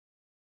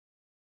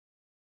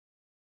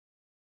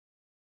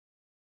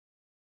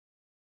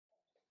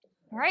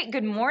All right,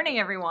 good morning,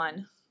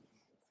 everyone.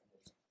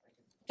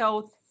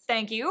 So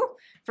thank you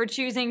for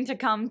choosing to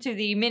come to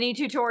the mini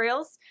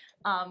tutorials.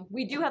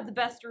 We do have the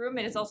best room.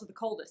 It is also the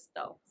coldest,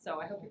 though,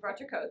 so I hope you brought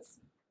your coats.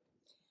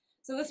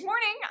 So this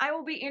morning, I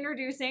will be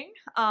introducing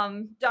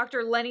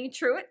Dr. Lenny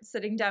Truitt,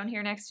 sitting down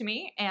here next to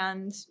me,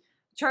 and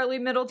Charlie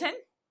Middleton,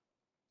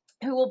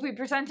 who will be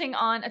presenting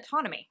on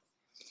autonomy.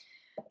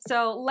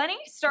 So Lenny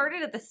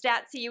started at the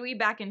Stat CUE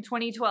back in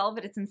 2012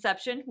 at its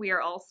inception. We are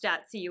all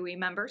Stat CUE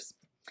members.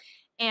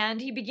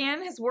 And he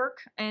began his work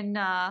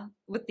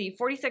with the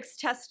 46th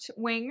Test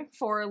Wing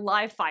for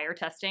live fire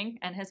testing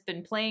and has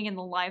been playing in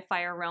the live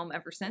fire realm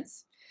ever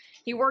since.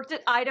 He worked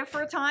at IDA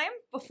for a time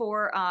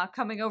before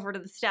coming over to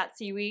the Stat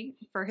CUE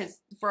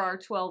for our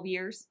 12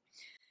 years.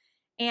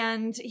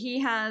 And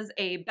he has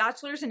a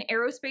bachelor's in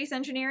aerospace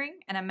engineering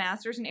and a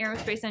master's in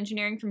aerospace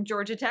engineering from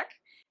Georgia Tech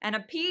and a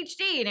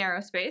PhD in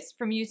aerospace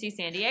from UC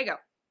San Diego.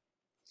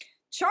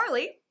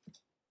 Charlie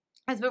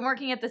has been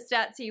working at the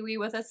Stat CUE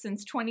with us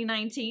since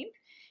 2019.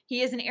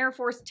 He is an Air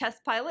Force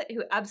test pilot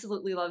who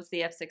absolutely loves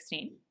the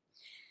F-16.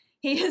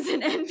 He is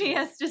an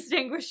NPS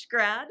distinguished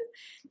grad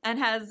and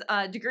has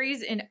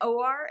degrees in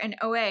OR and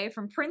OA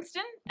from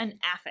Princeton and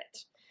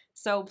AFIT.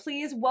 So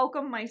please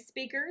welcome my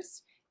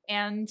speakers,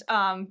 and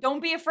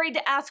don't be afraid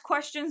to ask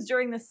questions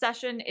during this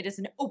session. It is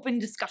an open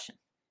discussion.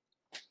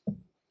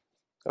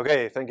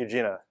 Okay, thank you,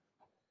 Gina.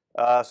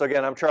 So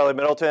again, I'm Charlie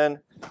Middleton.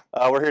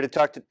 We're here to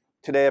talk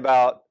today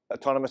about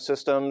autonomous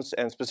systems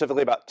and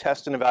specifically about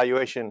test and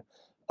evaluation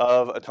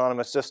of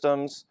autonomous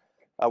systems.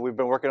 We've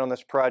been working on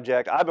this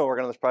project. I've been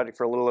working on this project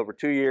for a little over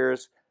 2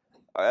 years.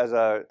 As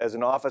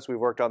an office, we've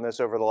worked on this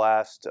over the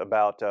last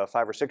about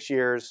 5 or 6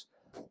 years.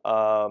 We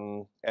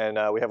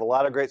have a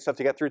lot of great stuff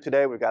to get through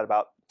today. We've got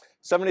about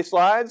 70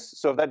 slides.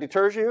 So if that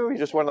deters you, you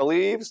just want to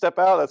leave, step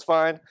out, that's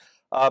fine.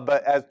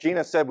 But as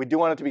Gina said, we do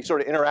want it to be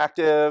sort of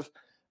interactive.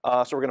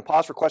 So we're going to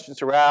pause for questions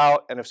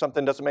throughout. And if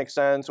something doesn't make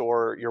sense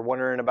or you're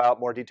wondering about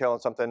more detail on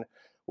something,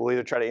 we'll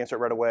either try to answer it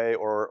right away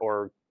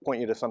or point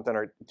you to something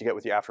or to get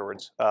with you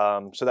afterwards.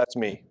 So that's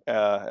me.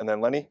 And then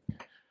Lenny?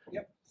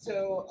 Yep.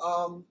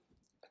 So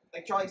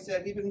like Charlie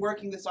said, we've been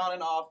working this on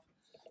and off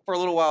for a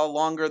little while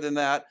longer than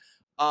that.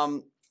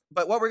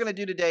 But what we're going to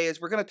do today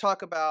is we're going to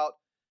talk about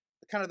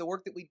kind of the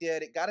work that we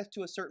did. It got us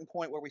to a certain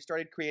point where we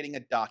started creating a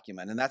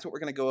document, and that's what we're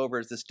going to go over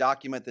is this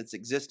document that's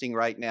existing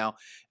right now.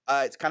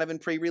 It's kind of in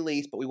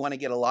pre-release, but we want to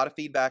get a lot of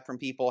feedback from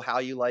people, how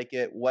you like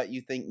it, what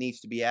you think needs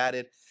to be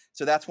added.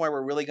 So that's why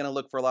we're really going to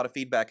look for a lot of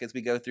feedback as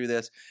we go through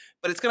this.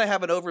 But it's going to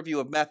have an overview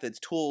of methods,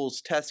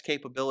 tools, test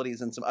capabilities,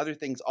 and some other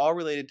things all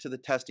related to the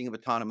testing of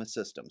autonomous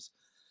systems.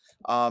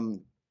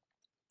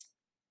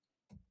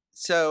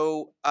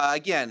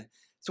 Again,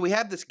 so we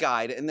have this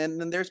guide, and then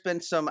there's been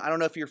some, I don't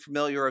know if you're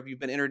familiar or if you've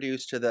been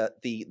introduced to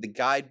the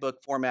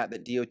guidebook format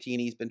that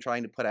DOT&E's been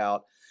trying to put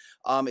out.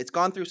 It's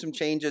gone through some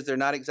changes. They're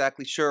not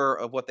exactly sure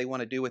of what they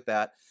want to do with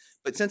that.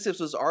 But since this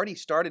was already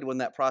started when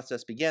that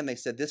process began, they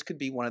said this could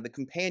be one of the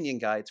companion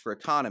guides for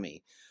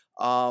autonomy.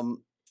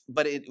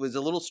 But it was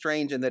a little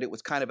strange in that it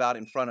was kind of out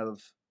in front of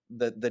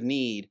the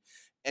need.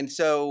 And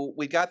so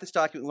we got this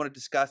document. We want to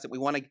discuss it. We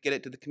want to get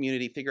it to the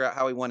community, figure out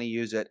how we want to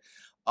use it.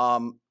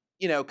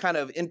 You know, kind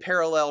of in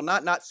parallel,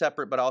 not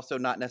separate, but also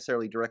not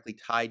necessarily directly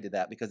tied to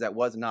that because that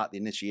was not the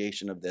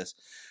initiation of this.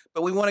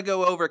 But we want to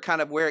go over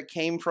kind of where it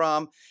came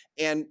from.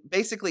 And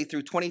basically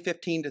through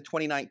 2015 to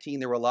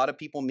 2019, there were a lot of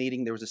people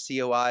meeting. There was a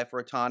COI for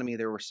autonomy.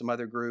 There were some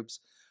other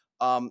groups.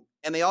 And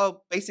they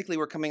all basically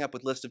were coming up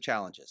with lists of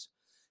challenges.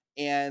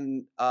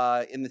 And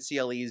in the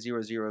CLE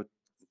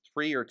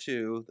 003 or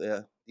 2,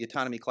 the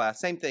autonomy class,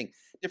 same thing,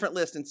 different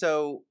list. And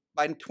so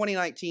by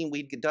 2019,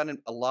 we'd done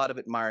a lot of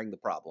admiring the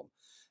problem.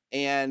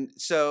 And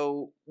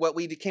so what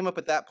we came up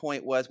at that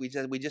point was we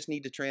just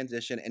need to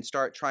transition and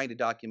start trying to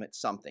document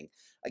something.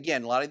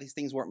 Again, a lot of these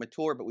things weren't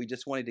mature, but we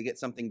just wanted to get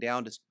something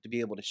down to be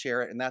able to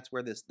share it. And that's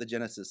where the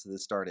genesis of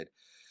this started.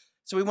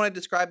 So we want to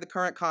describe the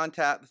current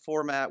content, the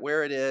format,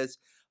 where it is.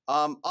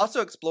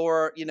 Also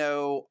explore, you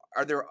know,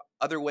 are there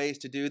other ways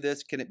to do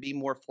this? Can it be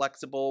more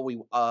flexible?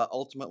 We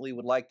ultimately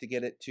would like to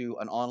get it to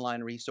an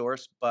online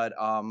resource, but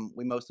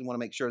we mostly want to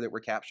make sure that we're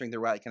capturing the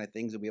right kind of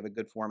things and we have a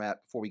good format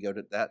before we go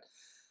to that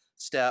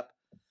step.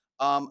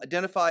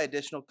 Identify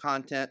additional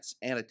contents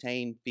and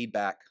attain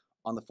feedback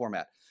on the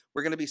format.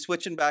 We're going to be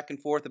switching back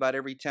and forth about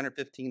every 10 or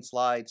 15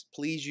 slides.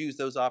 Please use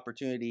those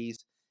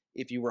opportunities.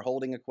 If you were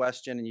holding a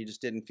question and you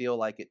just didn't feel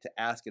like it, to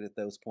ask it at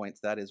those points.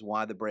 That is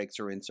why the breaks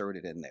are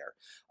inserted in there.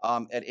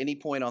 At any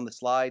point on the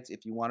slides,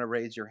 if you want to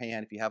raise your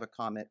hand, if you have a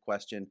comment,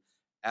 question,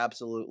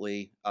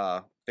 absolutely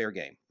fair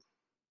game.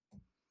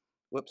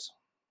 Whoops.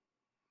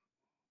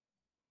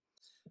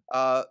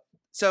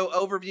 So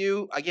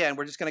overview, again,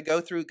 we're just going to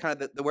go through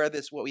kind of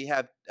what we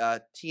have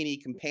T&E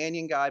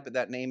companion guide, but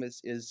that name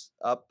is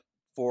up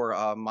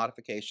for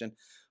modification.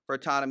 For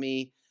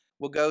autonomy,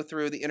 we'll go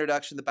through the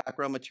introduction, the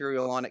background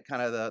material on it,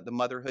 kind of the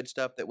motherhood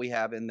stuff that we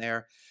have in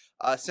there.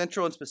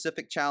 Central and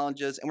specific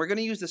challenges, and we're going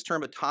to use this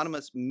term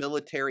autonomous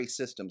military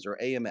systems, or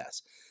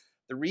AMS.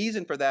 The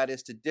reason for that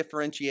is to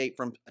differentiate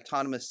from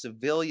autonomous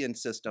civilian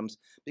systems,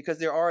 because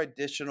there are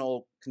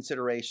additional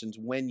considerations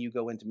when you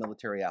go into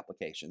military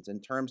applications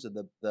in terms of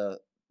the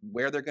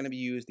where they're going to be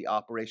used, the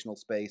operational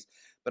space,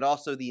 but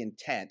also the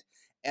intent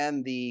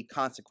and the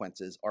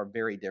consequences are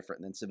very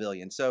different than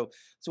civilian. So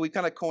we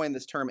kind of coined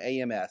this term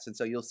AMS, and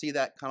so you'll see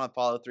that kind of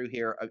follow through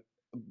here.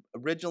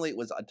 Originally, it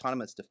was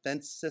autonomous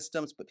defense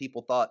systems, but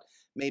people thought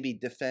maybe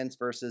defense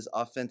versus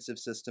offensive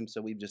systems,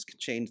 so we've just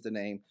changed the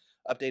name,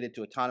 updated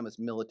to autonomous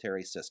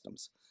military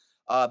systems.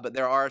 But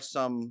there are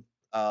some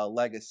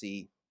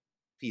legacy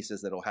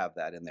pieces that will have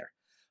that in there.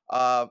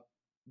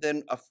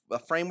 Then a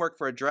framework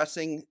for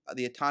addressing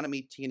the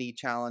autonomy T&E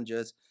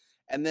challenges.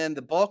 And then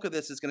the bulk of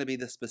this is going to be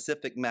the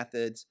specific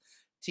methods,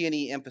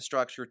 T&E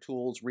infrastructure,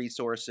 tools,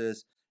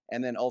 resources,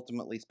 and then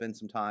ultimately spend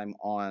some time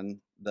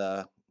on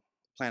the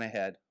plan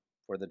ahead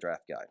for the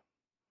draft guide.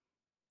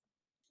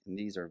 And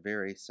these are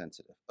very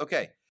sensitive.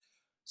 Okay,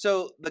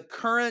 so the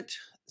current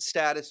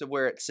status of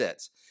where it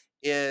sits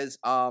is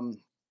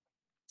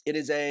it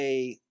is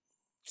a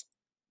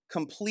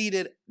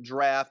completed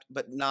draft,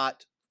 but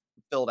not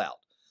filled out.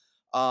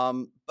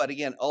 But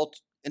again,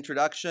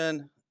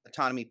 introduction,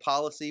 autonomy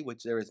policy,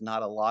 which there is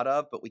not a lot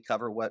of, but we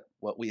cover what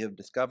we have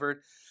discovered.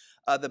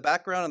 The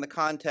background and the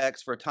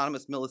context for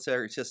autonomous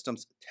military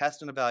systems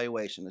test and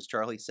evaluation. As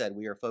Charlie said,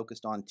 we are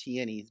focused on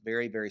T&E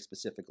very, very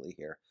specifically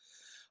here.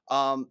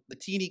 The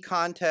T&E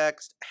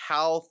context,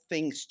 how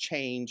things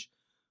change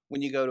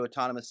when you go to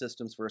autonomous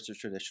systems versus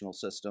traditional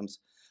systems.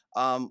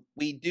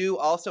 We do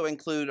also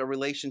include a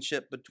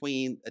relationship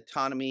between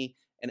autonomy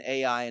and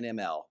AI and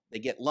ML. They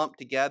get lumped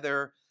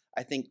together.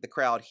 I think the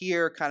crowd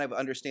here kind of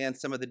understands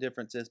some of the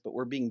differences, but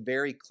we're being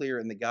very clear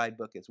in the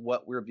guidebook as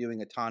what we're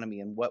viewing autonomy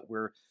and what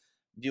we're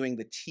viewing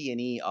the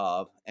T&E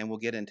of, and we'll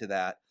get into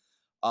that,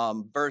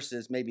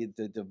 versus maybe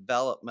the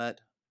development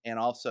and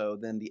also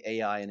then the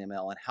AI and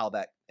ML and how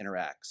that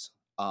interacts.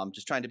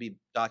 Just trying to be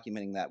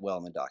documenting that well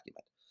in the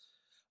document.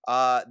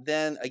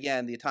 Then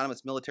again, the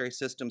autonomous military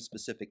system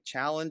specific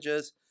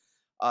challenges,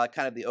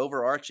 kind of the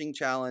overarching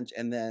challenge,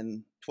 and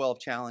then 12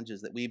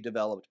 challenges that we've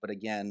developed. But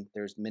again,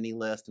 there's many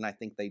lists, and I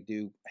think they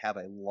do have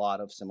a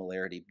lot of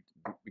similarity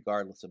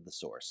regardless of the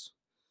source.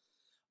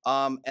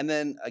 And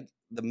then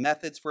the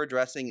methods for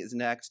addressing is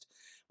next.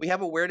 We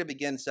have a where to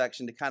begin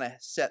section to kind of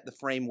set the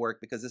framework,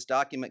 because this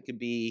document could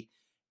be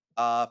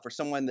for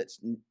someone that's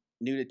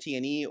new to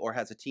T&E or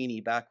has a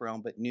T&E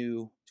background but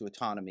new to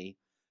autonomy.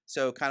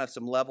 So kind of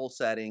some level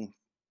setting.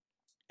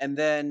 And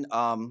then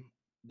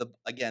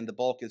again, the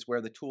bulk is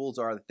where the tools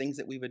are, the things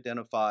that we've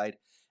identified,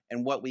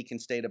 and what we can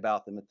state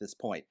about them at this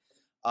point.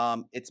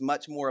 It's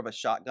much more of a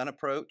shotgun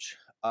approach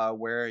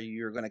where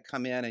you're going to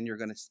come in and you're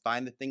going to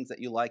find the things that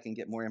you like and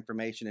get more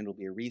information, and it'll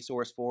be a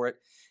resource for it.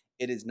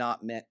 It is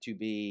not meant to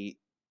be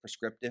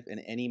prescriptive in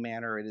any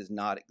manner. It is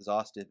not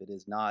exhaustive. It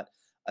is not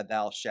a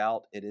thou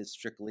shalt. It is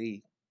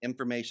strictly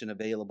information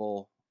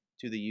available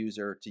to the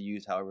user to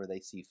use however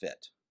they see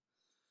fit.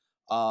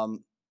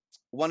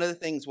 One of the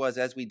things was,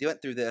 as we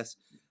went through this,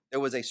 there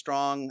was a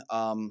strong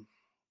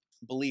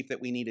belief that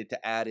we needed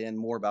to add in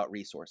more about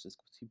resources.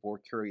 People were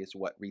curious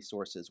what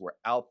resources were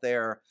out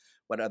there,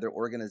 what other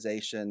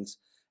organizations.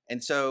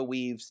 And so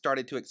we've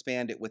started to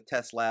expand it with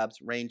test labs,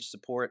 range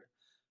support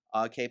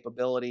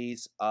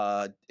capabilities,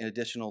 and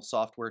additional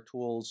software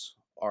tools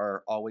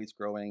are always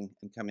growing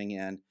and coming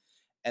in.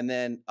 And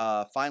then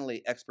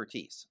finally,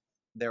 expertise.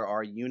 There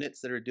are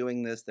units that are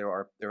doing this. There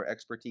are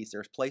expertise.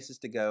 There's places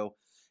to go.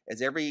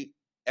 As every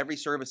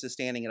service is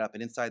standing it up,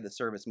 and inside the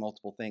service,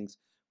 multiple things.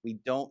 We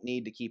don't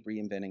need to keep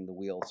reinventing the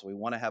wheel. So we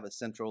want to have a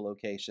central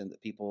location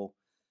that people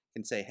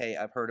can say, hey,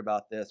 I've heard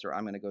about this, or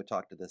I'm going to go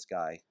talk to this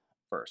guy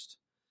first.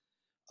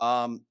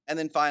 And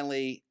then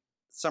finally,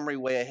 summary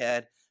way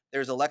ahead.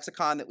 There's a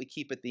lexicon that we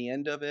keep at the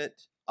end of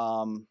it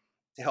to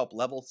help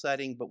level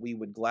setting, but we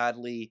would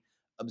gladly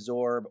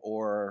absorb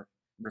or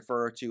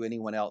refer to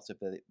anyone else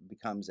if it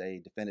becomes a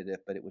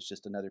definitive, but it was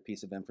just another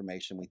piece of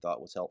information we thought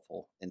was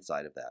helpful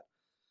inside of that.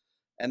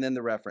 And then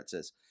the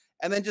references.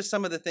 And then just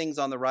some of the things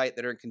on the right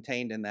that are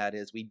contained in that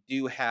is we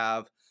do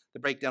have the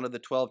breakdown of the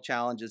 12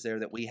 challenges there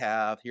that we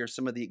have. Here's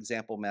some of the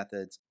example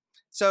methods.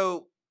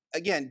 So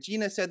again,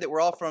 Gina said that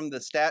we're all from the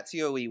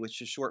STAT-COE,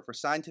 which is short for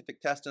Scientific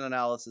Test and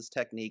Analysis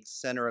Techniques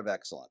Center of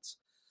Excellence.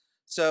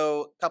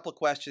 So a couple of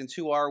questions.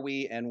 Who are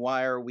we, and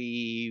why are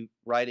we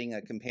writing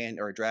a companion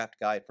or a draft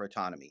guide for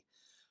autonomy?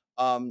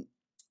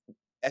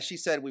 As she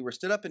said, we were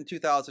stood up in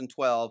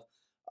 2012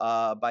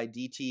 by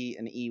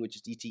DT&E, which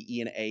is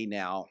DTE and A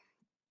now.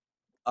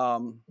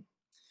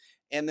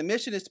 And the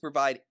mission is to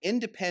provide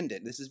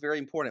independent, this is very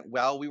important,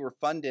 while we were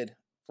funded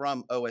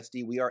from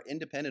OSD, we are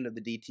independent of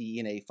the DTE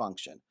and A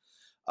function,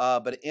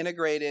 but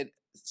integrated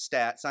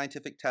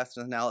scientific test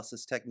and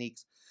analysis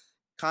techniques,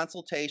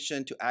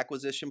 consultation to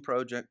acquisition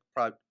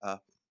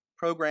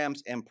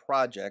programs and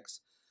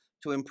projects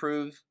to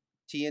improve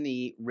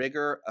T&E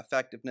rigor,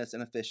 effectiveness,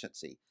 and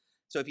efficiency.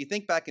 So if you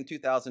think back in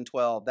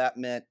 2012, that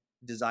meant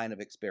design of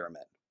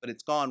experiment, but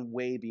it's gone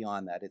way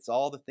beyond that. It's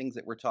all the things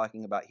that we're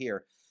talking about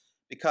here,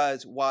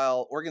 because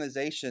while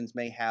organizations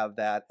may have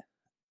that,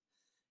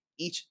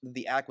 each of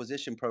the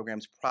acquisition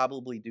programs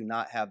probably do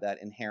not have that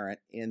inherent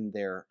in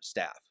their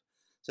staff.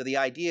 So the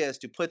idea is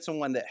to put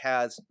someone that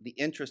has the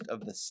interest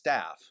of the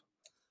staff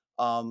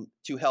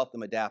to help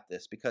them adapt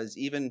this, because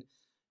even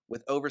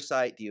with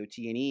oversight,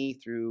 DOT&E,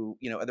 through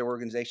other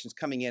organizations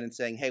coming in and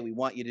saying, hey, we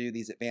want you to do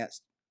these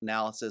advanced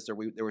analysis, or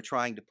they were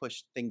trying to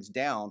push things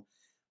down,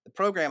 the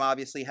program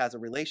obviously has a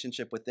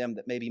relationship with them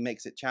that maybe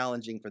makes it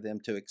challenging for them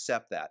to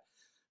accept that.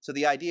 So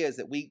the idea is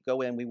that we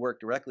go in, we work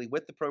directly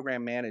with the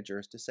program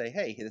managers to say,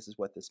 hey, this is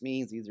what this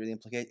means, these are the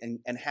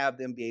implications, and have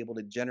them be able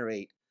to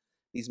generate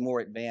these more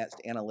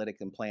advanced analytic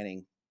and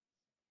planning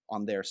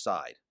on their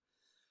side.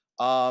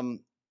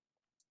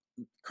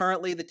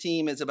 Currently, the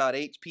team is about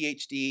 8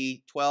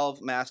 PhD,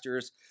 12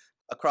 masters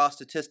across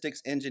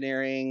statistics,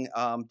 engineering,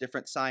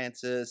 different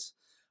sciences.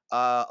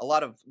 A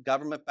lot of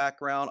government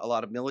background, a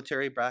lot of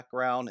military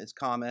background is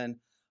common.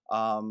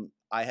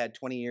 I had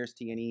 20 years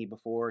T&E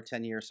before,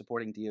 10 years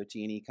supporting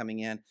DOT&E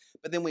coming in.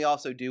 But then we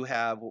also do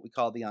have what we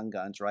call the young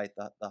guns, right?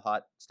 The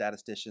hot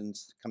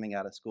statisticians coming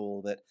out of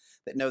school that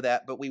know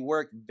that. But we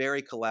work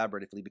very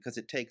collaboratively because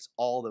it takes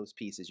all those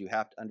pieces. You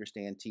have to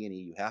understand T&E,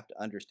 you have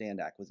to understand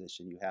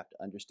acquisition, you have to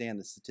understand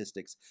the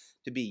statistics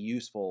to be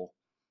useful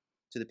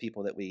to the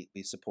people that we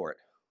support.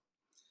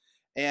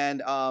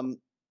 And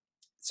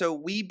so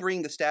we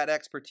bring the stat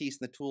expertise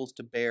and the tools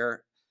to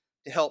bear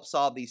to help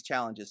solve these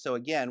challenges. So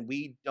again,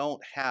 we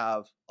don't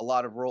have a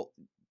lot of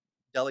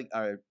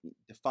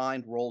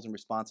defined roles and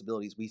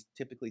responsibilities. We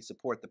typically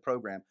support the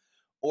program,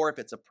 or if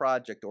it's a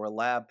project or a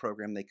lab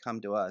program, they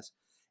come to us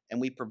and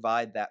we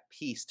provide that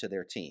piece to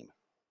their team.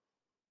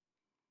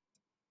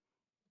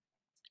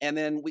 And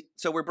then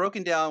we're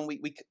broken down,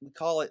 we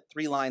call it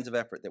 3 lines of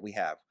effort that we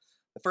have.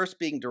 The first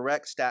being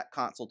direct stat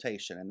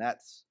consultation, and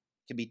that's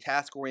can be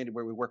task oriented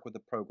where we work with the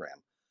program.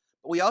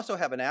 But we also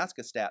have an Ask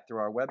a Stat through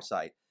our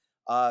website.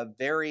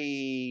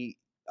 Very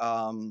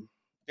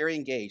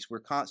engaged. We're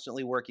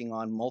constantly working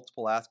on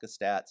multiple Ask a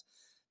Stats.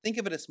 Think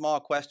of it as small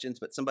questions,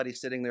 but somebody's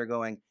sitting there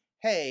going,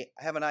 hey,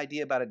 I have an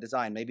idea about a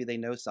design. Maybe they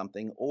know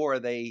something, or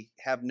they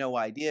have no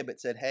idea,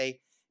 but said, hey, it'd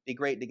be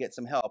great to get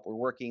some help. We're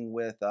working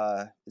with,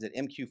 is it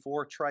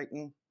MQ4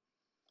 Triton?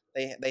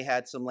 They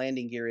had some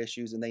landing gear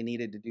issues and they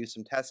needed to do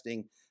some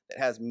testing that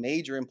has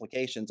major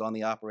implications on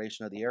the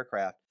operation of the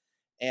aircraft.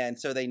 And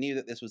so they knew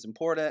that this was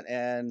important,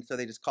 and so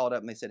they just called up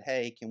and they said,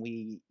 hey, can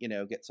we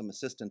get some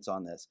assistance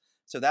on this?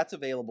 So that's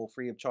available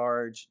free of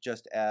charge,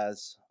 just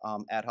as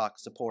ad hoc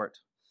support,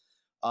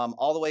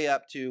 all the way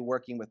up to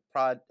working with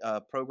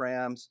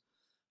programs,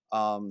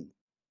 and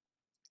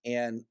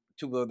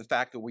to the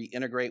fact that we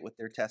integrate with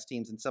their test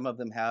teams, and some of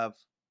them have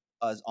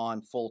us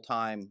on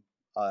full-time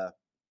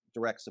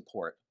direct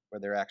support, where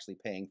they're actually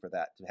paying for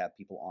that to have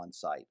people on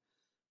site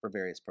for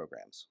various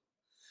programs.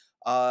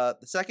 The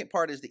second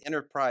part is the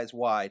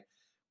enterprise-wide.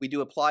 We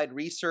do applied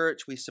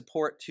research. We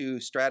support to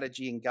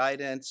strategy and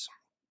guidance.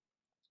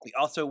 We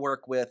also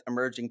work with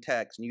emerging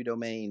techs, new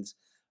domains,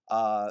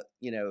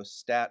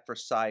 stat for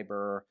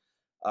cyber.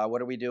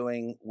 What are we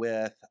doing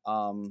with,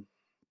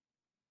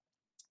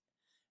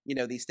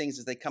 these things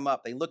as they come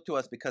up? They look to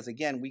us because,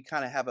 again, we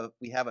kind of have a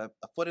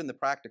foot in the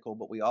practical,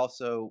 but we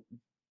also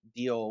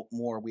deal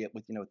more with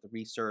the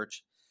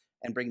research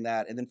and bring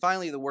that. And then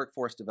finally, the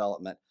workforce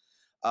development.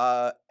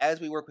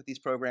 As we work with these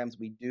programs,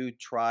 we do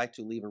try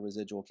to leave a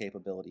residual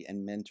capability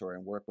and mentor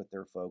and work with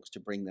their folks to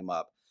bring them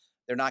up.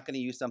 They're not going to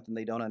use something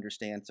they don't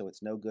understand, so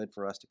it's no good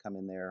for us to come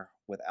in there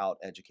without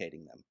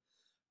educating them.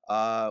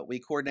 We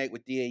coordinate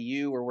with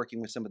DAU. We're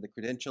working with some of the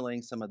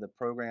credentialing, some of the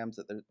programs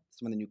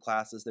some of the new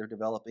classes they're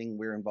developing.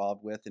 We're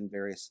involved with in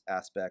various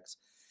aspects.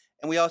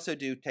 And we also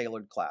do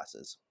tailored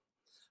classes.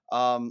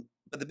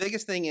 But the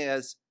biggest thing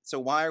is, so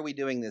why are we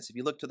doing this? If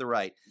you look to the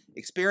right,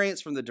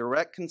 experience from the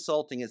direct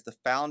consulting is the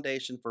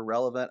foundation for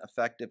relevant,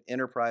 effective,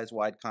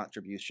 enterprise-wide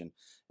contribution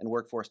and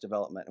workforce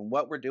development. And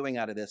what we're doing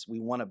out of this, we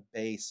want to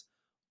base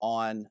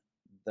on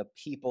the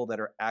people that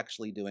are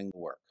actually doing the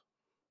work.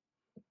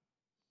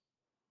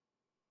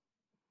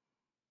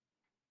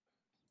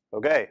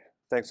 Okay,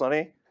 thanks,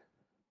 Lenny.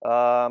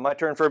 My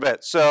turn for a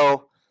bit.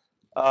 So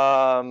that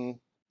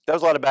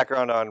was a lot of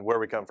background on where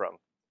we come from.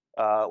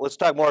 Let's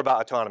talk more about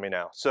autonomy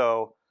now.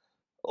 So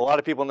a lot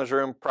of people in this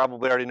room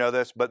probably already know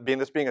this, but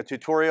this being a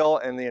tutorial,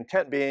 and the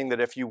intent being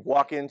that if you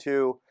walk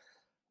into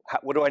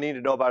what do I need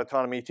to know about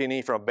autonomy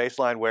T&E from a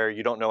baseline where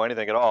you don't know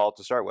anything at all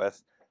to start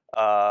with,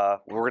 we're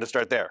going to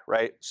start there,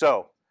 right?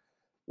 So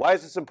why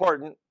is this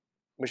important?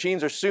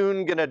 Machines are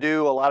soon going to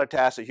do a lot of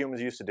tasks that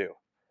humans used to do.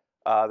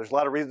 There's a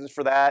lot of reasons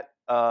for that,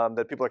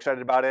 that people are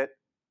excited about it.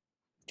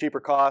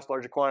 Cheaper cost,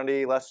 larger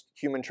quantity, less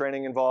human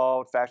training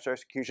involved, faster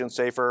execution,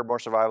 safer, more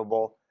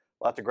survivable,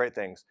 lots of great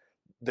things.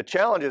 The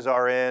challenges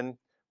are in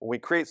when we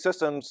create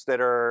systems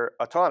that are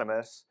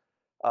autonomous,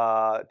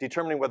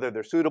 determining whether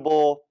they're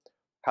suitable,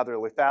 how their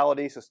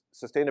lethality,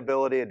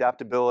 sustainability,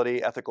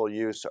 adaptability, ethical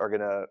use are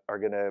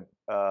gonna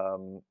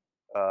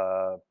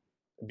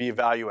be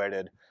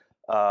evaluated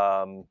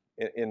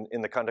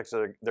in the context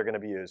that they're going to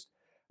be used.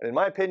 And in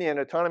my opinion,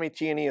 autonomy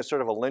T&E is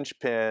sort of a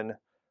linchpin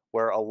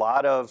where a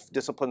lot of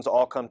disciplines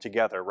all come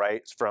together, right?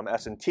 It's from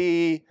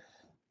S&T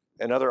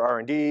and other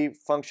R&D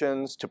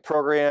functions to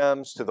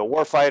programs to the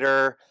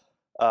warfighter,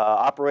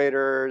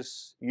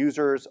 operators,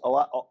 users,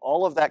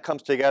 all of that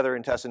comes together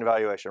in test and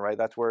evaluation, right?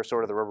 That's where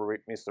sort of the rubber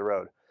meets the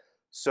road.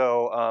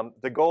 So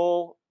the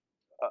goal,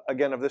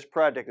 again, of this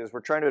project is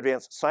we're trying to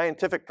advance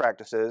scientific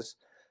practices,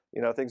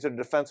 things that are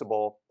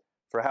defensible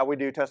for how we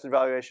do test and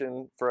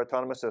evaluation for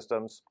autonomous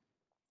systems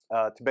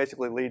to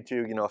basically lead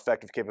to,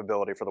 effective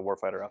capability for the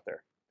warfighter out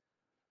there.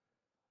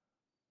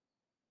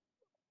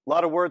 A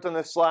lot of words on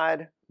this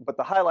slide, but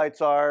the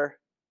highlights are,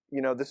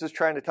 this is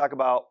trying to talk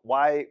about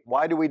why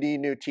do we need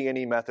new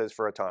T&E methods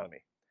for autonomy?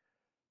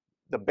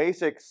 The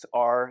basics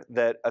are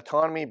that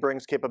autonomy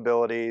brings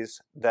capabilities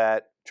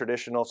that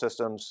traditional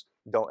systems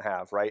don't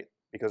have, right?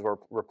 Because we're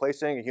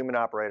replacing a human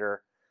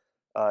operator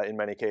in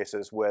many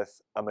cases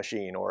with a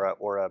machine or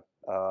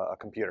a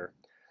computer.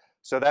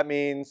 So that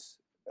means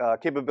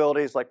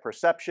capabilities like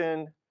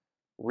perception,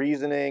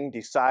 reasoning,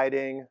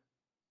 deciding,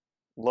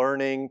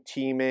 learning,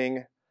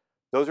 teaming.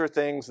 Those are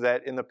things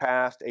that in the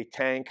past a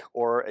tank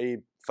or a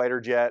fighter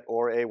jet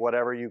or a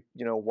whatever you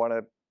want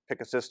to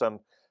pick a system,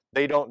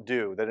 they don't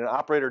do. That an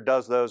operator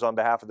does those on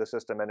behalf of the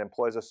system and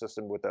employs a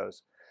system with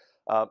those.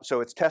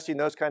 So it's testing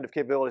those kind of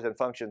capabilities and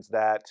functions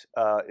that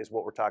is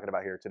what we're talking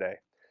about here today.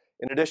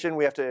 In addition,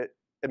 we have to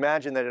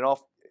imagine that in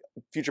all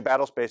future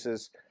battle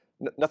spaces,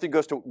 nothing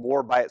goes to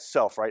war by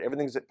itself, right?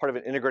 Everything's part of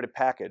an integrated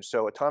package.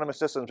 So autonomous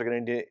systems are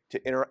going to need to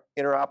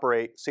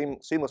interoperate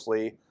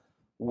seamlessly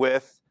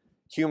with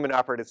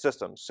human-operated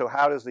systems. So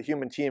how does the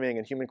human teaming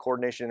and human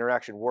coordination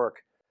interaction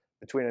work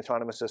between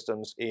autonomous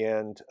systems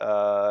and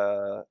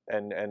other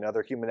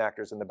human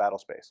actors in the battle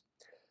space?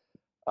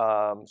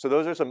 So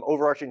those are some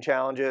overarching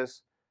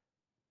challenges.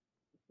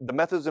 The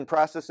methods and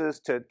processes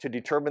to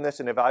determine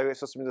this and evaluate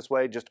systems this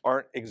way just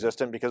aren't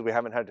existent because we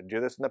haven't had to do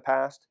this in the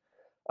past.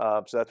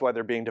 So that's why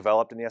they're being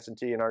developed in the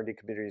S&T and R&D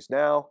communities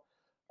now.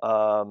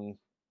 So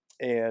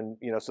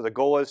the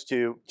goal is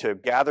to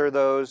gather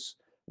those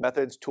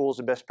methods, tools,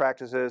 and best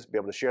practices, be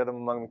able to share them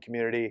among the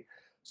community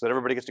so that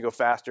everybody gets to go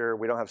faster.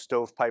 We don't have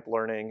stovepipe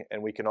learning,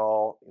 and we can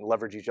all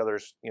leverage each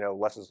other's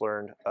lessons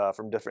learned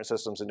from different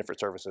systems and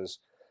different services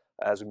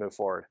as we move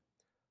forward.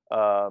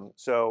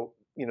 So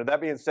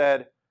that being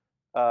said,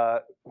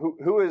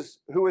 who is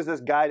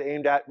this guide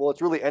aimed at? Well,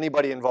 it's really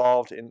anybody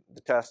involved in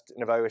the test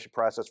and evaluation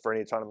process for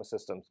any autonomous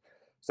systems.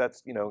 So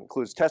that's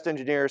includes test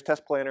engineers,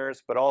 test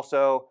planners, but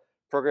also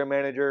program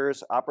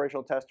managers,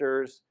 operational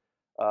testers,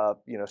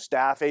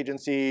 staff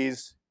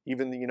agencies,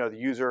 even the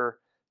user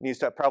needs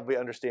to probably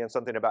understand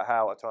something about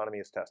how autonomy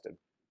is tested.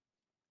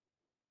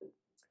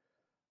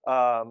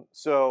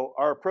 So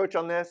our approach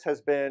on this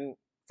has been,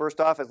 first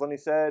off, as Lenny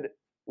said,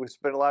 we've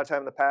spent a lot of time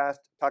in the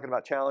past talking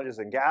about challenges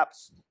and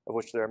gaps, of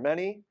which there are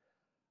many.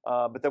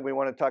 But then we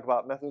want to talk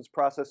about methods,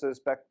 processes,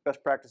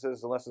 best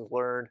practices, and lessons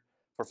learned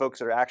for folks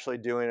that are actually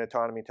doing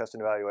autonomy test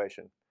and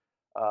evaluation.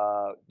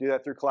 Do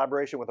that through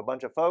collaboration with a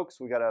bunch of folks.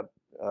 We got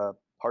a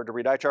hard to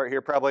read eye chart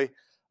here probably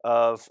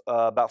of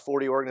about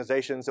 40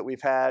 organizations that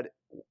we've had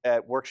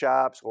at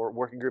workshops or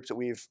working groups that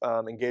we've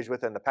engaged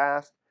with in the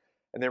past.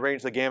 And they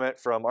range the gamut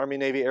from Army,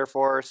 Navy, Air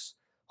Force,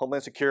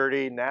 Homeland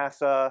Security,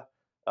 NASA,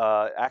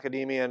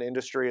 academia and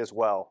industry as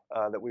well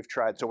that we've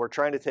tried. So we're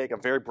trying to take a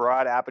very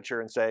broad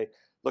aperture and say,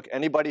 look,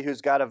 anybody who's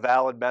got a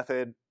valid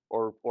method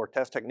or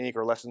test technique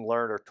or lesson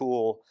learned or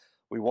tool,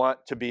 we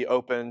want to be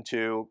open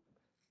to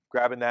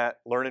grabbing that,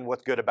 learning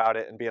what's good about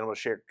it, and being able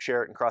to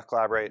share it and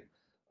cross-collaborate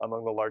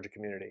among the larger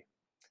community.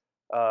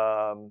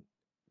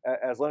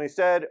 As Lenny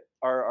said,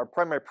 our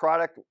primary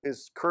product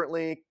is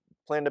currently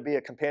planned to be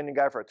a companion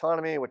guide for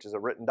autonomy, which is a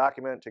written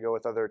document to go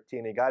with other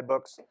T&E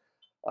guidebooks.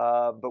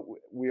 But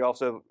we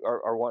also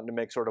are wanting to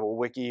make sort of a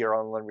wiki or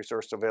online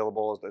resource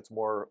available that's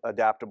more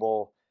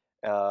adaptable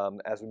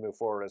as we move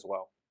forward as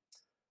well.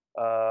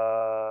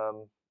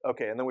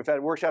 Okay, and then we've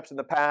had workshops in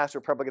the past.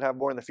 We're probably going to have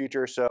more in the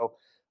future. So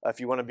if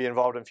you want to be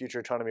involved in future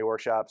autonomy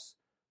workshops,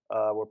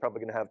 we're probably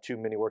going to have 2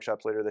 mini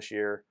workshops later this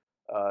year.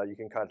 You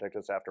can contact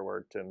us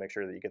afterward to make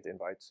sure that you get the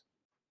invites.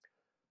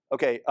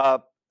 Okay,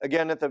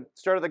 again, at the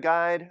start of the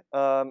guide,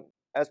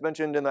 as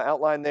mentioned in the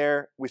outline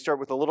there, we start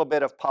with a little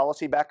bit of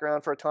policy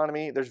background for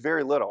autonomy. There's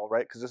very little,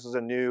 right? Because this is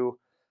a new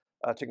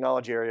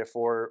technology area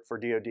for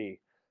DoD.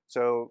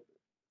 So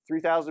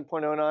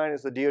 3000.09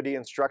 is the DoD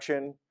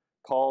instruction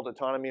called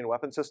Autonomy and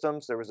Weapon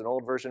Systems. There was an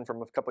old version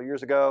from a couple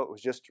years ago. It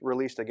was just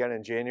released again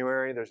in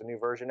January. There's a new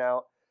version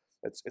out.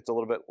 It's a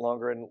little bit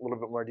longer and a little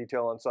bit more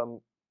detail on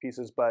some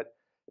pieces, but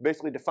it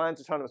basically defines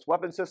autonomous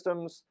weapon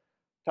systems,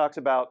 talks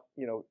about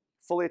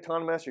fully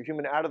autonomous or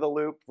human out of the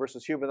loop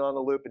versus human on the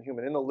loop and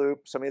human in the loop,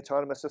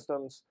 semi-autonomous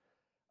systems.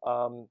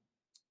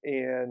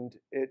 And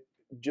it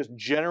just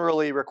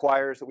generally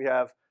requires that we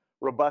have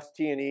robust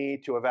T&E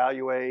to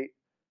evaluate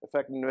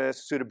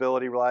effectiveness,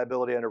 suitability,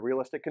 reliability under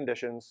realistic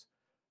conditions,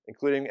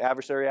 including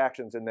adversary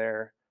actions in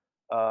there,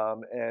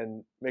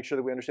 and make sure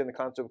that we understand the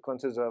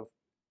consequences of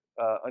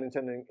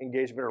unintended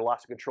engagement or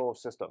loss of control of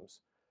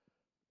systems.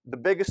 The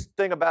biggest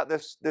thing about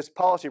this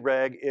policy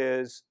reg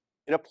is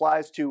it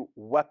applies to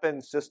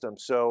weapon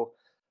systems. So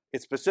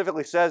it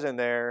specifically says in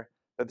there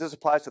that this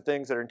applies to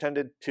things that are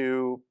intended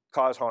to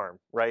cause harm,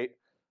 right?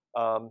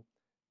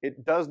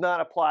 It does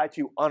not apply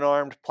to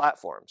unarmed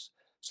platforms.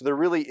 So there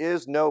really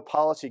is no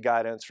policy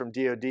guidance from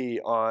DoD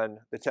on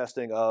the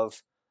testing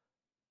of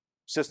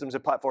systems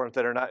and platforms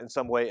that are not in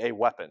some way a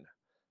weapon,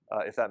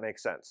 if that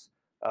makes sense.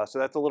 So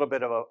that's a little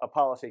bit of a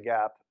policy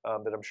gap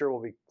that I'm sure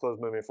will be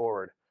closed moving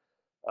forward.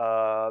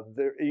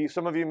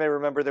 Some of you may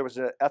remember there was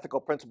an ethical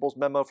principles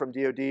memo from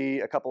DoD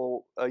a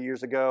couple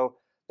years ago.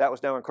 That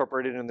was now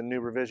incorporated in the new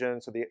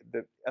revision. So the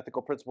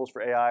ethical principles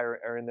for AI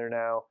are in there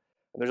now.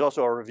 And there's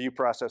also a review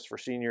process for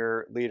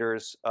senior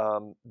leaders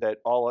that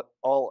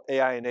all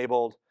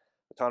AI-enabled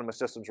autonomous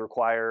systems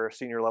require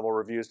senior level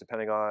reviews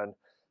depending on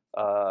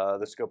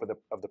the scope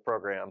of the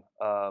program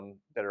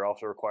that are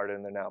also required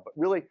in there now. But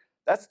really,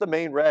 that's the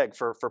main reg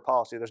for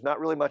policy. There's not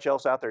really much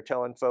else out there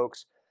telling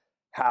folks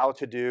how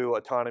to do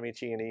autonomy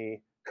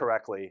T&E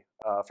correctly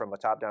from a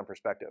top-down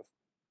perspective.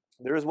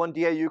 There is one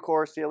DAU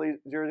course, CLE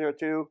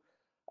 002.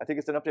 I think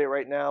it's an update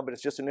right now, but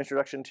it's just an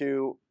introduction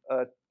to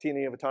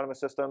T&E of autonomous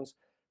systems.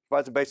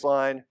 Provides a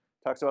baseline,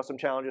 talks about some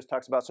challenges,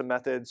 talks about some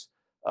methods,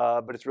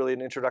 but it's really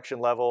an introduction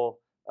level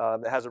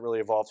that hasn't really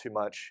evolved too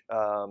much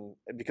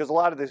because a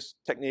lot of these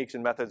techniques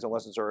and methods and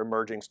lessons are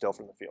emerging still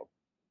from the field.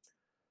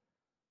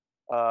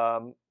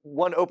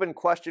 One open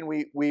question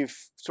we've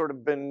sort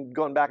of been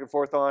going back and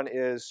forth on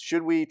is,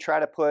 should we try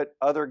to put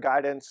other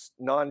guidance,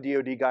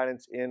 non-DoD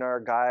guidance in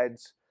our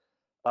guides,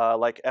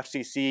 like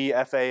FCC,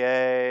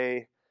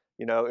 FAA,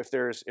 you know, if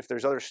there's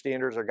other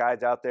standards or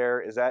guides out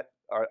there,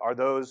 are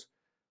those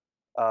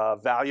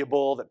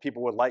valuable, that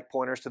people would like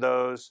pointers to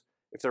those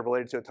if they're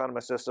related to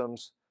autonomous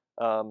systems?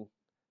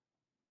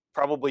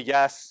 Probably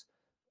yes.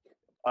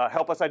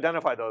 Help us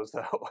identify those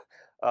though,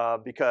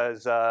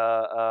 because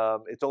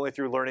it's only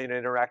through learning and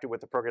interacting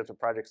with the programs and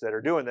projects that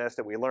are doing this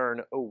that we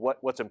learn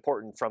what's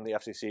important from the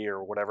FCC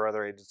or whatever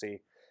other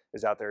agency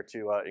is out there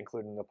to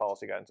include in the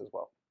policy guidance as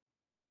well.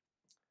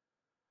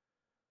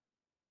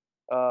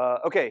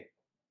 Okay.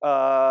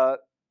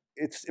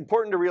 It's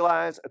important to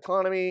realize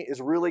autonomy is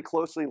really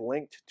closely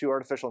linked to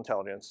artificial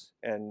intelligence.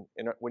 And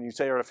when you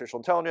say artificial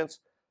intelligence,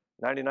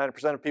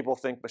 99% of people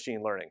think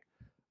machine learning.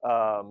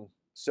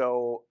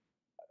 So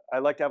I'd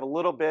like to have a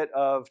little bit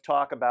of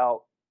talk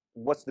about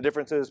what's the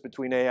differences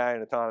between AI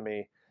and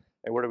autonomy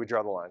and where do we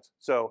draw the lines.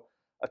 So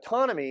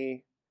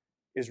autonomy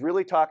is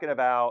really talking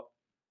about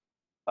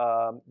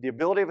the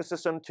ability of a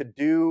system to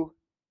do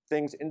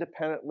things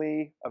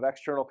independently of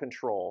external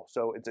control.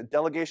 So it's a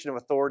delegation of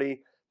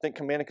authority, think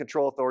command and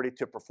control authority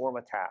to perform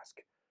a task,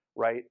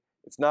 right?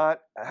 It's not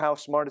how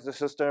smart is the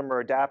system or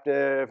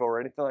adaptive or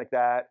anything like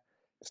that.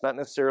 It's not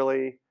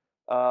necessarily,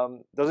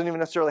 doesn't even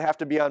necessarily have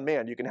to be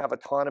unmanned. You can have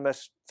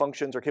autonomous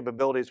functions or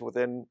capabilities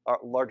within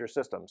larger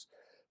systems.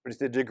 But it's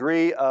the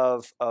degree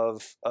of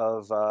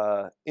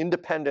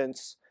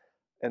independence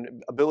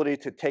and ability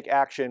to take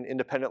action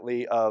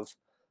independently of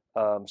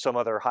some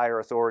other higher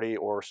authority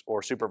or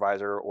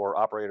supervisor or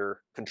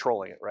operator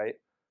controlling it, right?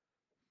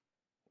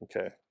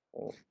 Okay.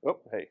 Oh,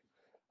 hey.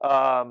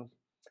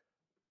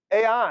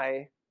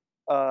 AI,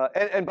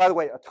 and by the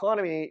way,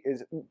 autonomy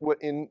is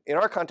in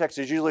our context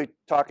is usually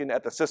talking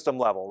at the system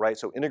level, right?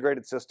 So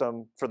integrated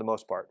system for the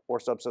most part, or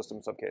subsystem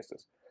in some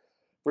cases.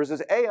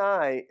 Versus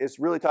AI is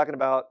really talking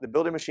about the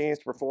ability of machines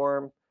to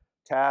perform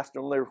tasks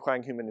normally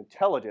requiring human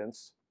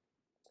intelligence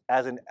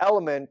as an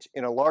element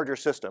in a larger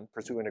system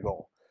pursuing a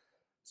goal.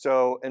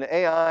 So an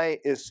AI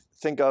is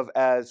think of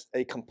as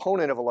a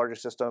component of a larger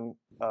system,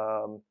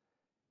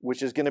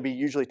 which is going to be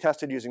usually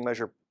tested using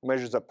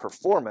measures of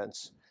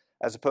performance,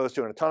 as opposed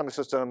to an autonomous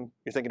system.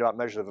 You're thinking about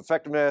measures of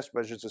effectiveness,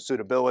 measures of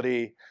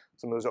suitability,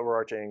 some of those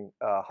overarching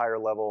higher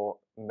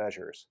level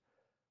measures.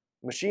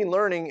 Machine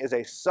learning is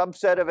a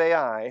subset of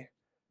AI,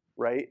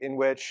 right, in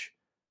which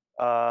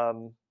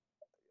the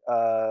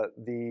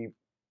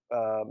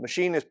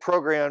machine is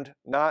programmed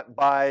not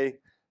by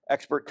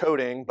expert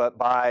coding, but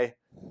by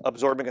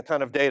absorbing a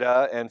ton of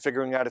data and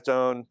figuring out its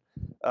own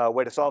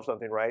way to solve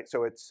something, right?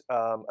 So it's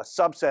a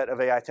subset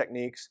of AI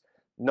techniques.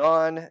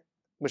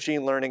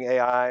 Non-machine learning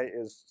AI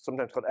is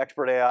sometimes called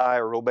expert AI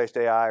or rule-based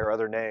AI or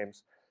other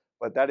names,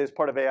 but that is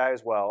part of AI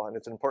as well, and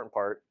it's an important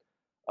part.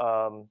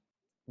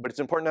 But it's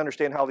important to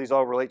understand how these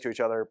all relate to each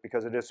other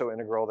because it is so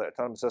integral that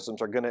autonomous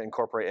systems are going to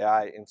incorporate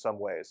AI in some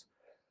ways.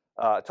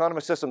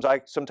 Autonomous systems,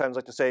 I sometimes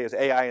like to say, is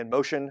AI in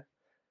motion,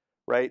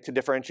 right? To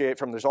differentiate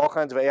from, there's all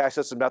kinds of AI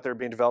systems out there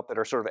being developed that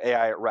are sort of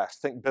AI at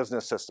rest. Think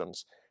business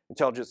systems,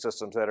 intelligence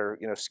systems that are,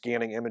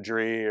 scanning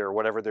imagery or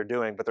whatever they're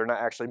doing, but they're not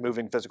actually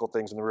moving physical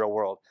things in the real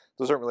world.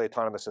 Those aren't really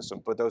autonomous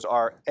systems, but those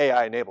are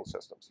AI-enabled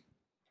systems.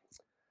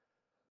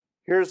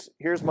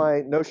 Here's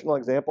my notional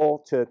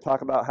example to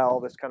talk about how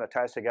this kind of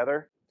ties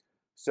together.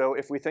 So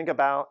if we think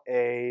about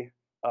a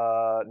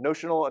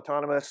notional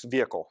autonomous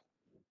vehicle,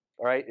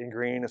 all right, in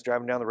green, it's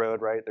driving down the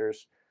road, right?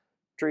 There's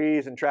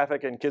trees and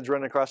traffic and kids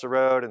running across the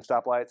road and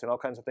stoplights and all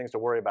kinds of things to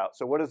worry about.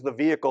 So what does the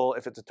vehicle,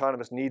 if it's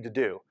autonomous, need to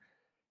do?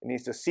 It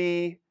needs to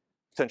see,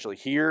 potentially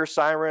hear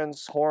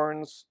sirens,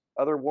 horns,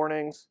 other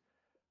warnings,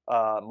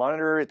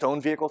 monitor its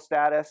own vehicle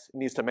status. It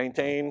needs to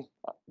maintain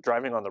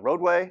driving on the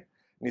roadway.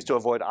 It needs to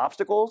avoid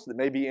obstacles that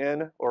may be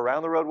in or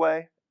around the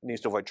roadway. It needs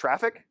to avoid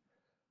traffic.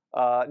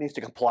 It needs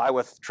to comply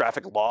with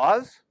traffic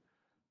laws,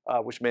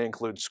 which may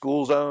include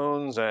school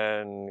zones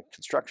and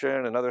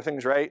construction and other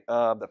things, right,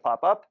 that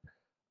pop up.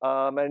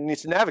 And it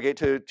needs to navigate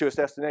to its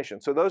destination.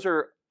 So those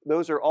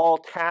are all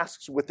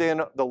tasks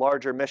within the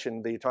larger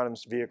mission the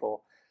autonomous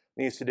vehicle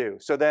needs to do.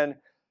 So then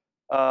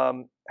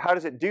how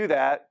does it do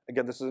that?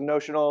 Again, this is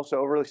notional, so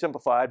overly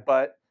simplified,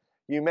 but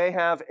you may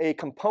have a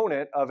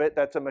component of it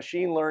that's a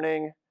machine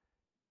learning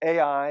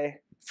AI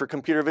for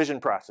computer vision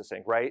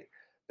processing, right?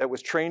 That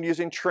was trained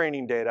using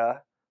training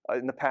data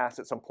in the past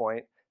at some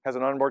point, has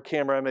an onboard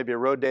camera, maybe a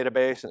road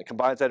database, and it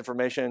combines that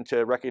information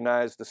to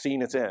recognize the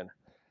scene it's in.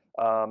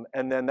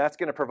 And then that's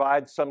going to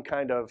provide some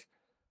kind of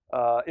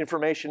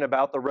information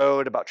about the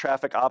road, about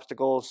traffic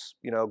obstacles,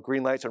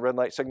 green lights and red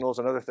light signals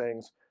and other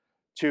things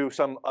to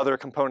some other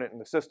component in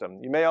the system.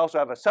 You may also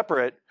have a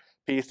separate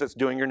piece that's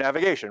doing your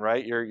navigation,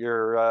 right? Your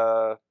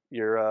route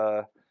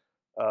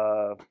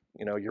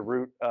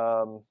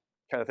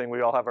kind of thing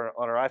we all have on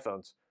our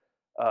iPhones,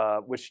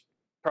 which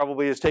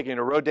probably is taking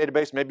a road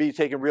database, maybe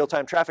taking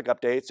real-time traffic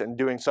updates and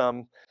doing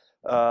some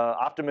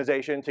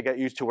optimization to get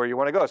you to where you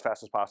want to go as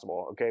fast as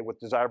possible, okay, with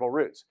desirable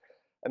routes.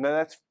 And then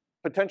that's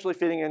potentially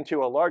feeding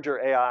into a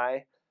larger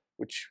AI,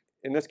 which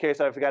in this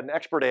case I've got an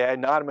expert AI,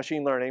 not a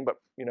machine learning, but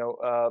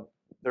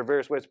there are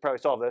various ways to probably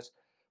solve this.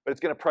 But it's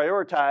going to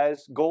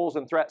prioritize goals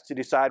and threats to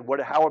decide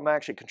how I'm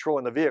actually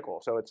controlling the vehicle.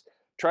 So it's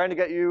trying to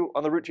get you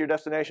on the route to your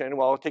destination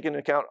while taking into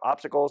account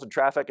obstacles and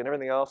traffic and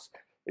everything else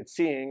it's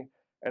seeing.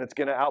 And it's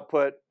going to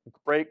output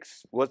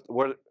brakes,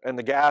 and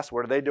the gas,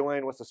 what are they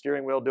doing? What's the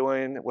steering wheel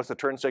doing? What's the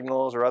turn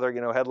signals or other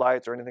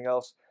headlights or anything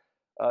else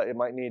it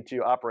might need to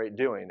operate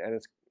doing? And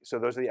so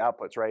those are the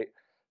outputs, right?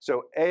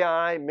 So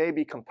AI may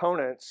be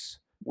components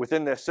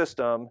within this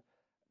system,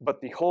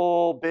 but the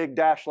whole big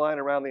dashed line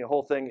around the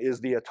whole thing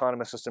is the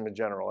autonomous system in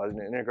general as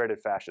an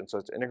integrated fashion. So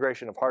it's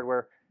integration of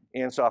hardware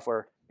and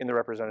software in the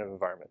representative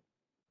environment.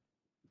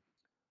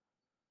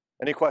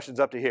 Any questions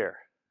up to here?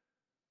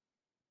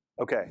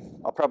 Okay,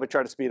 I'll probably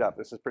try to speed up.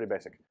 This is pretty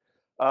basic.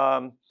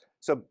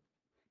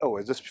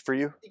 Is this for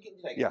you?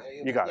 Yeah,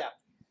 you got it.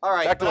 All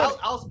right, but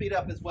I'll speed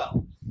up as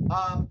well.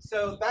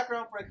 So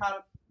background for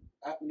economy.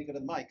 Let me go to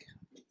the mic.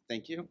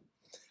 Thank you.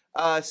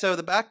 So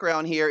the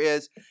background here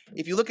is,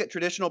 if you look at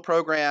traditional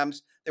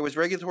programs, there was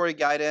regulatory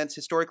guidance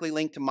historically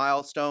linked to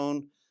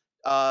milestone,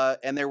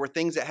 and there were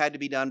things that had to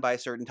be done by a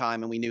certain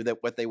time, and we knew that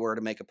what they were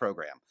to make a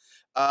program.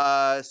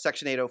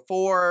 Section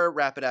 804,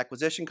 rapid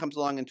acquisition comes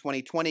along in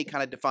 2020,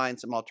 kind of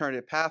defines some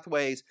alternative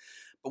pathways.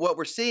 But what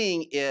we're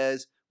seeing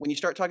is, when you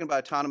start talking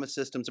about autonomous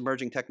systems,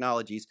 emerging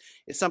technologies,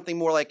 it's something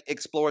more like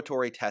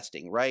exploratory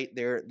testing, right?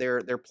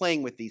 They're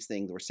playing with these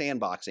things. We're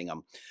sandboxing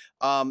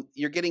them.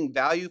 You're getting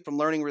value from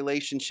learning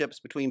relationships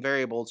between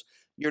variables.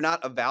 You're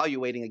not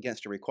evaluating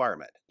against a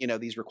requirement.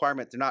 These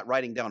requirements, they're not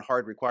writing down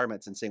hard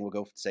requirements and saying, we'll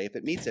go say if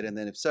it meets it, and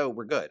then if so,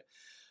 we're good.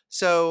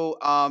 So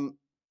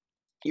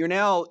you're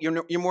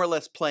more or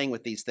less playing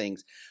with these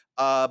things,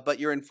 but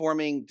you're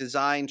informing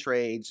design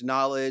trades,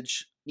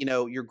 knowledge.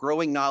 You're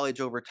growing knowledge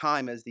over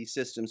time as these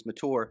systems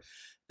mature.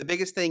 The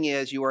biggest thing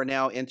is you are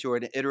now into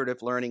an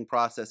iterative learning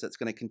process that's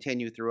going to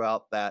continue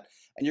throughout that.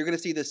 And you're going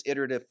to see this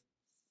iterative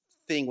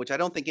thing, which I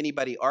don't think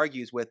anybody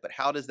argues with, but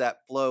how does that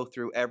flow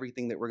through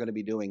everything that we're going to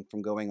be doing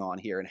from going on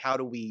here? And how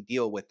do we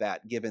deal with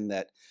that, given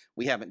that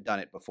we haven't done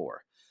it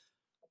before?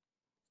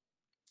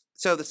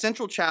 So the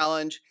central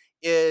challenge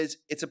is,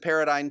 it's a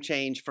paradigm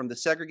change from the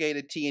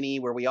segregated T&E,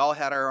 where we all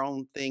had our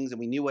own things and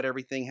we knew what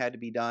everything had to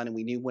be done and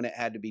we knew when it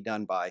had to be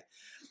done by.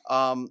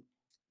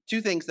 Two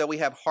things, though. We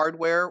have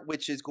hardware,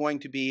 which is going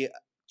to be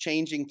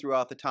changing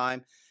throughout the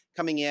time.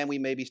 Coming in, we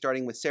may be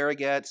starting with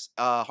surrogates.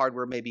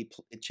 Hardware may be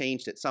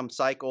changed at some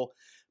cycle.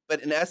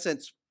 But in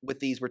essence, with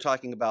these, we're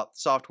talking about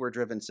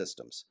software-driven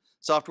systems.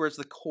 Software is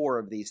the core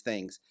of these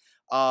things.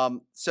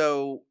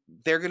 So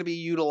they're going to be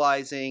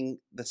utilizing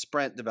the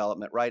sprint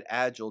development, right?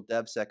 Agile,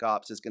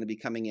 DevSecOps is going to be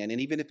coming in.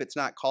 And even if it's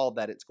not called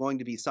that, it's going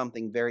to be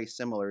something very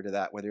similar to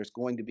that, where there's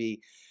going to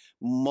be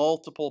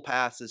multiple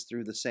passes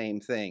through the same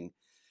thing.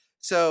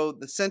 So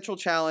the central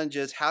challenge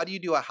is, how do you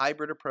do a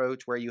hybrid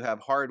approach where you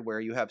have hardware,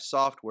 you have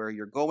software,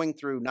 you're going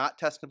through not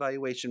test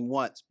evaluation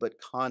once, but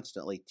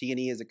constantly.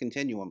 T&E is a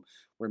continuum.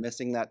 We're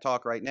missing that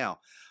talk right now.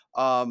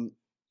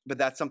 But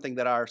that's something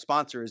that our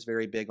sponsor is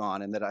very big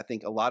on, and that I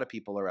think a lot of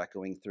people are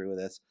echoing through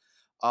this.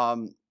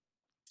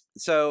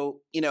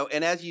 So,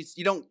 and as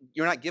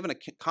you're not given a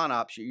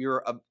ConOps,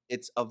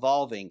 it's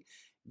evolving.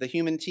 The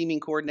human teaming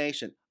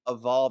coordination,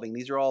 evolving.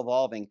 These are all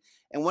evolving.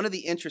 And one of the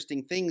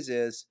interesting things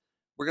is,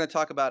 we're going to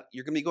talk about,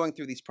 you're going to be going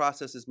through these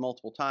processes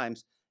multiple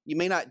times. You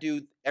may not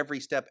do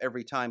every step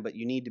every time, but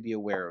you need to be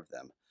aware of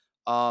them.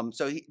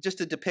 So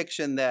just a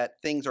depiction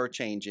that things are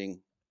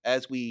changing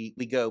as we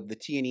go, the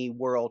T&E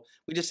world.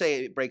 We just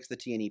say it breaks the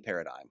T&E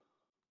paradigm.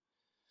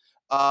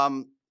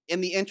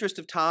 In the interest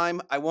of time,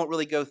 I won't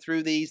really go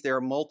through these. There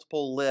are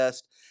multiple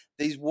lists.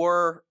 These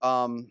were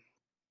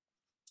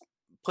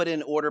put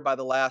in order by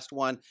the last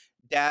one.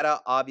 Data,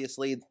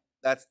 obviously,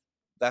 that's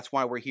That's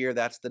why we're here.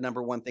 That's the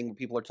number one thing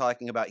people are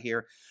talking about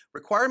here.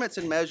 Requirements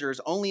and measures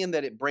only in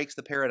that it breaks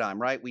the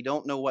paradigm, right? We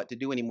don't know what to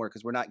do anymore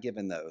because we're not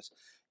given those.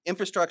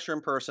 Infrastructure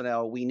and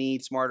personnel, we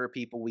need smarter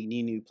people. We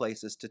need new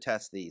places to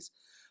test these.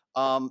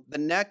 The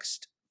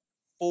next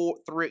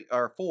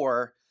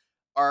four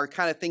are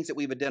kind of things that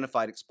we've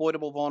identified: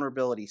 exploitable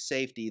vulnerability,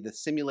 safety, the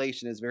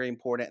simulation is very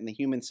important, and the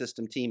human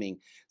system teaming.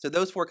 So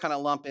those four kind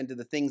of lump into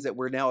the things that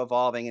we're now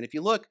evolving. And if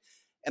you look,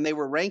 and they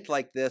were ranked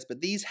like this, but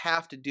these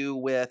have to do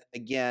with,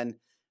 again,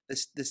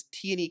 this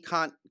T&E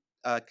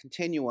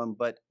continuum,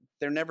 but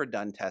they're never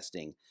done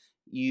testing.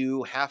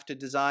 You have to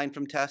design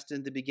from test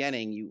in the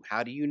beginning.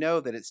 How do you know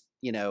that it's,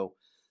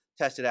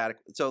 tested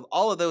adequate? So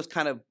all of those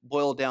kind of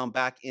boil down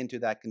back into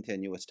that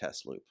continuous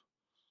test loop.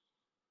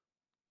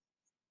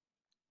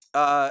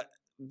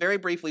 Very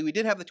briefly, we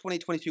did have the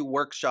 2022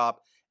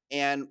 workshop,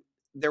 and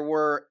there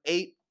were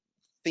 8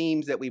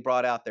 themes that we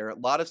brought out there. A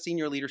lot of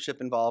senior leadership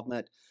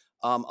involvement,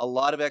 a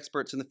lot of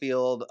experts in the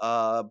field,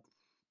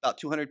 about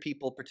 200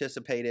 people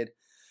participated.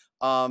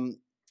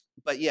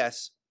 But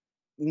yes,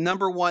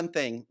 number one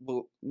thing,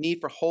 need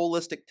for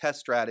holistic test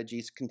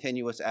strategies,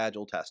 continuous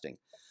agile testing.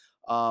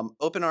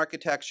 Open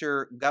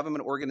architecture,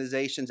 government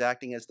organizations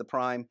acting as the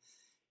prime.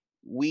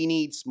 We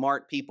need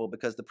smart people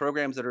because the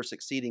programs that are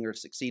succeeding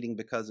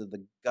because of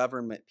the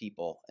government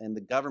people, and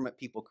the government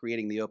people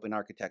creating the open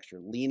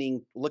architecture.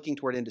 Looking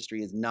toward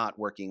industry is not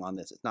working on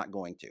this. It's not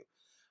going to.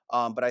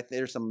 But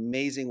there's some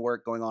amazing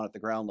work going on at the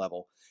ground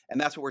level, and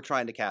that's what we're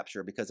trying to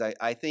capture, because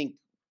I think,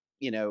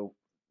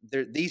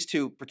 these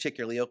two,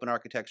 particularly open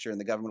architecture and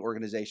the government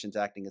organizations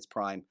acting as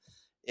prime,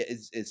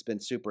 it's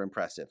been super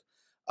impressive.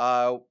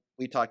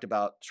 We talked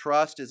about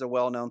trust is a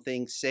well-known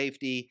thing,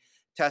 safety,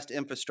 test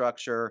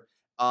infrastructure.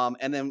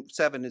 And then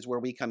 7 is where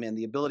we come in,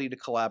 the ability to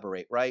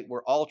collaborate, right?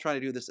 We're all trying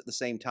to do this at the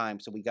same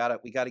time. So we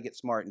gotta get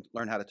smart and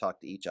learn how to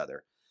talk to each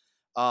other.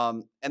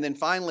 And then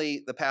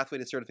finally, the pathway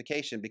to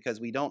certification,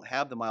 because we don't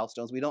have the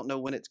milestones. We don't know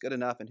when it's good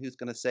enough and who's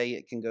going to say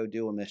it can go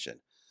do a mission.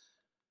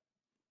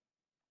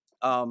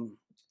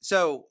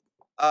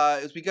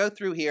 As we go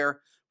through here,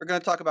 we're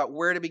going to talk about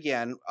where to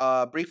begin,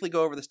 briefly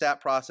go over the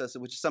STAT process,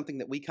 which is something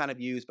that we kind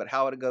of use, but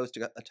how it goes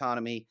to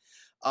autonomy.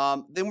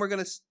 Then we're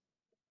going to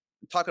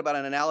talk about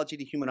an analogy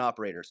to human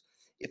operators.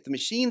 If the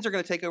machines are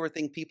going to take over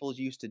things people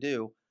used to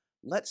do,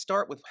 let's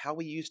start with how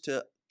we used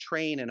to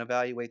train and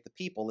evaluate the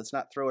people. Let's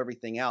not throw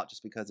everything out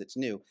just because it's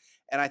new.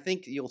 And I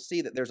think you'll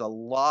see that there's a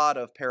lot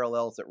of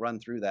parallels that run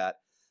through that.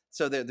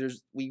 So that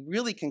we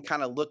really can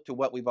kind of look to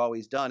what we've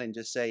always done and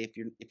just say, if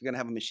you're going to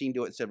have a machine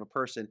do it instead of a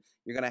person,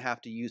 you're going to have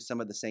to use some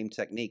of the same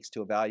techniques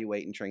to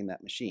evaluate and train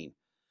that machine.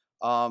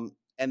 And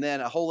then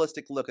a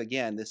holistic look,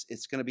 again,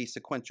 it's going to be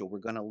sequential. We're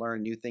going to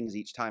learn new things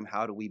each time.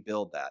 How do we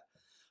build that?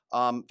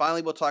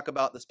 Finally, we'll talk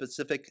about the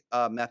specific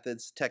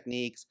methods,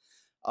 techniques,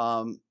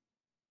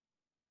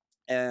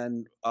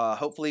 and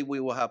hopefully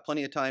we will have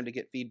plenty of time to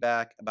get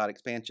feedback about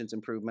expansions,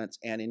 improvements,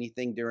 and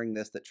anything during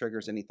this that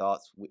triggers any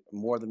thoughts. We're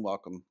more than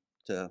welcome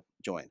to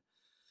join.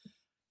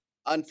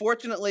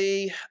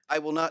 Unfortunately, I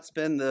will not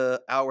spend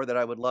the hour that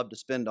I would love to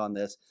spend on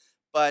this,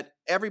 but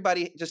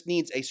everybody just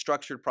needs a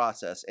structured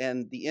process,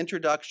 and the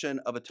introduction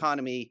of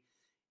autonomy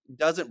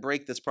doesn't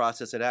break this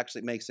process. It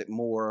actually makes it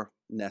more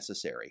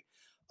necessary.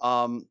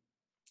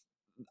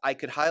 I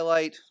could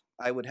highlight,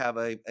 I would have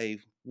a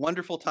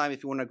wonderful time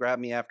if you want to grab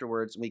me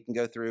afterwards and we can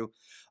go through.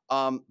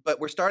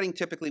 But we're starting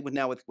typically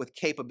with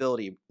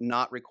capability,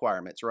 not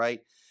requirements,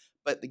 right?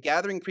 But the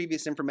gathering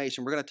previous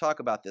information, we're going to talk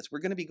about this. We're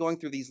going to be going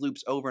through these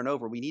loops over and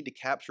over. We need to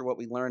capture what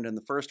we learned in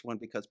the first one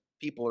because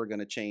people are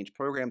going to change,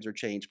 programs are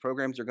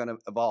going to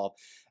evolve.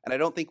 And I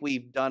don't think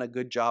we've done a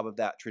good job of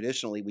that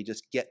traditionally. We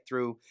just get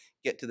to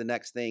the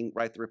next thing,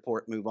 write the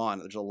report, move on.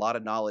 There's a lot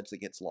of knowledge that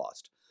gets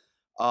lost.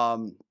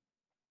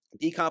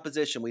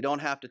 Decomposition, we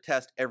don't have to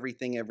test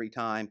everything every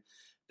time.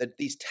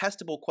 These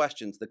testable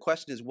questions, the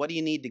question is, what do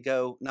you need to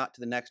go not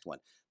to the next one?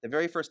 The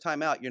very first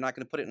time out, you're not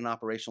going to put it in an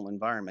operational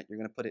environment. You're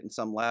going to put it in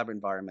some lab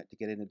environment to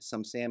get it into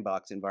some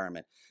sandbox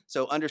environment.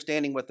 So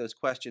understanding what those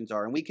questions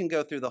are, and we can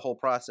go through the whole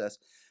process.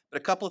 But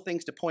a couple of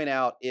things to point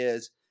out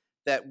is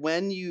that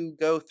when you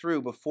go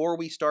through, before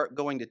we start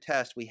going to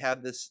test, we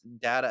have this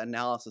data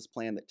analysis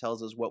plan that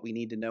tells us what we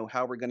need to know,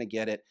 how we're going to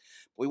get it.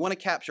 We want to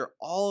capture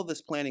all of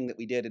this planning that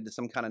we did into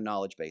some kind of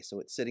knowledge base,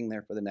 so it's sitting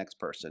there for the next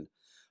person.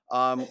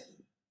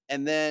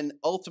 And then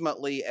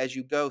ultimately, as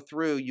you go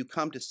through, you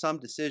come to some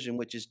decision,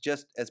 which is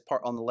just as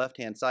part on the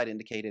left-hand side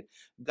indicated,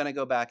 going to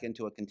go back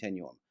into a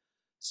continuum.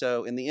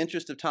 So in the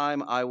interest of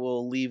time, I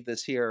will leave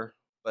this here,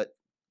 but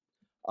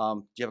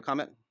do you have a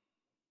comment?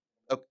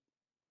 Oh,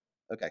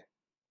 okay.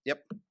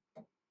 Yep.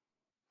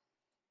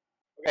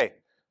 Okay.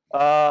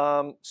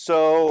 The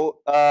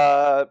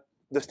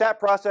STAT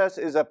process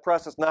is a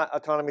process not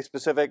autonomy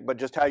specific, but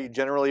just how you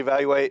generally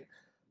evaluate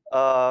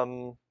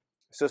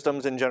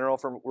systems in general,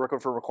 from working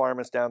for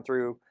requirements down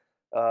through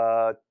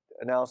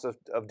analysis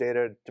of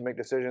data to make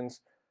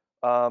decisions.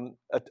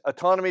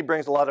 Autonomy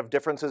brings a lot of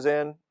differences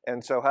in,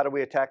 and so how do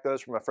we attack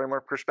those from a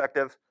framework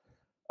perspective?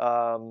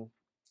 As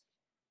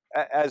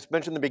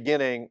mentioned in the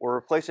beginning, we're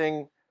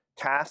replacing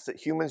tasks that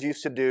humans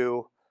used to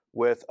do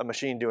with a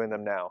machine doing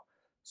them now.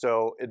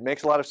 So it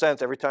makes a lot of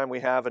sense every time we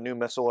have a new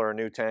missile or a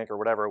new tank or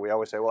whatever, we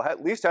always say, well,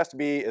 at least has to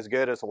be as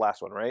good as the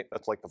last one, right?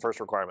 That's like the first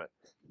requirement.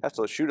 Has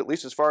to shoot at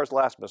least as far as the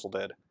last missile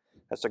did.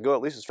 Has to go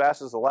at least as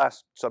fast as the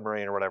last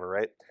submarine or whatever,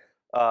 right?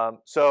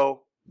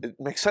 So it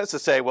makes sense to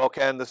say, well,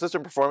 can the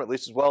system perform at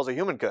least as well as a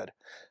human could?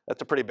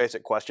 That's a pretty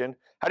basic question.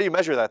 How do you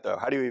measure that, though?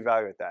 How do you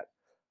evaluate that?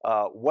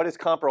 What is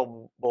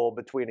comparable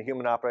between a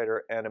human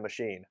operator and a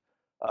machine?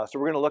 So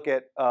we're going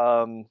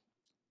to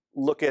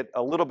look at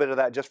a little bit of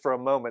that just for a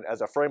moment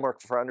as a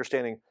framework for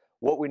understanding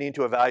what we need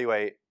to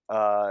evaluate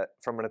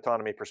from an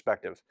autonomy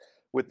perspective.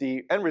 With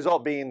the end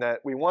result being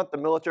that we want the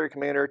military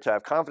commander to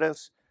have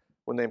confidence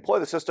when they employ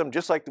the system,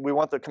 just like we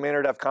want the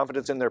commander to have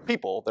confidence in their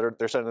people that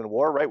they're sending to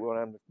war, right? We want to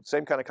have the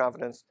same kind of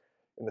confidence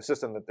in the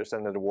system that they're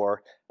sending to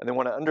war, and they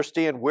want to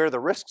understand where the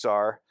risks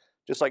are,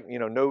 just like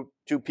no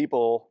two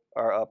people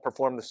are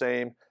perform the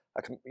same.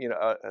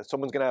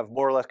 Someone's going to have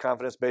more or less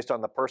confidence based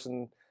on the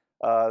person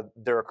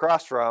they're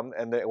across from,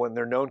 and when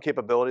their known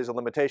capabilities and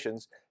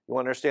limitations, you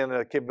want to understand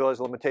the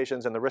capabilities,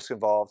 limitations, and the risks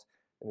involved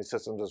in these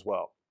systems as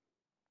well.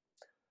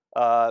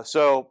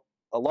 So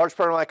a large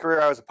part of my career,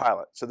 I was a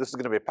pilot. So this is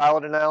going to be a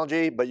pilot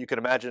analogy, but you can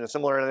imagine a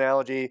similar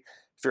analogy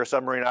if you're a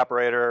submarine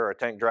operator or a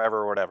tank driver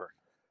or whatever.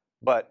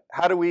 But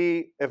how do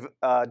we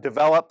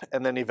develop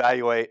and then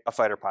evaluate a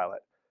fighter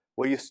pilot?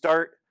 Well, you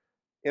start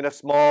in a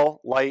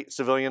small, light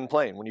civilian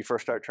plane when you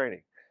first start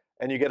training.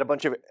 And you get a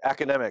bunch of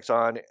academics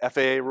on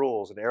FAA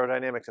rules and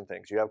aerodynamics and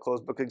things. You have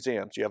closed book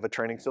exams. You have a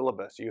training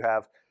syllabus. You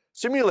have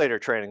simulator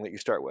training that you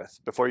start with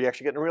before you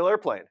actually get in a real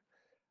airplane.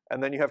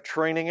 And then you have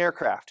training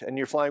aircraft, and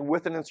you're flying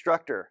with an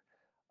instructor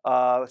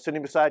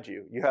sitting beside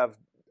you. You have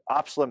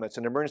ops limits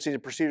and emergency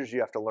procedures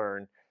you have to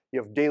learn.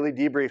 You have daily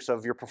debriefs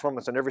of your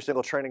performance on every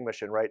single training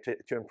mission, right,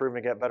 to improve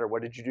and get better.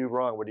 What did you do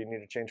wrong? What do you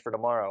need to change for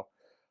tomorrow?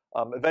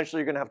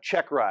 Eventually, you're going to have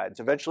check rides.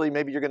 Eventually,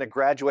 maybe you're going to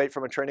graduate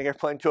from a training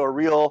airplane to a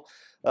real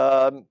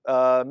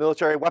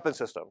military weapon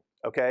system,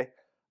 okay?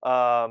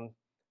 And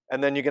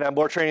then you're going to have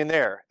more training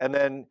there. And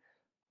then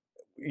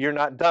you're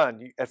not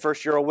done. At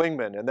first, you're a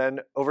wingman. And then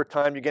over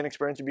time, you gain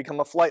experience, you become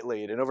a flight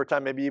lead. And over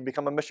time, maybe you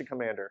become a mission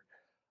commander.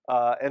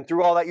 And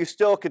through all that, you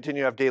still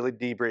continue to have daily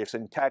debriefs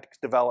and tactics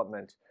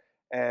development.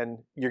 And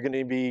you're going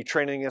to be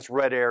training against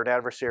red air and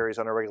adversaries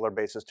on a regular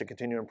basis to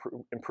continue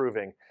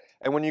improving.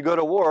 And when you go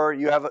to war,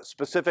 you have a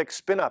specific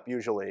spin-up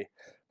usually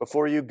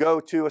before you go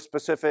to a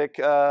specific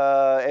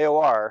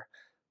AOR,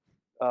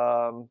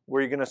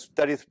 where you're going to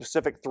study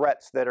specific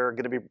threats that are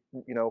going to be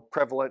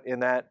prevalent in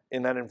that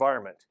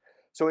environment.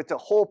 So it's a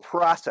whole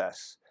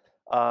process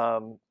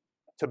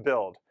to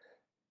build.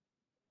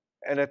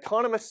 An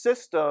autonomous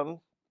system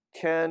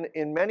can,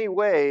 in many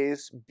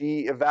ways,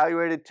 be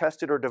evaluated,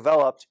 tested, or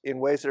developed in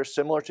ways that are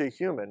similar to a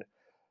human.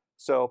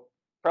 So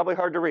probably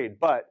hard to read,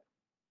 but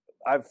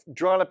I've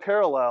drawn a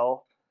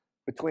parallel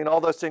between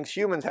all those things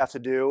humans have to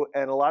do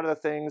and a lot of the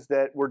things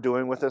that we're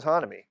doing with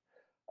autonomy.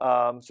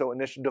 So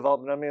initial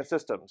development of unmanned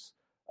systems,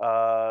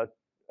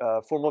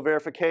 formal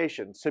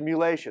verification,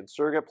 simulation,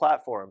 surrogate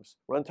platforms,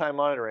 runtime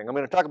monitoring. I'm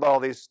going to talk about all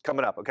these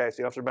coming up, okay?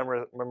 So you don't have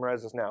to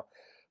memorize this now.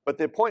 But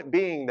the point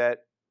being that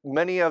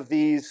many of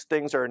these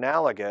things are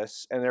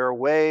analogous, and they're a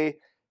way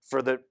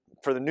for the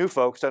new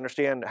folks to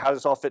understand how does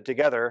this all fit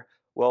together.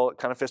 Well, it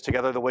kind of fits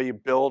together the way you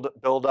build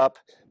up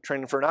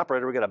training for an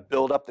operator. We're going to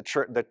build up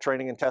the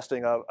training and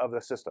testing of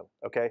the system,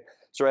 okay?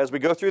 So as we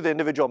go through the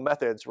individual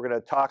methods, we're going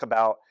to talk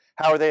about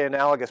how are they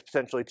analogous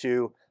potentially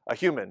to a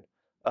human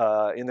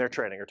in their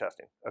training or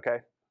testing, okay?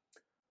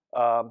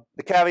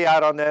 The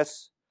caveat on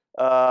this,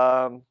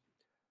 let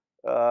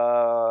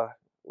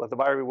the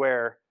buyer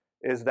beware,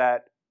 is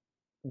that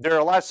there are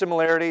a lot of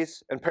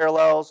similarities and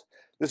parallels.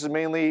 This is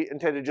mainly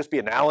intended to just be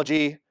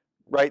analogy,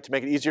 right, to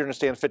make it easier to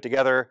understand, fit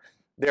together.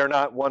 They're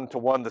not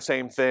one-to-one the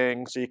same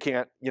thing, so you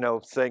can't,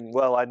 think,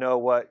 well, I know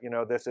what,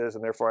 this is,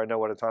 and therefore I know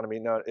what autonomy.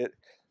 No,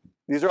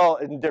 these are all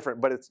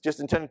different, but it's just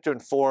intended to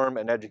inform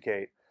and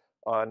educate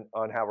on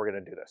how we're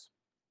going to do this.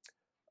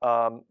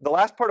 The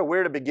last part of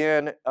where to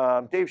begin,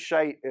 Dave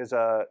Scheit is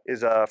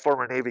a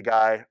former Navy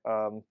guy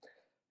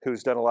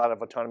who's done a lot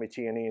of autonomy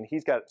T&E, and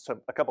he's got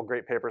a couple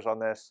great papers on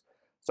this.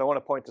 So I want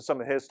to point to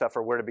some of his stuff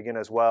for where to begin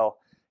as well.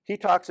 He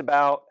talks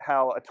about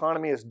how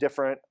autonomy is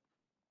different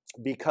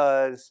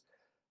because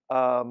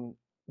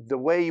the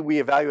way we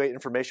evaluate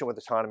information with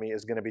autonomy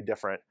is going to be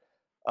different.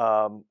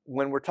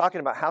 When we're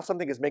talking about how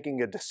something is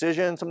making a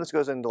decision, some of this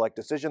goes into like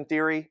decision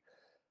theory.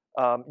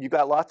 You've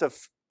got lots of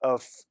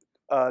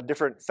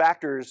different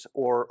factors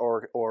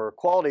or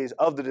qualities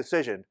of the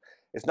decision.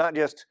 It's not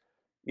just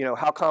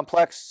how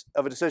complex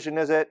of a decision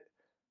is it,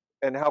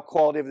 and how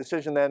quality of a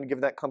decision then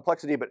given that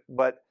complexity,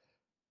 but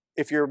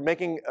if you're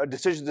making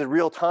decisions in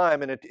real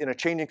time in a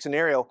changing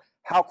scenario,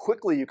 how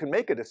quickly you can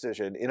make a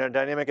decision in a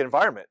dynamic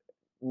environment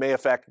may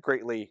affect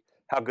greatly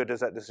how good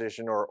is that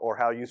decision or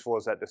how useful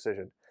is that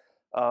decision.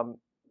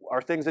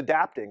 Are things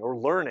adapting or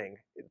learning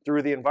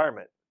through the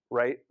environment,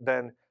 right?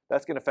 Then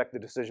that's going to affect the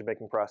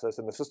decision-making process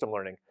and the system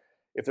learning.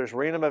 If there's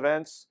random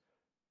events,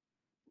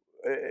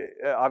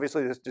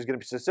 obviously there's going to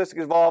be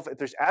statistics involved. If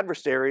there's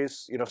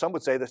adversaries, some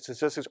would say that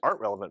statistics aren't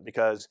relevant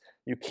because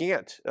you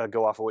can't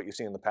go off of what you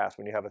see in the past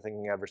when you have a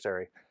thinking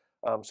adversary.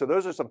 So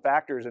those are some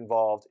factors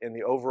involved in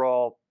the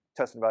overall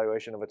test and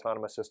evaluation of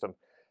autonomous system.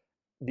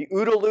 The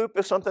OODA loop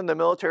is something the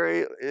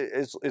military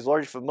is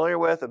largely familiar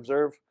with: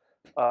 observe,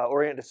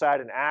 orient,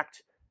 decide, and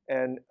act.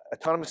 And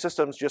autonomous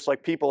systems, just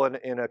like people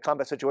in a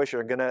combat situation,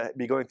 are going to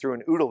be going through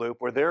an OODA loop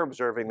where they're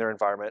observing their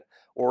environment,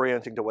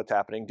 orienting to what's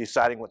happening,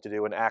 deciding what to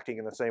do, and acting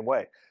in the same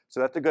way. So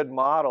that's a good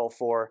model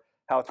for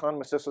how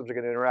autonomous systems are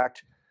going to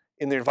interact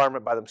in the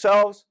environment by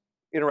themselves,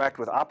 interact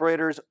with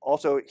operators,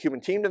 also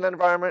human teamed in that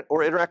environment,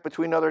 or interact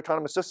between other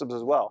autonomous systems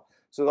as well.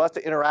 So lots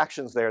of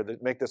interactions there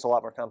that make this a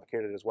lot more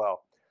complicated as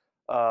well.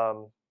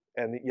 The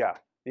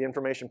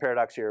information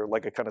paradox here,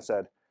 like I kind of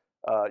said,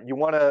 you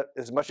want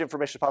as much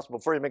information as possible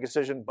before you make a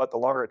decision, but the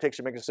longer it takes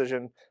you to make a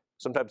decision,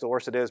 sometimes the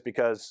worse it is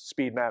because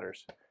speed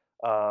matters.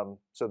 So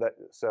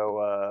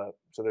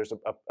there's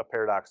a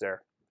paradox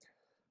there.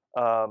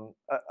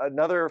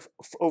 Another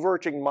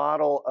overarching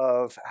model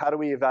of how do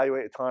we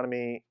evaluate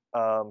autonomy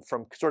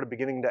from sort of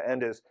beginning to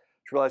end is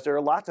to realize there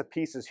are lots of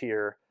pieces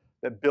here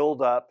that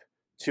build up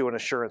to an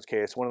assurance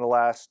case. One of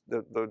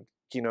the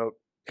keynote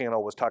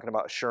panel was talking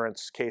about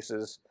assurance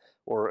cases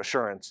or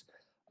assurance.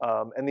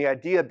 And the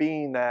idea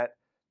being that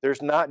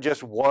there's not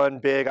just one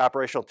big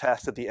operational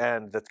test at the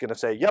end that's going to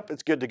say, yep,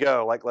 it's good to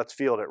go, like let's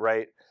field it,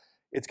 right?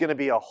 It's going to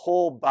be a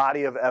whole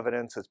body of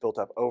evidence that's built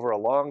up over a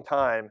long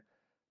time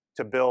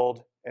to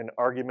build an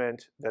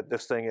argument that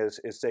this thing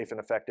is safe and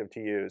effective to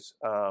use.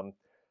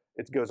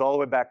 It goes all the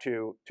way back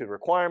to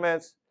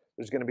requirements.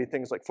 There's going to be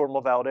things like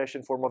formal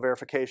validation, formal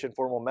verification,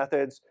 formal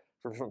methods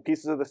for different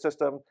pieces of the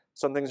system.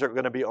 Some things are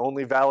going to be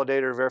only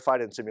validated or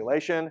verified in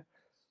simulation.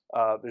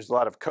 There's a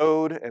lot of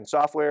code and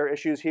software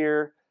issues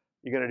here.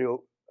 You're going to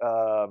do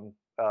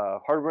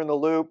hardware in the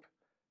loop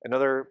and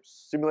other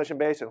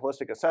simulation-based and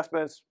holistic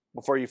assessments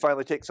before you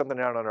finally take something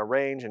out on a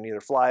range and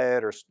either fly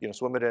it or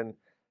swim it in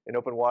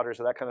open waters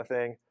or that kind of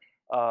thing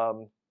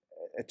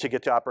to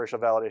get to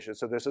operational validation.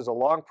 So this is a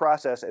long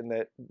process, and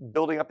that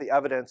building up the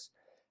evidence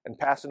and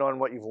passing on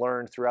what you've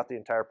learned throughout the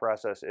entire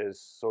process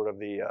is sort of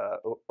the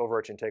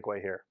overarching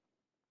takeaway here.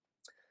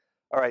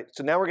 All right,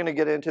 so now we're going to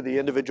get into the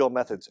individual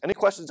methods. Any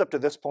questions up to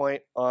this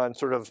point on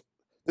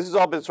this has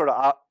all been sort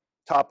of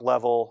top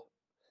level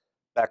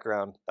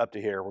background up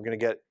to here. We're going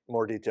to get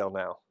more detail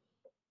now.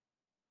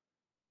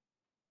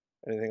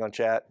 Anything on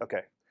chat?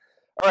 Okay.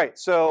 All right,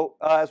 so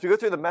as we go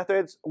through the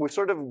methods, we've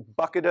sort of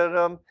bucketed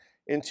them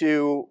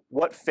into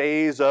what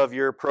phase of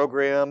your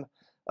program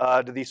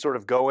do these sort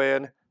of go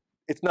in.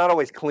 It's not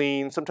always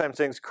clean. Sometimes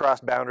things cross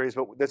boundaries,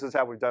 but this is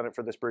how we've done it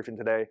for this briefing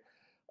today.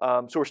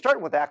 So we're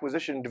starting with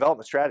acquisition and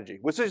development strategy,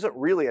 which isn't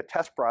really a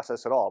test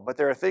process at all, but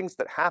there are things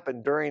that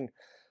happen during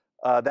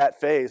that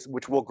phase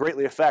which will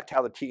greatly affect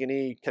how the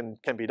T&E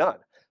can be done.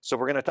 So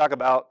we're going to talk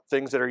about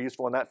things that are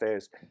useful in that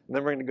phase. And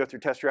then we're going to go through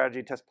test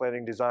strategy, test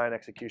planning, design,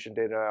 execution,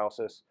 data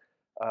analysis,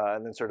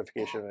 and then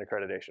certification and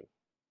accreditation.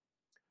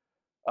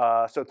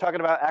 So talking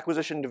about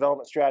acquisition and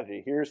development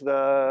strategy, here's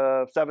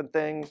the 7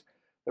 things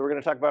that we're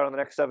going to talk about on the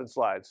next 7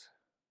 slides.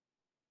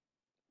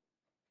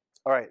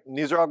 All right, and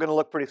these are all going to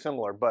look pretty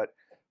similar, but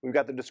we've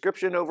got the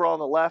description overall on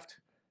the left,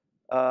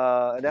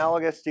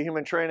 analogous to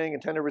human training,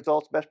 intended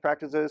results, best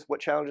practices, what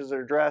challenges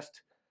are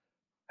addressed,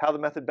 how the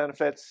method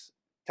benefits,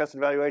 test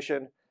and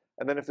evaluation,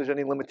 and then if there's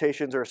any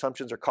limitations or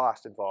assumptions or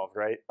cost involved,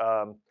 right?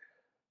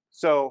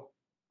 So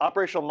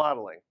operational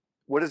modeling.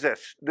 What is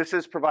this? This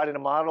is providing a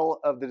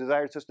model of the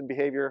desired system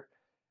behavior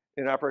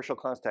in an operational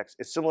context.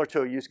 It's similar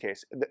to a use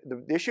case.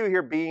 The issue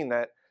here being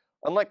that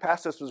unlike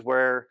past systems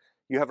where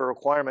you have a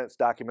requirements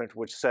document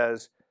which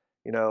says,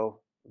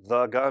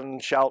 the gun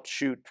shall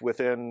shoot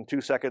within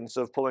 2 seconds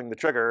of pulling the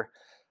trigger,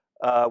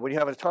 when you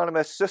have an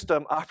autonomous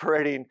system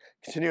operating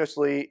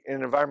continuously in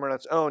an environment on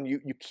its own,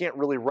 you can't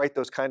really write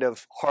those kind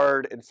of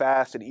hard and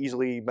fast and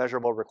easily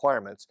measurable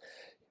requirements.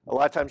 A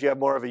lot of times you have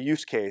more of a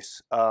use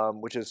case,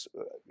 which is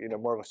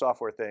more of a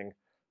software thing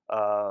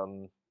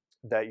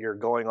that you're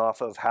going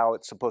off of how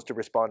it's supposed to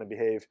respond and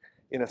behave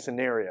in a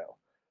scenario.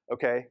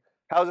 Okay,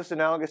 how is this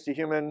analogous to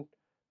human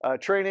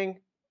training?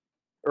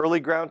 Early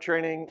ground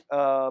training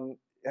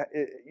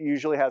it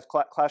usually has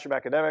classroom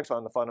academics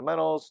on the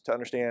fundamentals to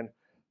understand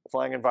the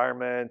flying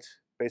environment,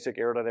 basic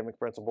aerodynamic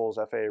principles,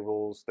 FAA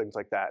rules, things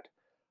like that,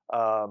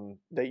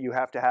 that you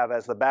have to have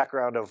as the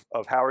background of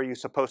how are you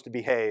supposed to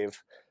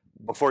behave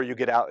before you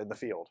get out in the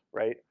field,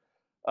 right?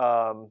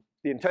 The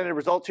intended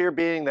results here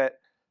being that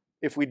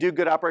if we do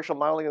good operational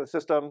modeling of the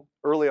system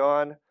early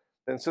on,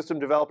 then system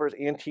developers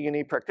and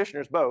T&E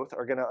practitioners both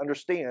are going to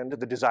understand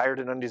the desired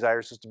and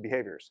undesired system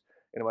behaviors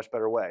in a much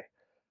better way.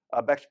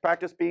 Best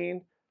practice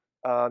being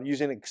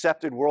using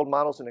accepted world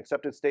models and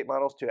accepted state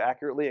models to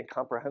accurately and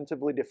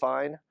comprehensively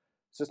define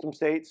system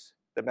states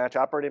that match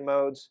operating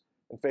modes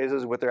and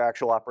phases with their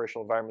actual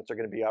operational environments are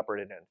going to be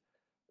operated in.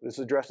 This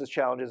addresses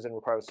challenges in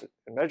requirements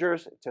and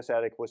measures, test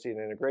adequacy and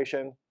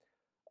integration,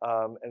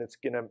 and it's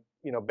going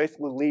to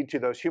basically lead to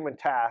those human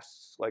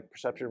tasks like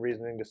perception,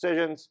 reasoning,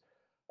 decisions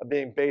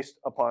being based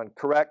upon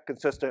correct,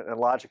 consistent, and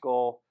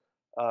logical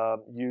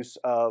use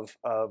of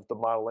the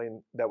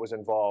modeling that was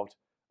involved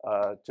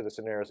to the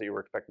scenarios that you were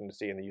expecting to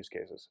see in the use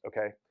cases,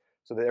 okay?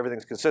 So that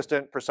everything's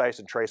consistent, precise,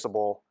 and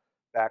traceable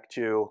back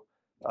to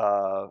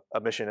a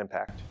mission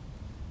impact.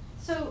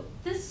 So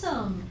this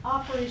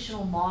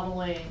operational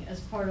modeling as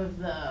part of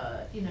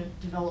the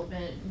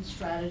development and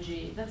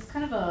strategy, that's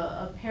kind of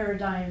a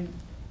paradigm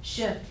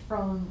shift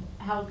from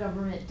how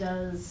government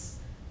does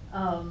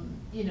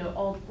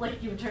all,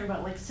 like you were talking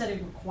about, like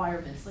setting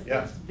requirements, like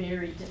Yeah. that's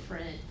very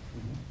different.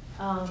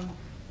 And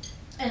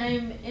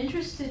I'm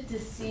interested to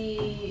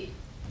see,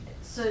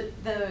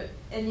 the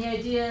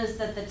idea is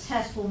that the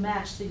test will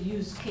match the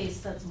use case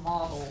that's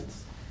modeled.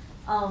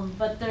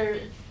 But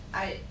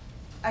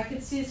I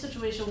could see a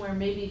situation where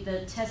maybe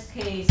the test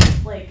case,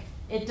 like,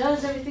 it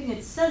does everything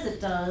it says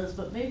it does,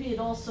 but maybe it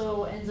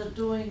also ends up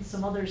doing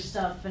some other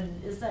stuff,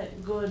 and is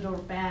that good or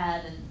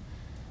bad? And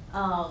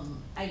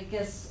I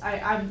guess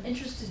I'm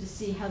interested to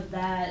see how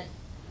that,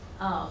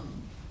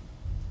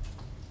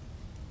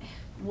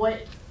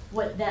 what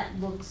that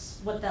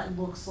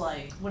looks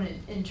like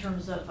when in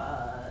terms of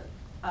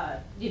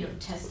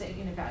testing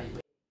and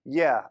evaluation.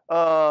 Yeah,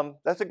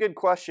 that's a good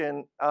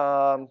question.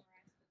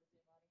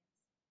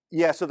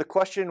 Yeah, so the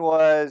question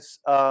was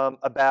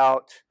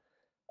about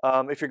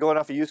if you're going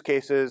off of use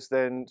cases,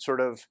 then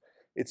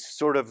it's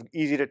sort of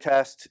easy to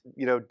test,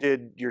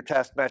 did your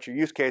test match your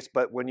use case?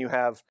 But when you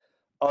have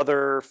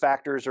other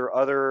factors or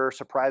other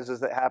surprises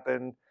that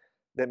happen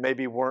that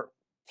maybe weren't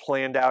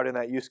planned out in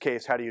that use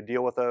case, how do you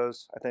deal with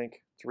those, I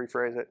think, to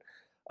rephrase it?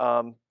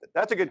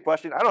 That's a good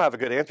question. I don't have a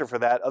good answer for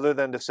that other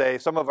than to say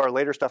some of our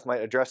later stuff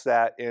might address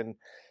that in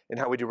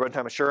how we do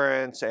runtime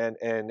assurance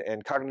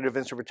and cognitive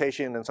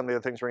instrumentation and some of the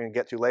other things we're going to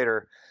get to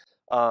later,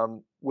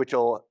 which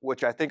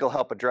I think will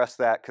help address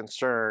that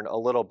concern a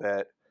little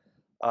bit.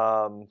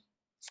 But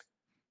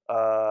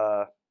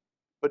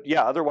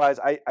yeah, otherwise,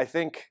 I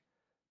think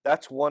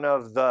that's one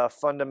of the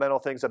fundamental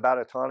things about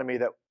autonomy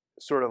that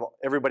sort of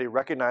everybody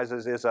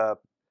recognizes is a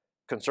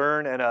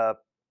concern and a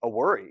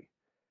worry,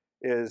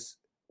 is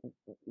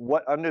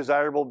what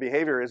undesirable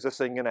behavior is this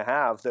thing going to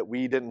have that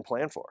we didn't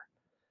plan for?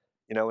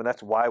 And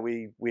that's why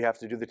we have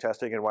to do the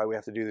testing and why we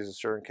have to do these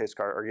assurance case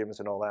arguments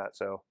and all that.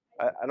 So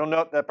I don't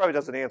know, that probably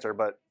doesn't answer,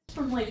 but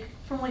From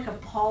a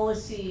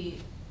policy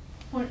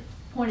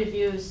point of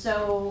view,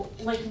 so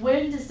like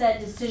when does that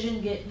decision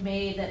get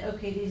made that,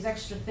 okay, these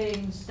extra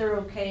things, they're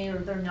okay or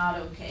they're not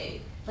okay?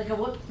 Like at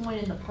what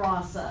point in the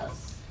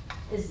process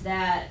is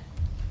that?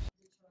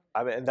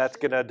 I mean, that's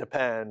going to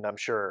depend, I'm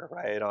sure,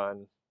 right,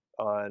 on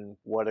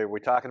what are we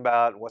talking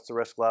about, what's the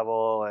risk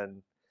level,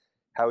 and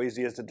how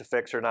easy is it to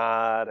fix or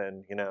not,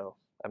 and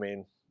I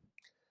mean,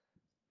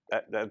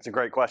 that's a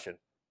great question.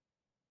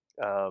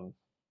 I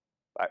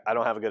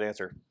don't have a good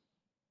answer.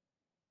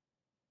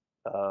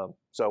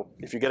 So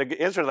if you get a good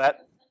answer to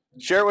that,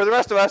 share it with the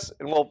rest of us,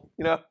 and we'll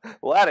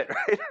add it,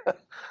 right?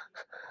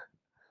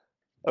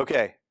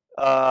 Okay.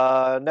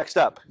 Next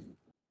up,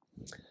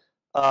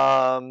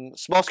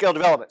 small scale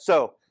development.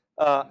 So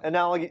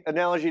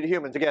analogy to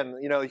humans. Again,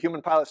 the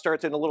human pilot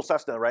starts in a little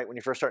Cessna, right? When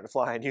you first start to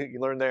fly, and you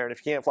learn there. And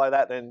if you can't fly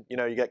that, then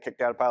you get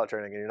kicked out of pilot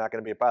training, and you're not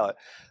going to be a pilot.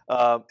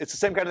 It's the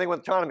same kind of thing with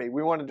autonomy.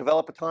 We want to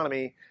develop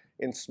autonomy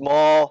in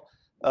small,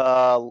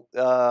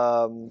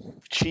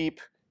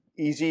 cheap,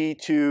 easy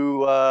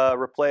to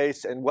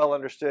replace, and well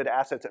understood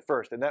assets at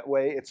first. And that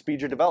way, it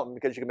speeds your development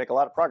because you can make a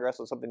lot of progress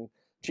on something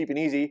cheap and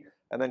easy,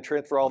 and then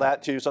transfer all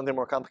that to something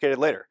more complicated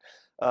later.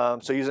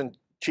 So using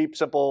cheap,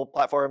 simple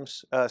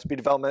platforms, speed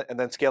development, and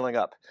then scaling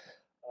up.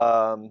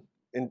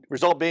 And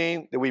result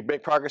being that we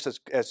make progress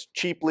as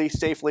cheaply,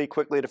 safely,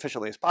 quickly, and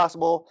efficiently as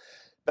possible.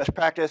 Best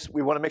practice,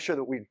 we want to make sure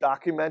that we're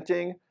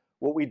documenting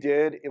what we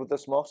did with the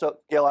small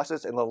scale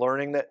assets and the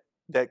learning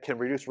that can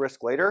reduce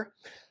risk later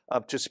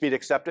to speed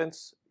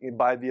acceptance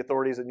by the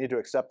authorities that need to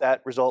accept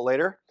that result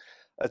later.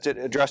 That's it,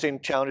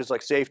 addressing challenges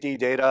like safety,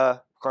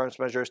 data, requirements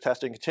measures,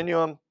 testing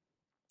continuum.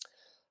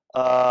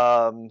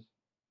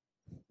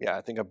 Yeah,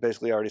 I think I've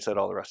basically already said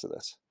all the rest of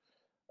this.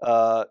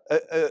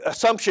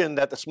 Assumption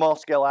that the small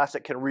scale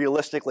asset can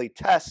realistically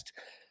test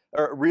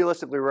or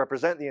realistically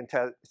represent the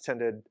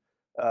intended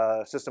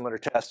system under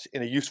test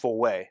in a useful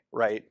way,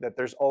 right? That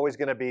there's always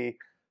going to be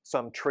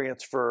some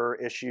transfer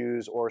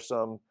issues or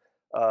some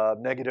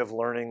negative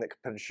learning that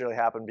could potentially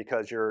happen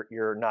because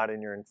you're not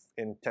in your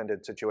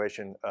intended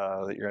situation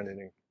that you're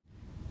ending.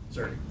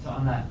 Sir. So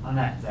on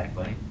that exact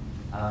point,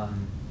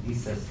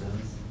 these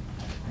systems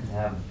tend to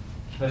have,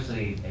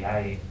 especially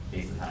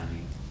AI-based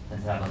autonomy,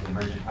 tends to have like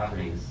emergent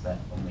properties that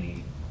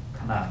only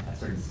come out at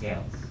certain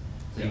scales.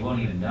 So you won't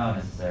even know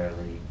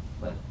necessarily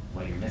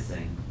what you're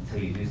missing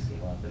until you do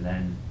scale up, and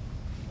then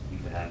you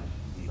could have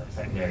these like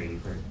secondary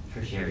or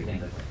tertiary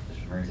things that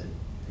just emerge and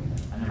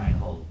undermine the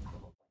whole.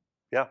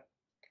 Yeah,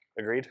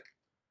 agreed.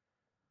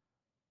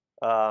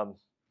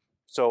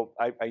 So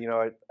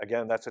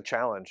again, that's a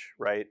challenge,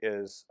 right?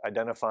 Is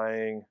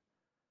identifying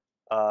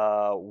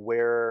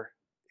where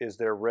is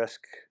there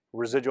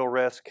residual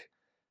risk,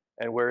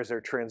 and where is there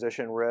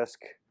transition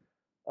risk.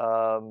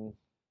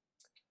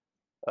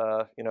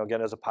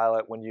 Again, as a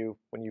pilot, when you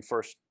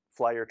first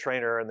fly your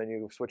trainer and then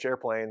you switch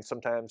airplanes,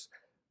 sometimes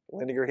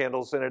landing gear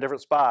handle's in a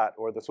different spot,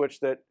 or the switch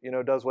that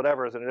does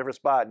whatever is in a different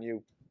spot, and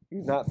you're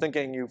not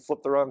thinking you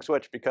flipped the wrong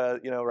switch because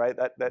right,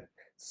 that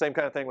same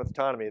kind of thing with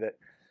autonomy, that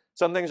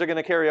some things are going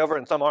to carry over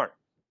and some aren't,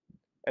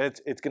 and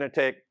it's going to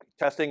take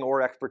testing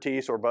or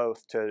expertise or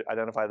both to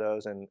identify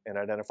those and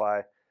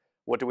identify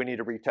what do we need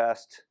to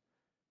retest,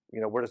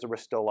 where does the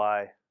risk still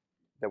lie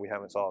that we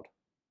haven't solved.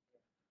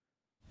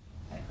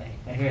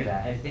 I hear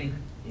that. I think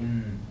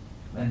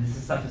when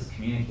this stuff is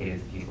communicated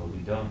to people who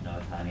don't know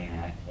autonomy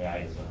and AI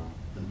as well,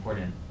 it's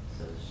important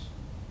to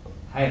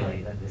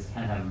highlight that this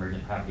can have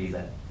emergent properties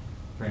that,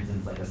 for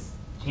instance, like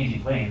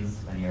changing planes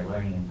when you're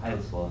learning in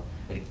pilot school,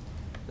 like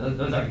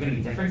those are going to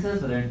be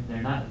differences, but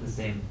they're not the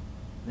same.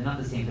 They're not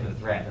the same type of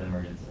threat that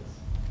emergence is,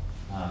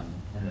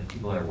 and that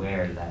people are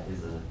aware that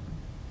is a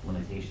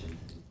limitation.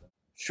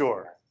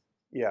 Sure.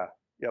 Yeah.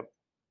 Yep.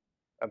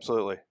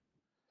 Absolutely.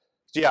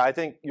 So yeah, I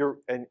think you're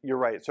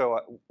right.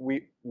 So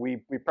we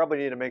probably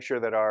need to make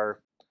sure that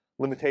our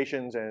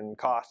limitations and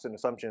costs and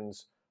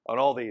assumptions on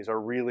all these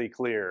are really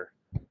clear.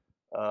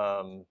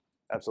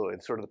 Absolutely,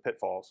 it's sort of the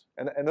pitfalls,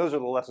 and those are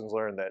the lessons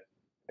learned that,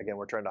 again,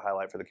 we're trying to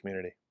highlight for the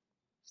community.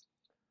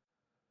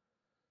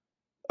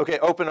 Okay,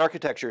 open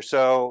architecture.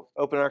 So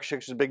open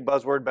architecture is a big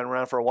buzzword, been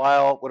around for a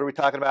while. What are we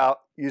talking about?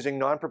 Using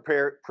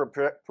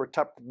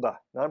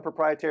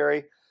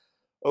non-proprietary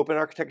open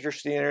architecture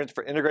standards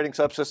for integrating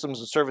subsystems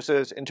and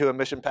services into a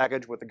mission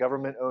package with a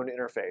government-owned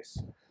interface.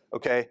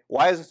 Okay,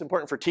 why is this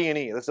important for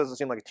T&E? This doesn't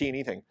seem like a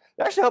T&E thing.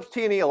 It actually helps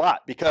T&E a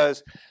lot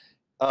because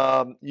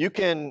you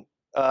can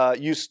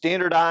use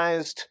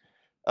standardized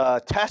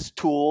test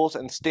tools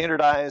and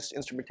standardized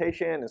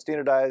instrumentation and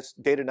standardized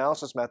data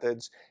analysis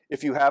methods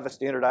if you have a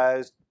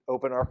standardized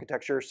open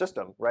architecture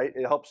system, right?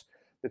 It helps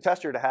the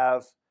tester to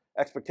have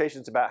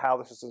expectations about how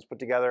the system's put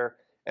together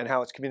and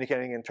how it's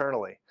communicating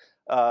internally.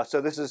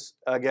 So this is,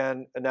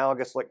 again,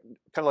 analogous, kind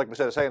of like we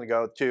said a second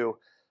ago, to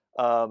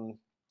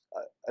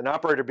an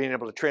operator being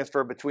able to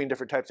transfer between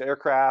different types of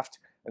aircraft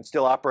and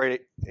still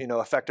operate,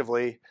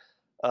 effectively,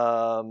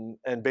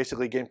 and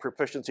basically gain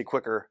proficiency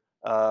quicker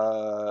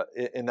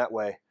in that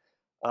way.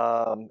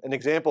 An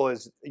example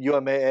is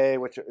UMAA,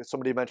 which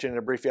somebody mentioned in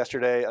a brief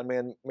yesterday,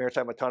 Unmanned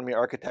Maritime Autonomy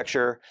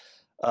Architecture.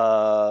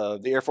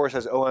 The Air Force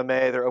has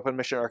OMA, their Open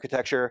Mission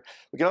Architecture.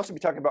 We can also be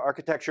talking about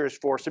architectures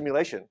for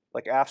simulation,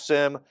 like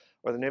AFSIM,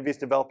 or the Navy's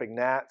developing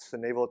NATS, the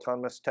Naval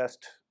Autonomous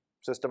Test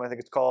System, I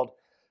think it's called,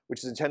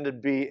 which is intended to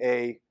be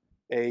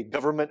a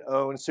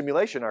government-owned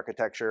simulation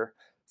architecture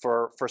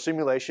for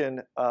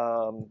simulation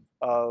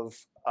of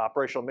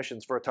operational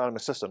missions for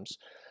autonomous systems.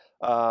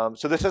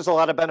 So this has a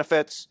lot of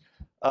benefits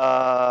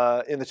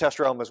in the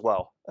test realm as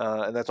well,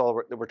 and that's all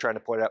we're trying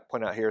to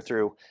point out here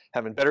through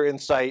having better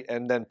insight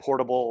and then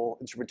portable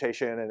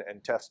instrumentation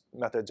and test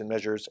methods and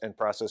measures and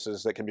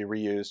processes that can be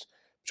reused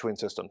between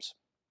systems.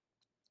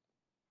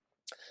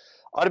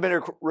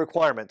 Automated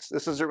requirements.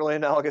 This isn't really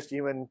analogous to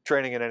human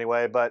training in any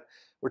way, but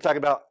we're talking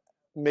about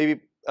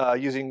maybe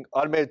using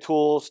automated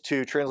tools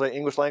to translate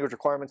English language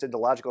requirements into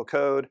logical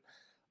code.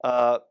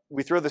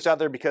 We throw this out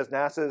there because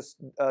NASA's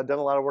done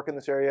a lot of work in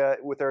this area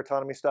with their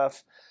autonomy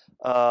stuff.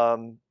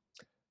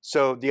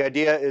 So the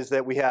idea is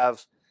that we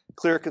have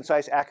clear,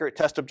 concise, accurate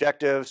test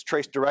objectives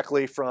traced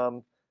directly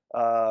from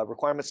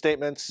requirement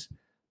statements,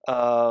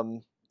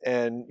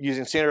 and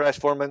using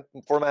standardized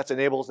formats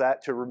enables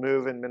that to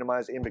remove and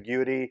minimize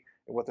ambiguity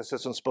in what the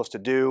system's supposed to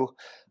do.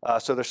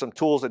 So there's some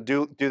tools that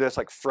do this,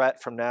 like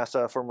FRET from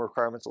NASA, Form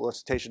Requirements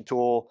Elicitation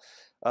Tool,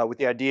 with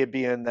the idea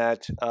being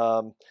that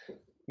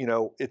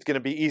it's going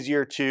to be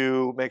easier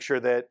to make sure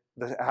that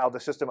how the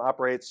system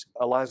operates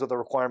aligns with the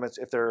requirements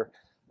if they're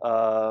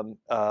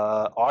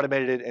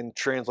automated and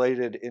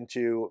translated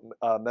into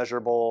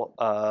measurable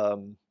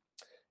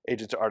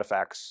agents or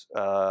artifacts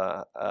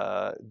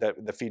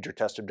that feed your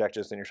test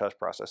objectives in your test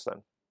process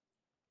then.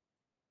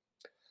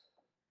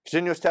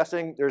 Continuous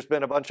testing, there's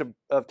been a bunch of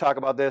talk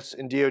about this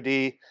in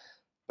DoD,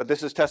 but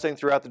this is testing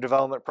throughout the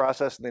development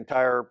process and the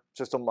entire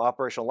system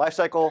operational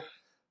lifecycle.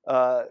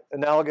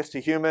 Analogous to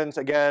humans,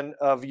 again,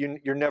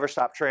 you're never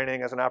stop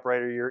training as an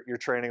operator. You're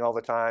training all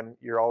the time.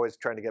 You're always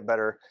trying to get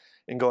better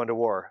in going to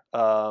war.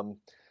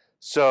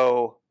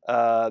 So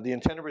the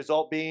intended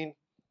result being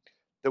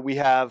that we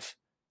have,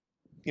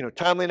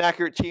 timely and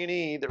accurate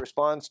T&E that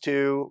responds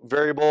to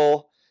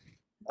variable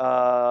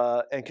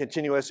and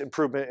continuous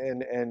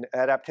improvement and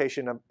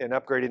adaptation and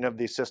upgrading of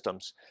these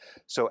systems.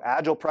 So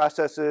agile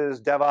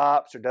processes,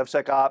 DevOps or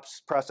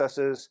DevSecOps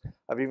processes.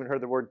 I've even heard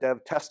the word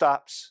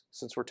DevTestOps,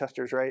 since we're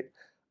testers, right?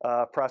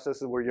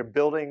 Processes where you're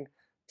building,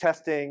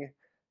 testing,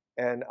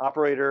 and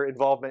operator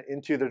involvement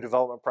into the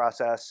development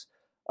process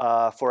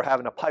for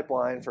having a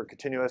pipeline for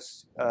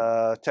continuous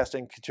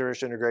testing,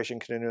 continuous integration,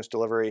 continuous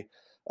delivery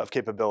of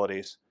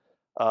capabilities.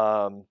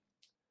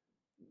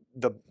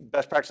 The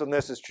best practice on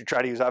this is to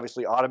try to use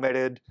obviously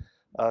automated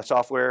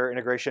software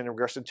integration and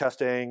regression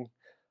testing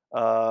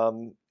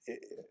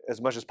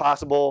as much as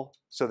possible,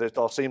 so that it's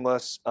all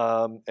seamless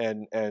and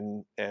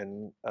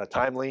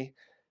timely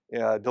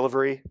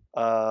delivery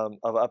of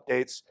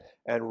updates,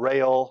 and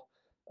Rail,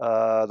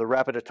 the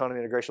Rapid Autonomy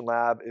Integration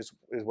Lab, is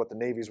what the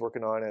Navy's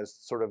working on as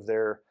sort of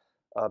their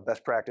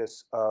best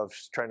practice of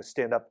trying to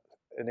stand up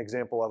an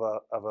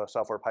example of a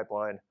software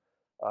pipeline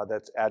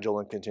that's agile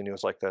and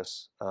continuous like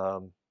this.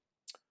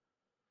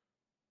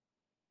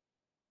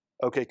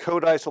 Okay,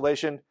 code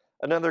isolation,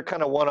 another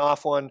kind of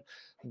one-off one,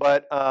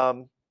 but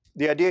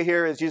the idea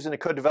here is using a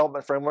code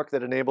development framework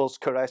that enables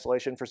code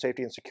isolation for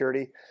safety and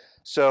security.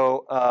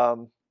 So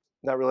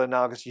not really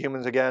analogous to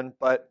humans again,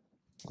 but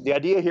the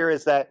idea here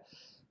is that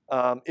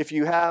if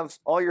you have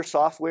all your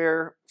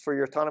software for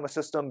your autonomous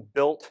system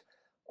built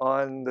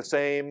on the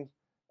same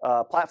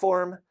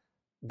platform,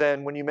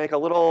 then when you make a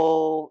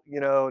little,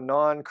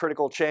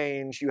 non-critical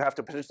change, you have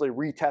to potentially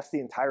retest the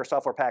entire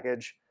software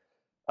package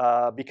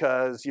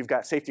because you've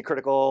got safety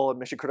critical and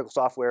mission critical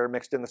software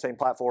mixed in the same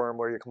platform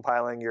where you're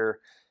compiling your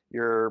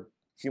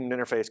human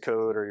interface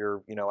code or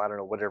your, I don't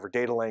know, whatever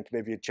data link.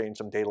 Maybe you change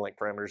some data link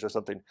parameters or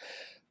something.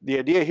 The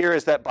idea here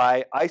is that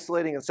by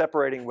isolating and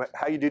separating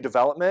how you do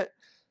development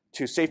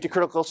to safety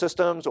critical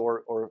systems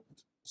or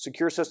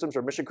secure systems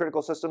or mission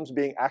critical systems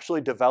being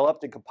actually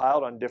developed and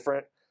compiled on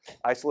different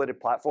isolated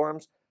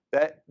platforms,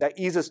 that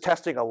eases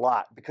testing a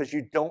lot because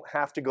you don't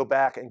have to go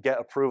back and get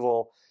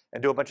approval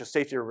and do a bunch of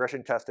safety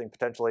regression testing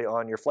potentially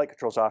on your flight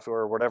control software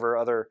or whatever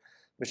other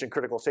mission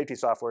critical safety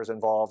software is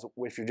involved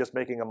if you're just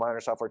making a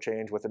minor software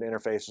change with an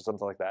interface or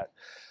something like that.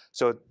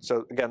 So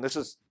again, this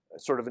is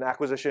sort of an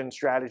acquisition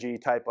strategy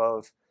type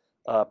of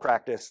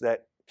practice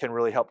that can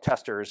really help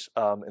testers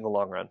in the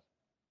long run.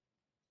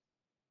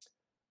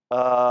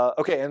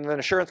 Okay, and then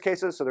assurance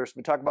cases. So there's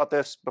been talk about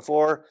this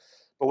before,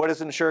 but what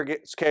is an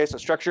assurance case? A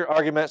structured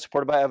argument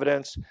supported by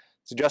evidence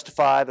to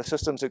justify the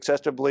system's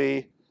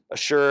acceptably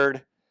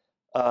assured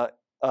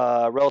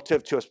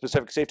relative to a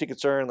specific safety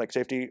concern like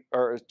safety,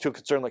 or to a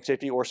concern like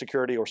safety or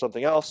security or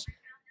something else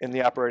in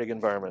the operating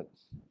environment.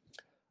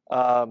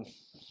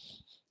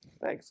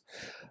 Thanks.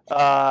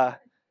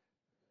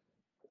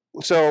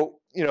 So,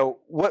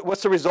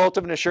 what's the result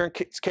of an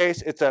assurance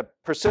case? It's a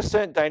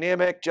persistent,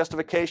 dynamic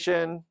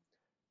justification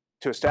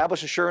to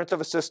establish assurance of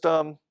a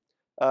system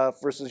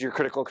versus your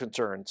critical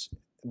concerns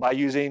by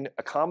using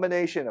a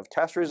combination of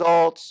test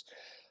results,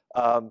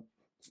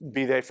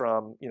 be they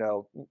from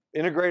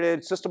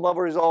integrated system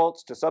level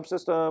results to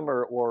subsystem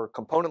or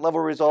component level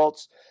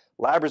results,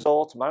 lab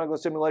results, monolith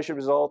simulation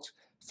results,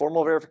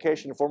 formal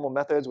verification and formal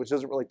methods, which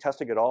isn't really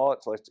testing at all.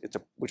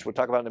 Which we'll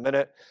talk about in a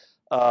minute,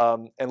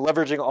 and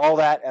leveraging all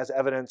that as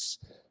evidence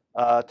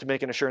to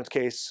make an assurance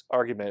case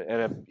argument.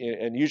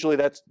 And usually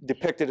that's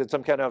depicted in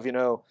some kind of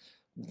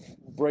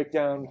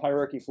breakdown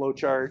hierarchy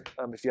flowchart.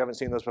 If you haven't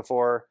seen those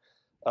before,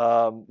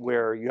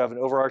 where you have an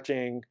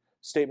overarching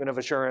statement of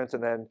assurance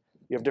and then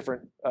you have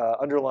different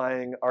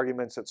underlying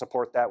arguments that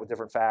support that with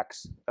different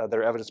facts that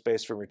are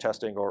evidence-based from your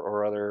testing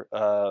or other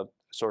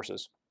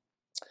sources.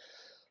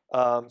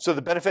 So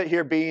the benefit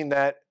here being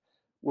that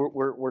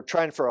we're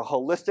trying for a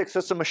holistic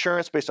system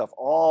assurance based off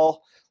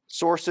all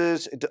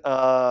sources,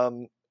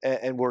 and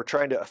we're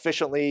trying to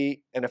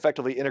efficiently and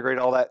effectively integrate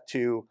all that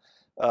to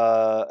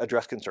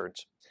address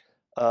concerns.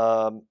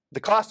 The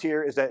cost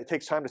here is that it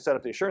takes time to set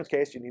up the assurance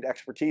case. You need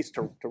expertise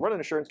to run an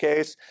assurance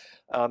case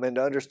and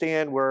to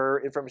understand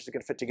where information is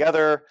going to fit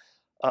together.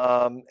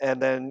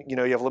 And then you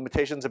have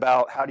limitations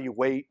about how do you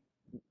weight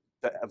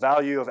the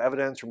value of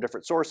evidence from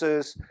different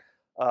sources.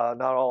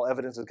 Not all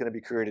evidence is going to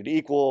be created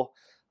equal.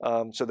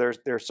 So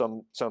there's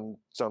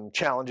some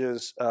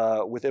challenges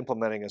with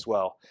implementing as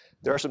well.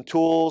 There are some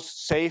tools.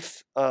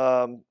 SAFE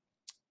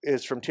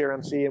is from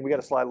TRMC, and we got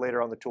a slide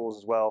later on the tools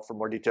as well for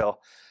more detail.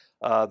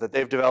 That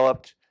they've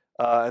developed,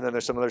 and then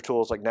there's some other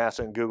tools like NASA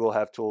and Google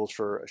have tools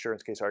for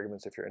assurance case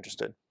arguments if you're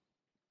interested.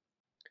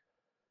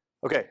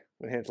 Okay, I'm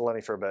gonna hand it to Lenny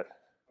for a bit.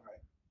 All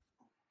right.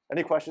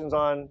 Any questions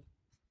on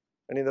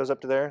any of those up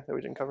to there that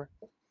we didn't cover?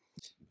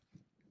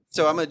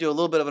 So I'm going to do a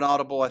little bit of an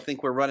audible. I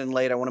think we're running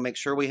late. I want to make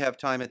sure we have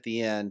time at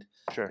the end.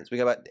 Sure.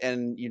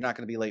 And you're not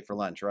going to be late for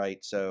lunch, right?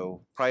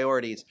 So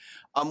priorities.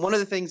 One of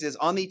the things is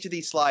on each of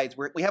these slides,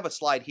 we have a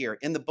slide here.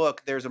 In the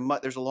book, there's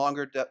a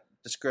longer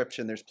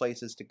description. There's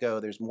places to go.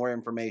 There's more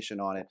information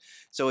on it.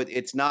 So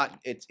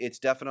it's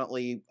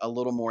definitely a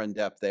little more in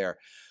depth there.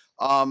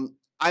 I'm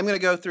going to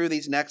go through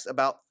these next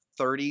about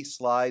 30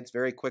 slides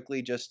very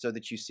quickly just so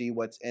that you see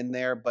what's in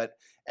there. But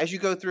as you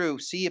go through,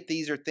 see if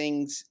these are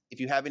things, if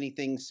you have any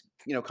things,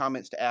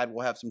 comments to add,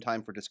 we'll have some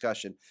time for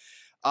discussion.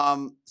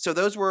 So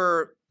those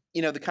were,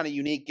 the kind of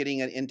unique getting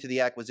into the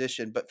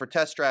acquisition. But for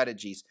test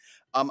strategies,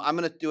 I'm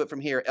going to do it from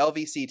here.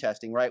 LVC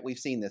testing, right? We've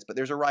seen this, but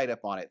there's a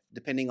write-up on it,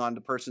 depending on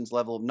the person's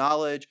level of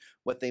knowledge,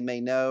 what they may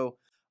know.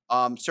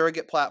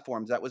 Surrogate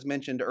platforms, that was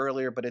mentioned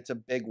earlier, but it's a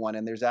big one.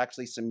 And there's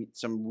actually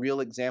some real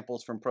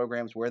examples from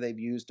programs where they've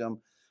used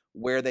them,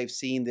 where they've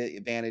seen the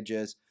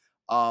advantages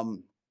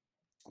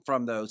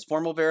from those.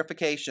 Formal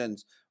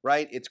verifications,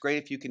 right? It's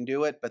great if you can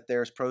do it, but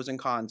there's pros and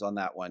cons on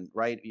that one,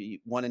 right?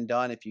 One and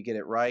done if you get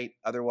it right.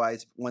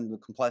 Otherwise, when the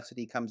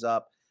complexity comes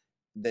up,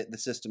 the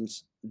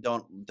systems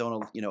don't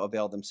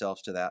avail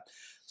themselves to that.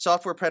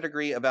 Software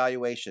pedigree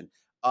evaluation.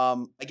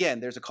 Again,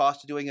 there's a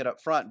cost to doing it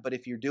up front, but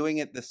if you're doing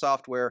it, the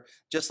software,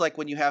 just like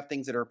when you have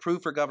things that are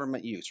approved for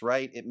government use,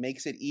 right? It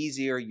makes it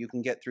easier. You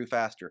can get through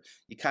faster.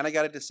 You kind of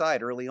got to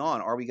decide early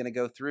on, are we going to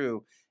go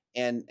through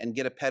and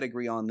get a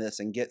pedigree on this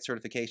and get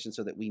certification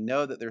so that we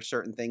know that there's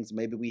certain things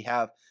maybe we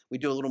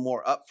do a little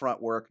more upfront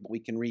work, but we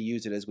can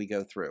reuse it as we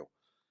go through.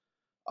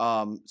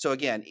 So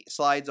again,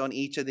 slides on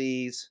each of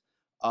these,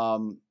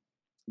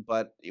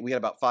 but we got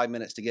about 5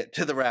 minutes to get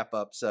to the wrap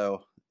up.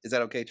 So is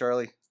that okay,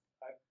 Charlie?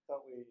 I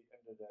thought we ended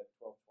at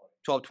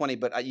 12:20,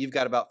 but you've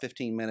got about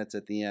 15 minutes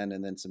at the end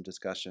and then some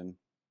discussion.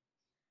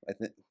 I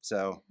think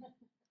so.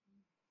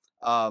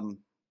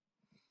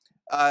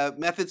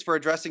 Methods for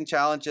addressing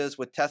challenges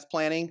with test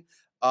planning,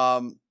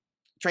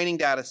 training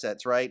data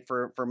sets, right,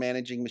 for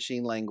managing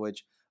machine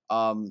language.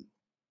 And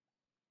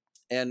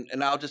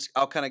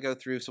I'll kind of go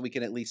through so we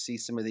can at least see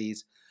some of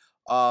these.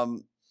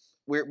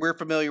 We're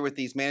familiar with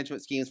these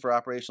management schemes for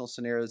operational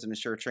scenarios and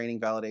ensure training,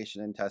 validation,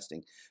 and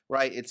testing,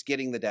 right? It's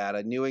getting the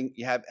data,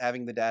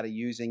 having the data,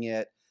 using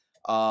it,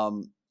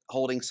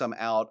 holding some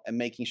out, and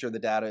making sure the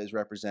data is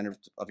representative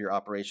of your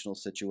operational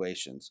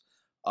situations.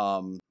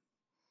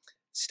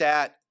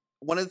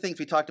 One of the things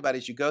we talked about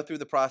is you go through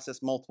the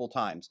process multiple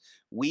times.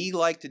 We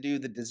like to do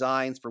the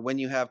designs for when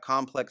you have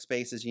complex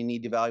spaces you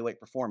need to evaluate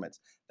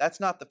performance. That's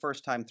not the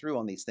first time through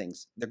on these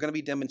things. They're going to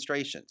be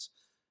demonstrations.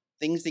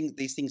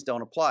 These things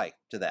don't apply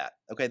to that.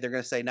 Okay, they're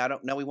going to say,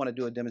 no, we want to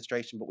do a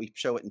demonstration, but we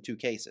show it in 2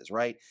 cases,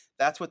 right?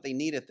 That's what they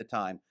need at the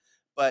time.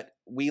 But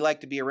we like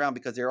to be around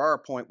because there are a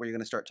point where you're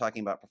going to start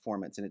talking about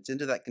performance, and it's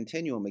into that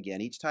continuum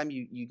again. Each time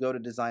you go to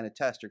design a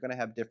test, you're going to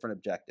have different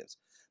objectives.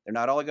 They're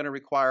not all going to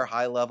require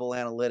high-level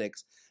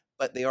analytics,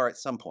 but they are at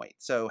some point.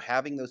 So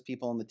having those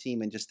people on the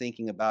team and just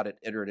thinking about it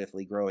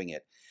iteratively, growing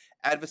it.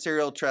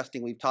 Adversarial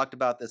testing, we've talked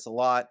about this a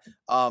lot.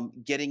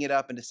 Getting it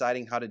up and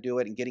deciding how to do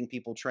it and getting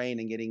people trained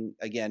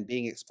and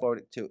being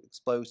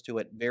exposed to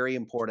it, very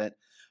important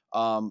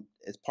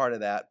as part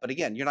of that. But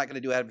again, you're not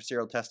going to do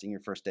adversarial testing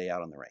your first day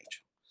out on the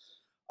range.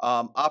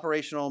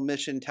 Operational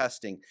mission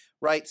testing,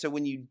 right? So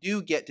when you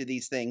do get to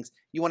these things,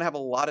 you want to have a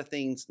lot of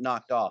things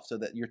knocked off so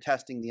that you're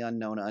testing the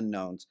unknown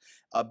unknowns.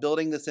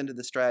 Building this into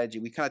the strategy,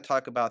 we kind of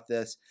talk about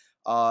this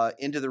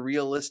into the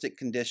realistic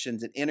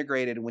conditions and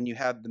integrated when you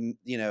have the,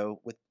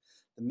 with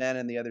the men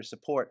and the other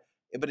support.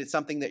 But it's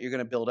something that you're going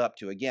to build up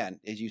to. Again,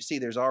 as you see,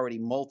 there's already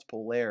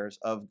multiple layers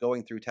of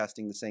going through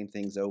testing the same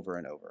things over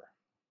and over.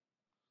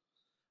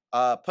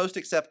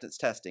 Post-acceptance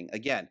testing.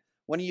 Again,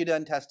 when are you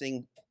done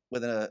testing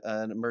with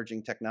an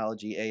emerging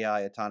technology,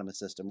 AI, autonomous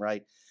system,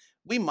 right?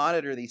 We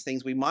monitor these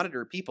things. We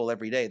monitor people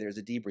every day. There's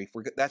a debrief.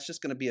 That's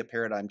just going to be a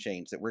paradigm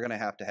change that we're going to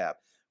have to have.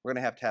 We're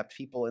going to have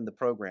people in the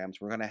programs.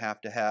 We're going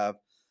to have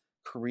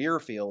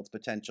career fields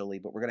potentially,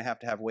 but we're going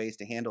to have ways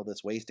to handle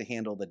this, ways to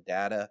handle the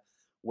data,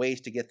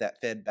 ways to get that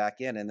fed back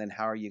in, and then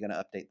how are you going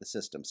to update the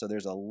system? So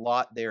there's a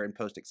lot there in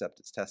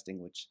post-acceptance testing,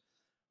 which,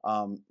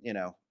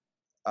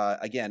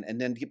 again,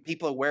 and then get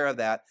people aware of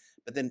that.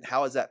 But then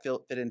how does that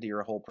fit into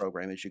your whole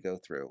program as you go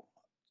through?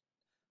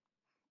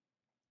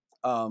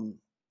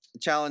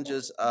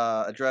 Challenges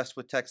addressed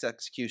with text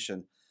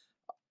execution.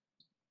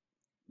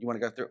 You want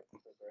to go through?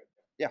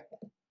 Yeah.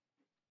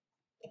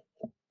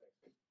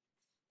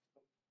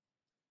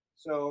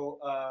 So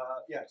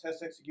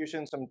test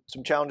execution,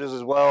 some challenges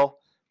as well.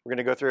 We're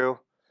going to go through.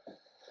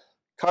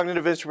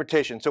 Cognitive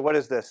instrumentation. So what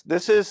is this?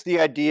 This is the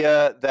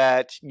idea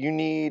that you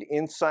need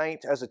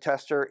insight as a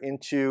tester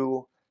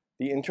into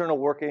the internal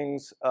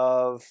workings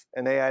of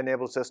an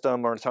AI-enabled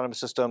system or an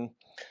autonomous system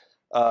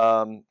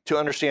to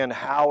understand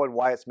how and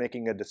why it's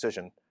making a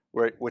decision,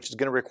 which is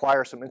going to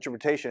require some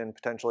instrumentation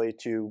potentially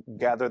to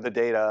gather the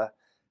data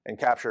and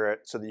capture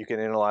it so that you can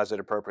analyze it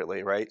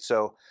appropriately, right?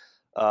 So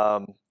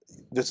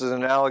this is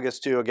analogous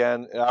to,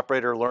 again, an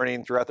operator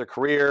learning throughout their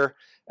career.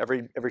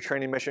 Every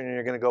training mission,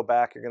 you're going to go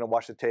back, you're going to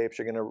watch the tapes,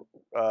 you're going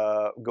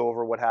to go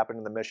over what happened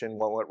in the mission,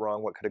 what went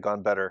wrong, what could have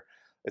gone better.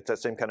 It's that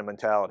same kind of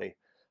mentality.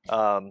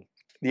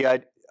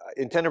 The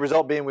intended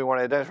result being we want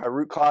to identify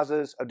root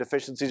causes of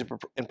deficiencies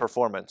in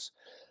performance,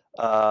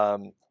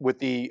 with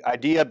the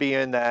idea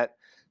being that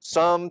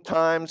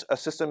sometimes a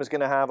system is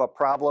going to have a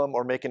problem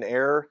or make an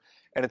error,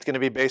 and it's going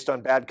to be based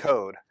on bad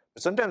code.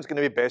 But sometimes it's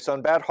going to be based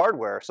on bad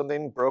hardware.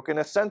 Something broke in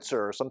a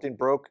sensor, or something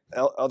broke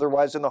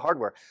otherwise in the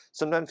hardware.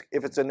 Sometimes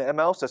if it's an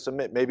ML system,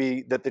 it may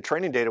be that the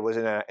training data was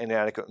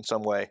inadequate in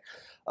some way.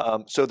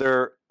 Or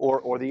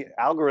the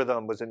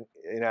algorithm was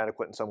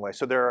inadequate in some way.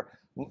 So there are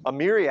a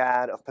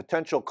myriad of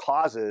potential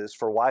causes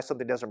for why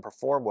something doesn't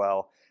perform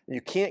well.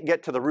 You can't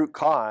get to the root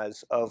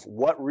cause of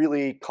what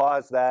really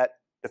caused that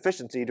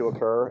deficiency to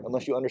occur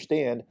unless you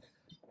understand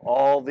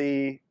all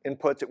the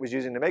inputs it was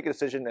using to make a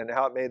decision and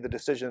how it made the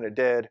decision it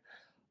did,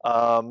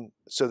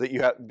 so that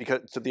you have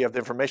the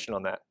information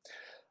on that.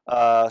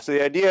 So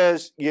the idea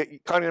is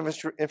cognitive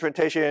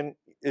instrumentation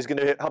is going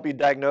to help you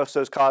diagnose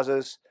those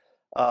causes.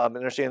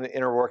 Understand the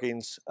inner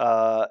workings.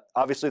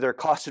 Obviously, there are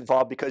costs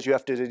involved because you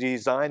have to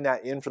design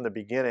that in from the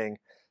beginning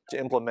to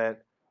implement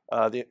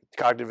the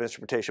cognitive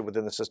instrumentation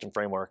within the system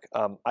framework.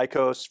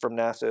 ICOS from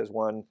NASA is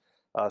one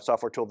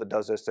software tool that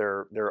does this.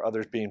 There are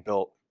others being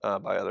built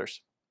by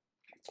others.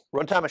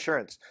 Runtime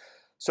assurance.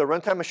 So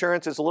runtime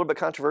assurance is a little bit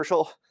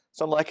controversial.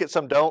 Some like it,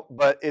 some don't,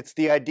 but it's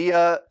the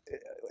idea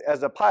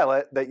as a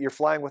pilot that you're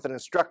flying with an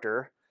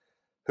instructor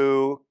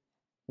who,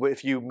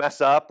 if you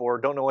mess up or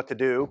don't know what to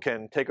do,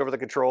 can take over the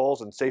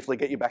controls and safely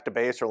get you back to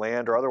base or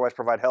land or otherwise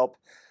provide help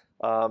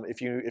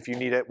if you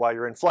need it while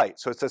you're in flight.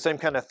 So it's the same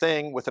kind of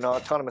thing with an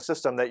autonomous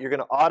system, that you're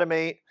going to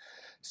automate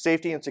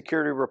safety and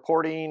security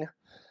reporting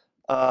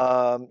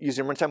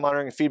using runtime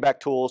monitoring and feedback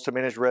tools to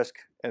manage risk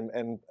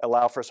and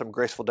allow for some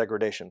graceful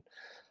degradation.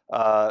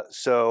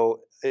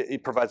 So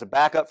it provides a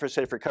backup for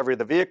safe recovery of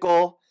the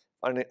vehicle,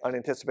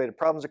 unanticipated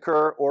problems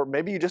occur, or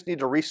maybe you just need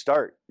to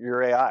restart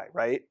your AI,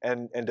 right?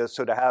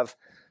 So to have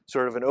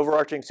sort of an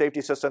overarching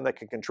safety system that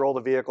can control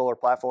the vehicle or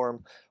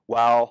platform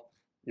while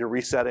you're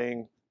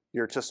resetting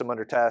your system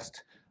under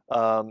test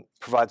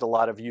provides a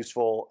lot of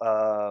usefulness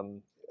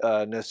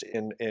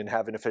in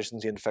having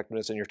efficiency and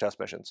effectiveness in your test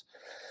missions.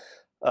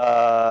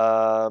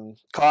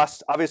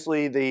 Cost,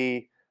 obviously,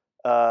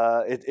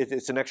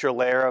 it's an extra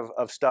layer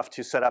of stuff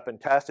to set up and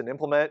test and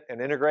implement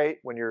and integrate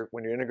when you're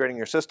integrating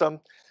your system.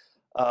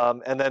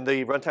 And then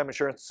the runtime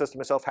assurance system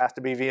itself has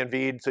to be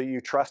V&V'd so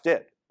you trust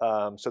it.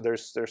 So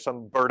there's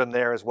some burden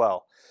there as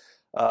well.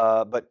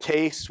 But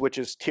TACE, which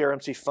is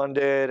TRMC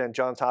funded and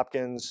Johns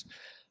Hopkins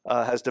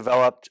has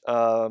developed,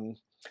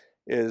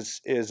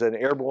 is an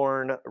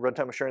airborne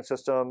runtime assurance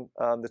system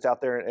that's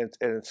out there and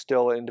it's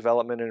still in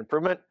development and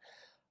improvement.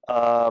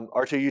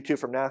 R2U2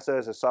 from NASA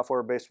is a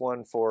software-based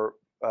one for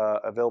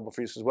available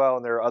for use as well,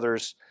 and there are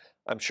others,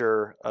 I'm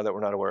sure, that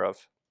we're not aware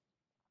of.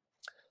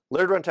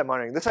 Layered runtime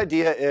monitoring. This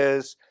idea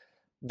is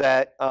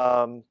that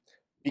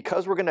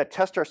because we're going to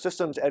test our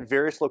systems at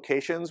various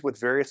locations with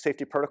various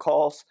safety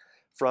protocols,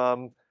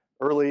 from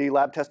early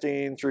lab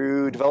testing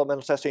through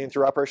developmental testing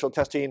through operational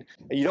testing,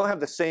 and you don't have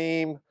the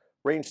same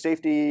range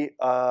safety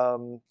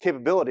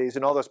capabilities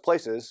in all those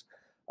places,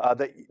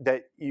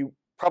 that you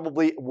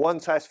probably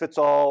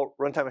one-size-fits-all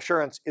runtime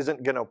assurance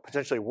isn't going to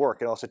potentially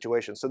work in all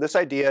situations. So this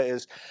idea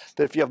is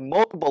that if you have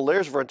multiple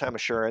layers of runtime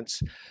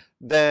assurance,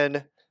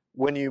 then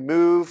when you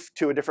move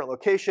to a different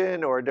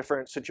location or a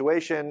different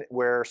situation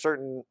where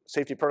certain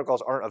safety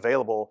protocols aren't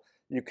available,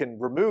 you can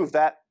remove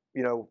that,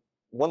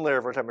 one layer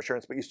of runtime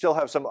assurance, but you still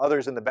have some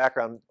others in the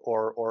background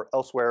or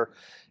elsewhere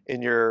in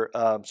your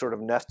sort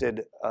of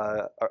nested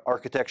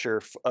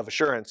architecture of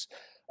assurance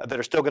that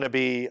are still going to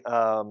be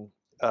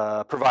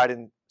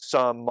providing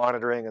some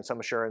monitoring and some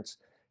assurance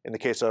in the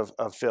case of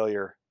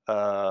failure,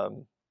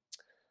 so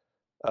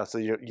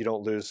you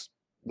don't lose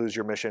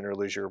your mission or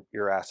lose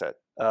your asset.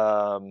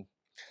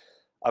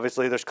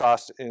 Obviously, there's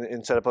costs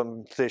in setup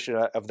implementation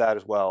of that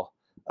as well.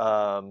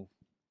 But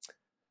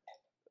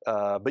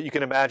you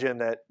can imagine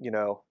that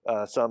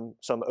some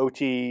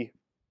OT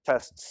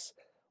tests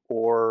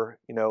or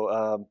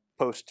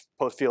post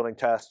fielding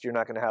tests, you're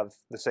not going to have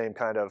the same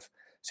kind of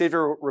safety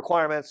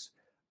requirements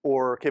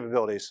or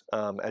capabilities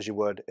as you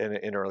would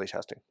in early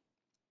testing.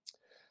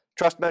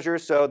 Trust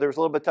measures. So there was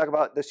a little bit of talk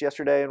about this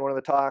yesterday in one of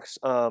the talks.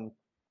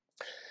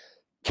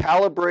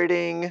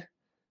 Calibrating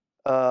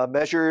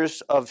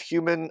measures of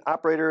human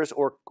operators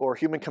or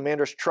human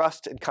commanders'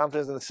 trust and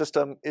confidence in the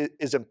system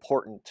is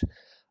important.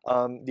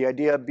 The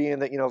idea being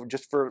that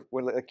just for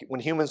when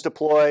humans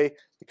deploy,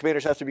 the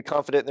commanders have to be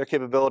confident in their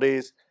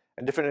capabilities,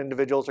 and different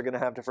individuals are going to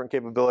have different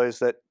capabilities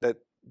that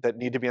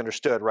need to be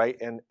understood, right?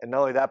 And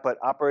not only that, but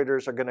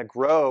operators are going to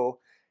grow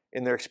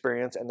in their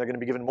experience, and they're going to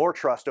be given more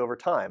trust over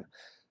time.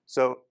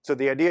 So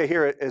the idea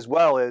here as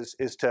well is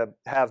to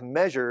have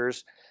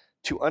measures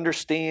to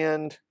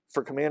understand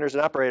for commanders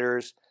and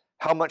operators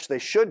how much they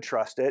should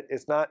trust it.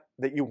 It's not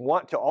that you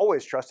want to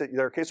always trust it.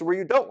 There are cases where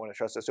you don't want to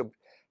trust it. So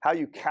how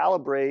you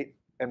calibrate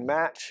and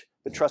match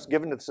the trust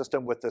given to the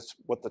system with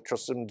what the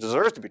system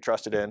deserves to be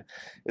trusted in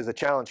is the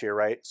challenge here,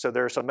 right? So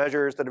there are some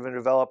measures that have been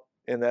developed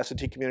in the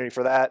S&T community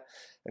for that,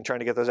 and trying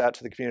to get those out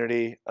to the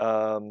community,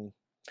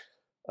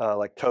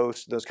 like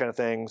TOAST, those kind of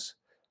things,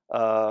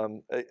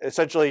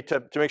 essentially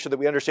to make sure that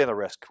we understand the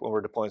risk when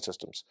we're deploying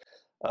systems.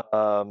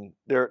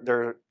 There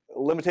are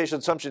limitation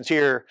assumptions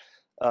here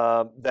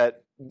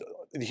that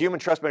the human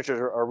trust measures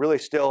are really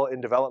still in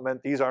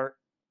development. These aren't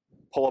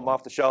pull them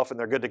off the shelf and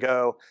they're good to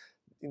go.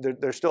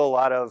 There's still a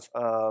lot of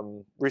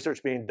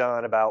research being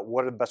done about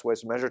what are the best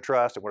ways to measure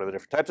trust and what are the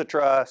different types of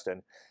trust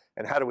and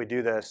how do we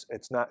do this.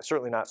 It's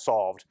certainly not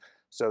solved.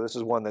 So this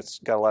is one that's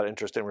got a lot of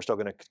interest in. We're still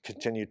going to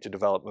continue to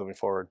develop moving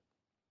forward.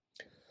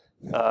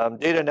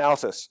 Data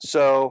analysis.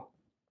 So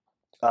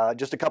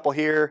just a couple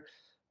here.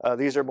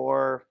 These are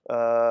more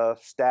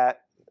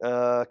stat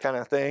kind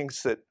of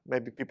things that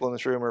maybe people in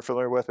this room are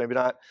familiar with, maybe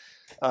not.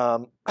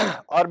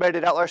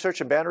 Automated outlier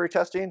search and boundary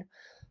testing.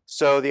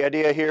 So the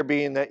idea here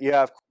being that you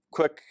have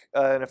quick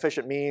and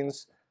efficient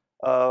means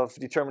of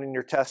determining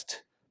your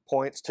test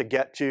points to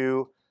get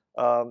to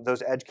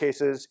those edge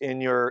cases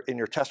in your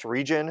test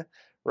region,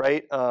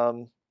 right?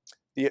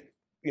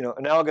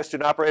 Analogous to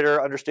an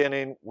operator,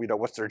 understanding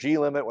what's their G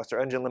limit, what's their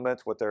engine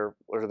limits, what are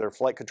their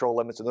flight control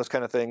limits, and those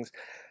kind of things.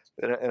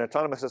 An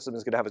autonomous system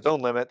is going to have its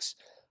own limits,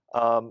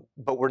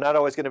 but we're not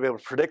always going to be able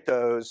to predict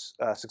those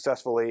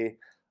successfully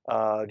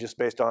just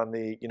based on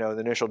the the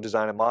initial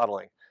design and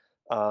modeling.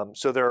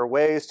 So there are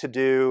ways to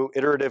do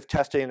iterative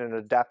testing and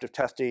adaptive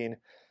testing,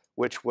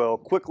 which will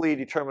quickly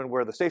determine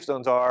where the safe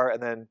zones are,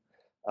 and then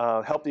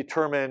help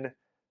determine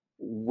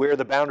where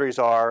the boundaries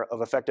are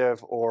of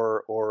effective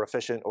or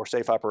efficient or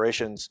safe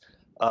operations,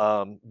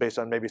 based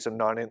on maybe some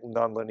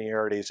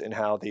non-linearities in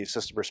how the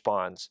system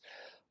responds,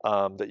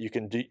 that you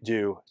can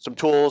do. Some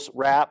tools,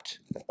 wrapped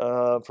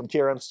from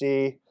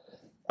TRMC,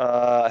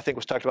 I think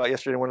was talked about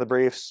yesterday in one of the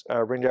briefs.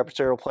 Range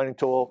adversarial planning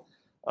tool,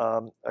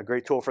 a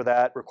great tool for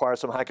that. Requires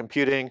some high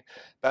computing.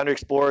 Boundary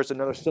Explorer is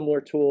another similar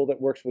tool that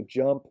works with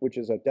JUMP, which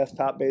is a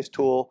desktop-based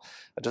tool.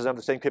 It doesn't have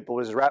the same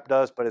capabilities as WRAP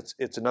does, but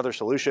it's another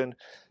solution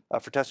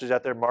for testers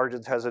out there.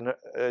 Margins is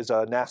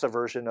a NASA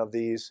version of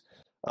these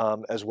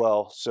as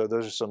well. So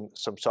those are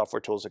some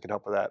software tools that can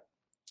help with that.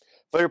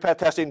 Failure path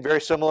testing, very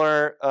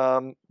similar,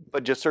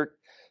 but just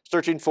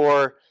searching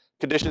for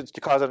conditions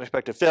to cause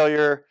unexpected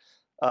failure.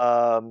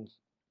 And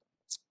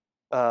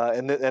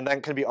that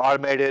can be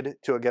automated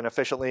to, again,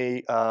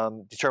 efficiently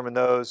determine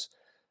those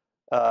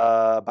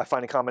by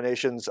finding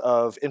combinations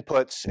of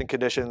inputs and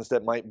conditions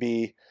that might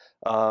be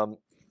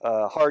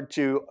hard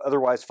to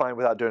otherwise find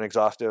without doing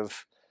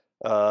exhaustive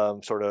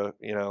sort of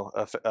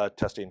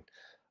testing.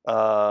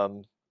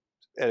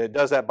 And it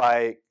does that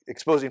by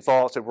exposing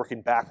faults and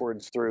working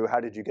backwards through how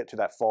did you get to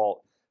that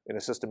fault in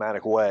a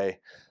systematic way.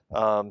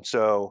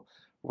 So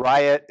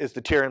Riot is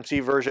the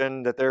TRMC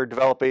version that they're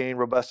developing,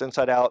 robust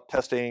inside-out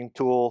testing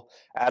tool.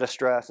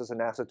 AdaStress is a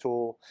NASA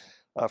tool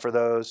for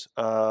those,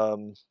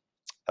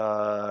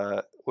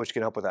 which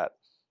can help with that.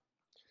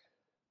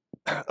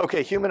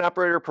 Okay, human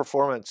operator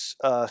performance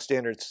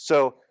standards.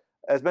 So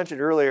as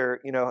mentioned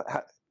earlier,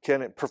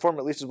 can it perform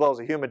at least as well as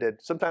a human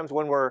did? Sometimes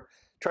when we're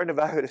trying to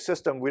evaluate a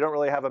system, we don't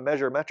really have a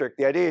metric.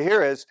 The idea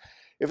here is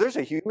if there's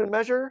a human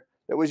measure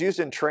that was used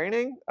in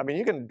training, I mean,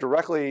 you can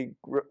directly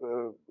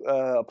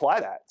apply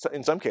that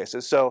in some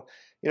cases. So,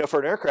 for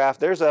an aircraft,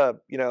 there's a,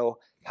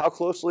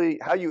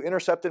 how you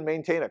intercept and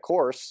maintain a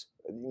course,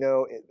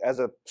 as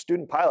a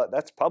student pilot,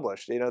 that's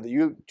published, that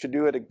you should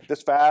do it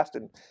this fast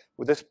and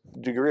with this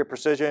degree of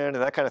precision and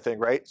that kind of thing,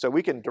 right? So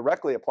we can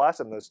directly apply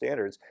some of those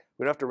standards.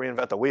 We don't have to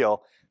reinvent the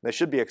wheel. They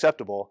should be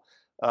acceptable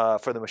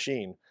for the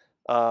machine.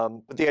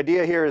 But the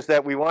idea here is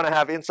that we want to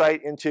have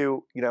insight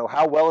into,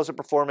 how well is it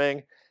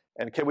performing,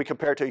 and can we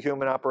compare it to a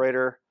human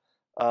operator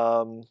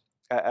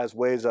as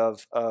ways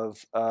of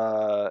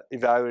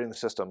evaluating the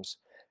systems?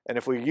 And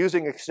if we're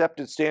using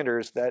accepted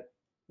standards, that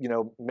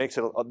makes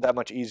it that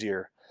much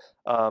easier.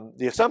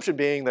 The assumption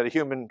being that a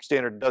human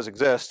standard does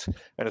exist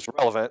and it's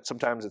relevant.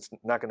 Sometimes it's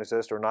not going to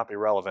exist or not be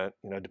relevant,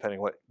 depending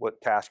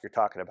what task you're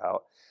talking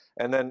about.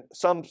 And then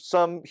some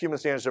human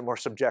standards are more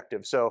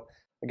subjective. So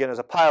again, as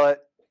a pilot,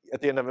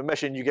 at the end of a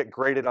mission, you get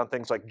graded on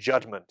things like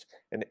judgment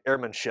and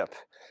airmanship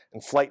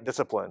and flight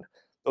discipline.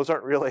 Those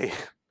aren't really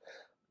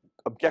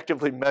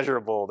objectively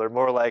measurable. They're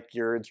more like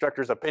your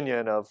instructor's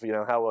opinion of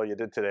how well you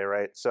did today,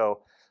 right?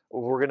 So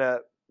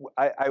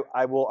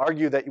I will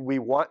argue that we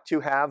want to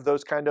have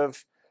those kind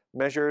of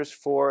measures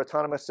for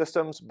autonomous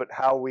systems, but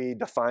how we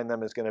define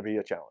them is going to be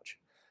a challenge.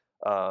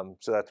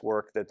 So that's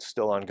work that's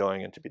still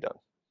ongoing and to be done.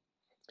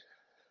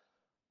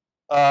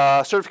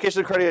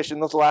 Certification and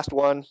accreditation, that's the last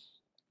one.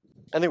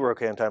 I think we're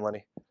okay on time,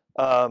 Lenny.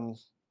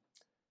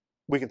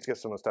 We can skip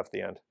some of the stuff at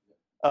the end.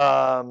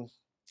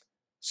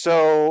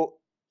 So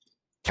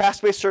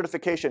task-based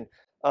certification.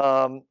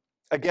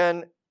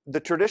 Again, the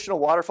traditional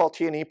waterfall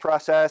T&E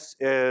process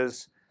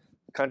is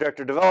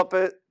contractor develop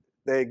it,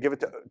 they give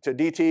it to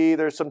DT,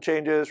 there's some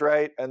changes,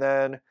 right? And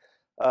then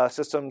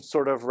system's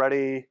sort of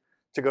ready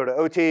to go to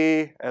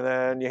OT, and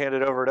then you hand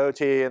it over to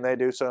OT, and they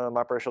do some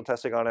operational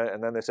testing on it,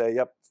 and then they say,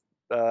 yep,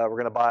 we're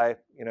going to buy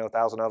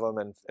 1,000 of them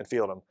and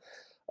field them.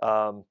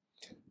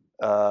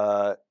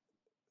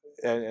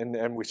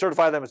 And we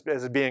certify them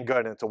as being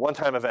good, and it's a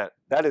one-time event.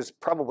 That is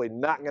probably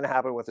not going to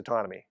happen with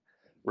autonomy,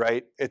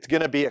 right? It's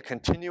going to be a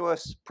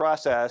continuous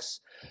process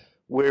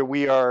where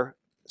we are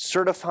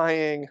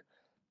certifying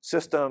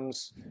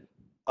systems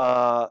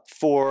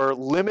for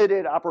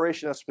limited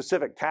operation of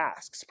specific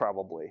tasks,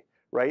 probably,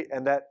 right?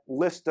 And that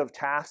list of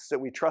tasks that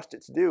we trust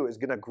it to do is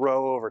going to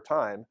grow over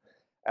time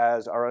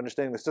as our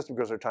understanding of the system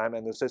grows over time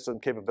and the system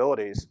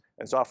capabilities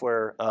and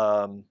software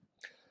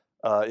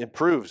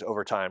improves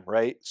over time,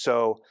 right?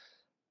 So,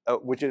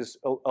 which is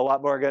a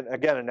lot more,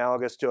 again,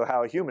 analogous to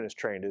how a human is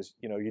trained. Is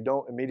you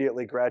don't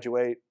immediately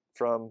graduate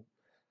from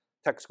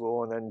tech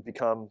school and then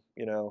become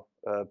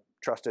a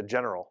trusted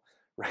general,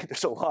 right?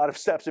 There's a lot of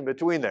steps in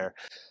between there.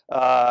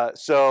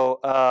 So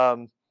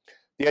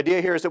the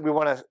idea here is that we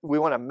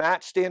want to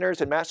match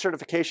standards and match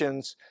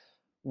certifications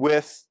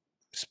with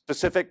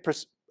specific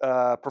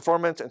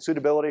performance and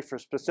suitability for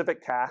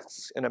specific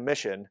tasks in a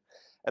mission,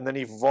 and then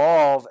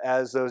evolve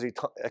as those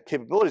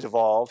capabilities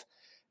evolve,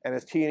 and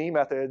as T&E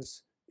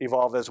methods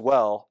evolve as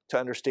well to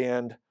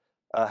understand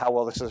how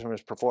well the system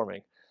is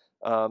performing.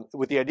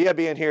 With the idea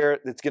being here,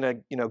 it's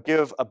going to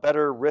give a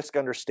better risk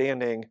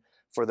understanding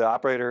for the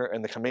operator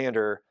and the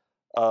commander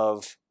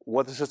of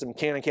what the system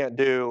can and can't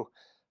do,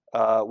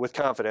 with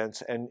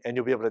confidence, and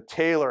you'll be able to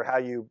tailor how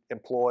you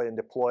employ and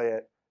deploy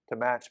it to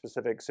match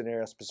specific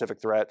scenarios,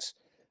 specific threats,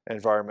 and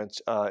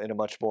environments in a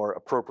much more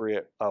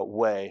appropriate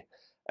way.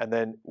 And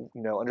then,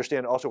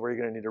 understand also where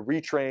you're going to need to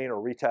retrain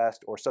or retest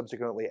or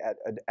subsequently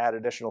add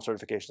additional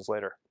certifications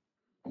later.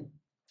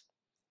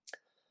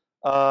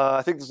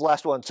 I think this is the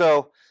last one.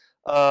 So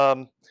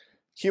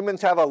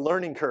humans have a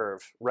learning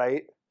curve,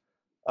 right,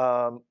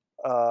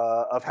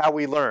 of how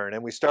we learn.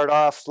 And we start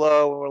off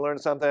slow when we're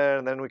learning something,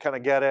 and then we kind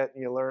of get it,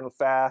 and you learn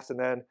fast, and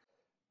then,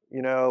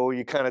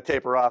 you kind of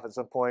taper off at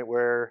some point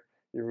where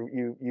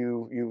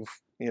you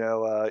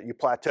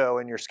plateau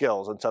in your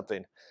skills on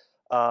something.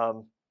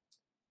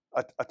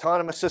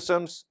 Autonomous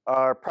systems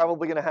are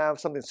probably going to have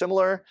something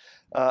similar.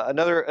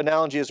 Another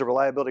analogy is a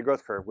reliability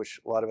growth curve, which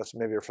a lot of us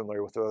maybe are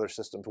familiar with other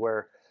systems,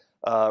 where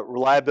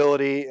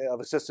reliability of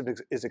a system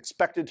is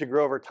expected to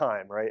grow over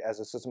time, right, as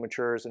the system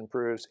matures and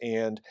improves,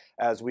 and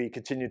as we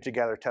continue to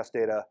gather test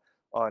data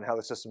on how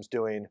the system's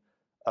doing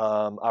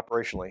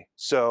operationally.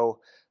 So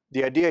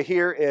the idea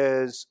here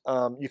is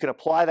you can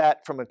apply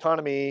that from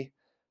autonomy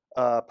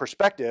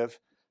perspective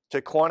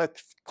to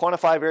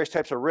quantify various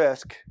types of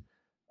risk,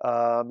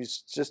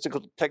 use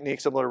statistical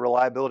techniques similar to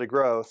reliability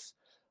growth,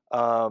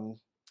 and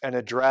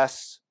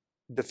address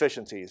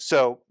deficiencies.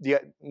 So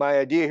my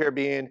idea here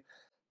being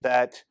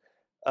that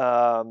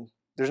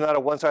there's not a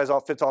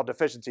one-size-fits-all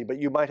deficiency, but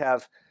you might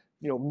have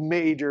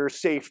major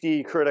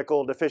safety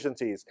critical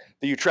deficiencies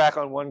that you track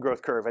on one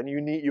growth curve, and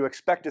you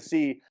expect to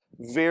see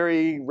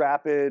very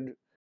rapid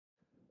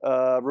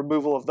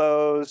removal of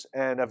those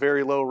and a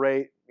very low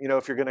rate,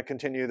 if you're going to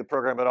continue the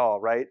program at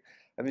all, right?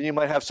 And then you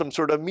might have some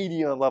sort of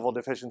medium level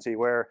deficiency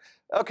where,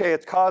 okay,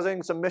 it's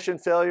causing some mission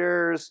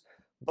failures,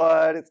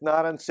 but it's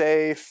not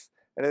unsafe,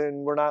 and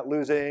we're not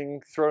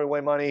throwing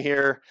away money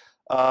here.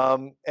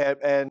 And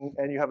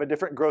you have a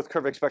different growth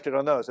curve expected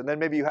on those. And then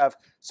maybe you have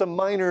some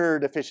minor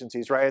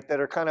deficiencies, right,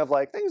 that are kind of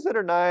like things that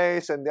are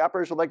nice and the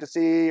operators would like to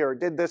see, or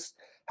did this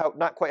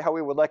not quite how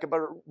we would like it,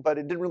 but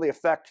it didn't really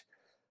affect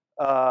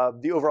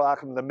the overall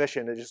outcome of the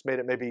mission. It just made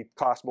it maybe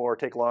cost more, or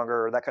take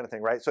longer, or that kind of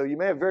thing, right? So you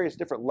may have various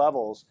different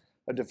levels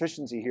of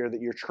deficiency here that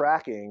you're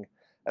tracking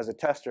as a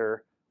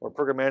tester or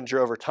program manager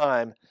over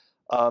time,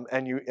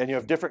 and you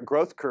have different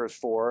growth curves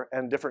for,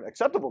 and different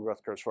acceptable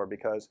growth curves for,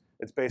 because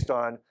it's based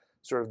on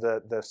sort of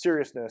the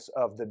seriousness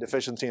of the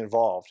deficiency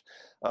involved.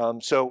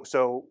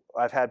 So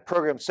I've had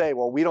programs say,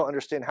 well, we don't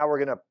understand how we're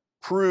going to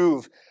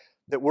prove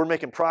that we're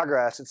making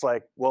progress. It's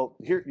like, well,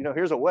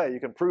 here's a way you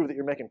can prove that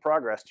you're making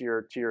progress to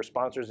your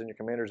sponsors and your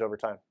commanders over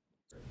time.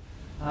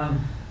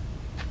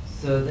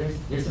 So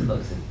there's some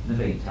books that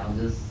big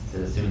challenges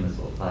to assuming this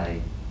will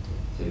apply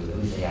to at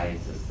least AI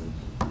systems,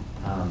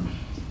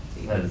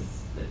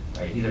 because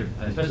these are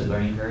especially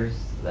learning curves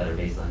that are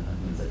based on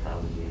human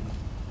psychology and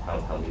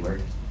how we work.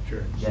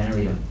 Sure.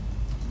 Generally don't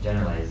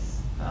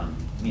generalize.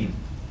 The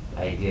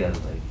idea of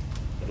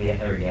if we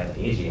ever have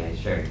AGI,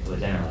 sure, we'll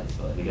generalize,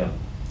 but we don't.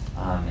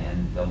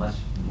 And they'll much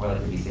more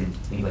likely be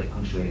things like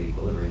punctuated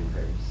equilibrium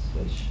curves,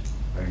 which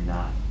are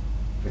not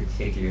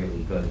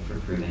particularly good for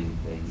proving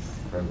things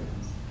in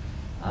programs.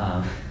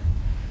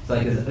 So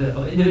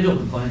individual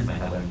components might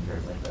have learning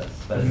curves like this,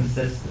 but as a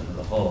system as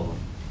a whole,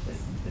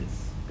 it's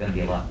going to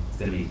be it's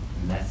going to be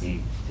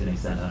messy to an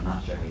extent that I'm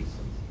not sure how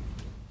useful.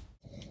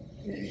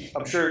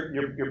 I'm sure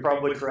you're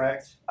probably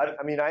correct.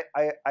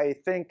 I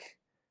think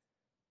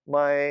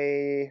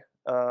my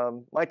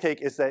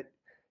take is that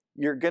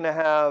you're going to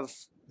have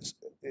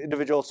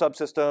individual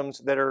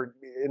subsystems that are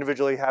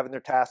individually having their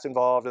tasks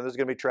involved, and this is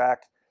going to be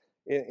tracked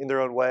in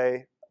their own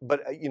way.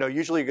 But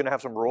usually you're going to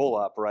have some roll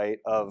up, right,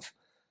 of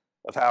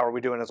how are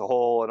we doing as a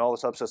whole and all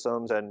the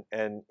subsystems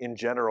and in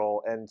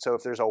general. And so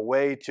if there's a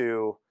way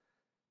to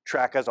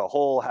track as a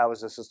whole how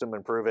is the system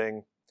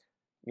improving,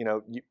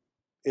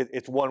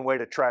 it's one way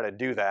to try to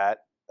do that.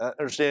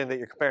 Understanding that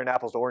you're comparing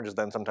apples to oranges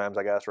then sometimes,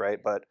 I guess, right?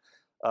 But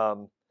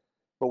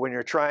when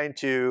you're trying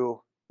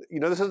to,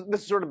 this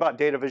is sort of about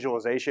data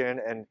visualization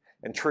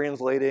and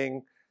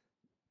translating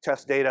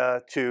test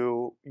data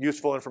to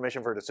useful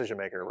information for a decision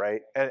maker,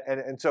 right?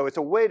 And so it's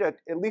a way to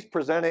at least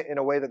present it in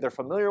a way that they're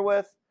familiar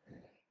with,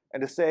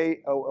 and to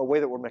say a way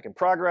that we're making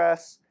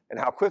progress and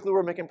how quickly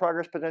we're making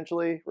progress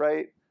potentially,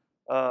 right?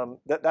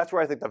 That's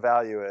where I think the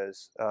value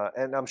is.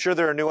 And I'm sure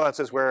there are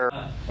nuances where...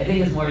 I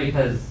think it's more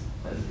because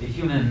a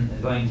human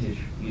is going to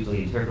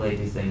usually interpolate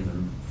these things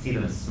and see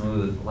them as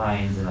smooth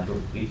lines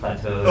and we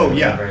plateau. Oh,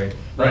 yeah. Whatever.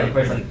 But right. Of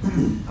course,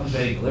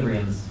 punctuated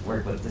equilibriums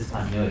work with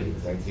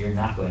discontinuities, right? So you're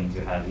not going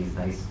to have these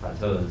nice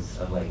plateaus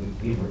of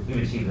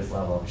we've achieved this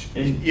level.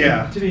 And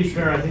yeah. To be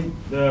fair, I think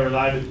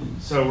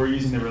so we're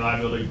using the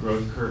reliability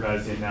growth curve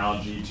as the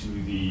analogy to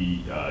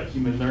the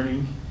human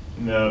learning.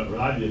 And the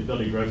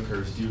reliability growth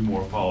curves do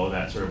more follow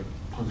that sort of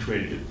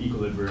punctuated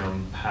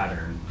equilibrium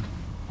pattern.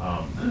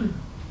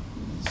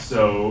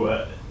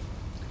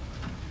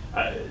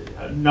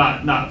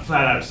 Not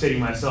flat out stating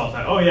myself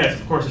that, oh yes,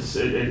 of course it's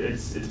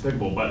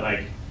applicable, but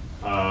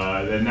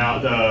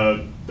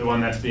the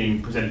one that's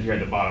being presented here at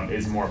the bottom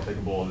is more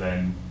applicable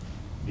than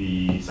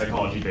the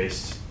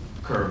psychology-based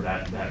curve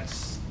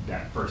that's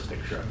that first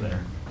picture up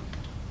there.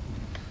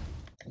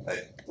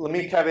 Let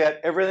me caveat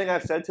everything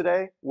I've said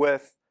today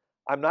with,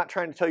 I'm not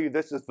trying to tell you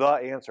this is the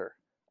answer.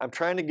 I'm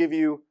trying to give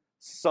you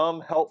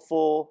some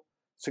helpful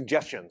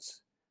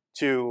suggestions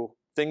to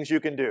things you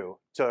can do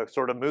to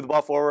sort of move the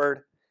ball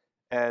forward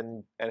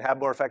and have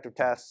more effective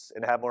tests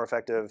and have more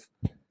effective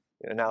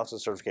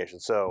analysis certification.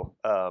 So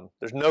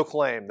there's no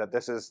claim that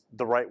this is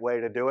the right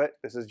way to do it.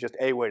 This is just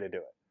a way to do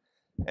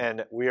it.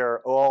 And we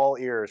are all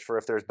ears for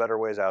if there's better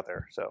ways out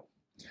there. So, all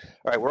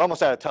right, we're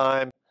almost out of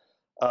time.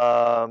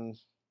 I'll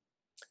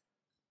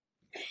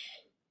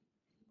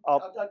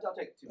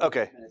take 2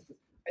 Okay. minutes.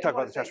 Talk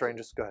about the test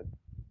ranges. Go ahead.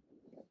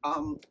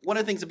 One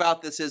of the things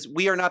about this is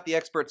we are not the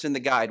experts in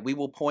the guide. We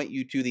will point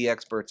you to the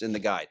experts in the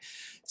guide.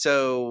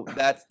 So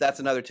that's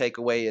another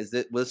takeaway, is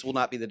that this will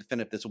not be the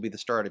definitive. This will be the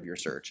start of your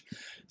search.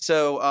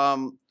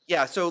 So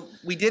yeah, so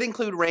we did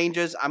include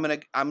ranges.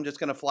 I'm just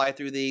gonna fly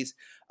through these.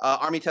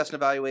 Army Test and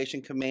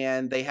Evaluation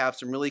Command. They have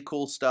some really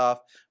cool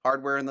stuff.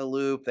 Hardware in the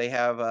Loop. They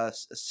have a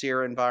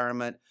SEER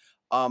environment.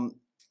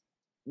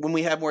 When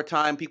we have more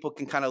time, people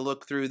can kind of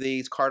look through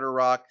these. Carter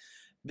Rock.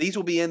 These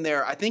will be in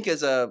there. I think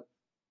as a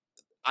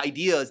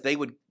idea is they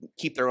would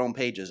keep their own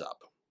pages up.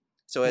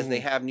 So as they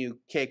have new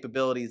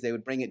capabilities, they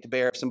would bring it to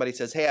bear. If somebody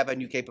says, hey, I have a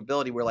new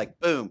capability, we're like,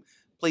 boom,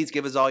 please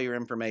give us all your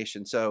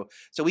information. So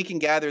we can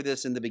gather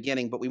this in the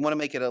beginning, but we want to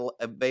make it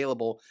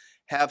available,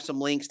 have some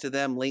links to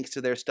them, links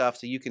to their stuff,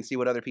 so you can see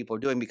what other people are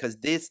doing, because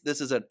this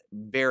is a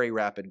very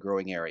rapid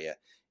growing area,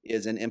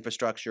 is in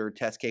infrastructure,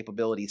 test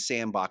capabilities,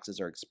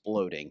 sandboxes are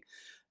exploding.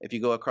 If you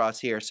go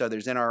across here, so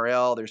there's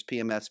NRL, there's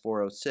PMS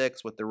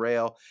 406 with the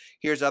rail.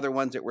 Here's other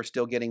ones that we're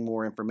still getting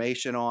more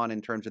information on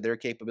in terms of their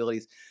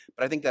capabilities.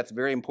 But I think that's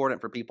very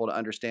important for people to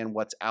understand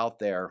what's out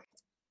there,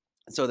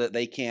 so that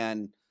they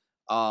can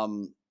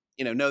know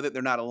that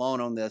they're not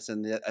alone on this.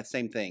 And the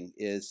same thing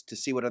is to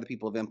see what other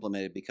people have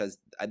implemented, because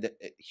a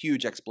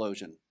huge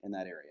explosion in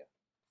that area.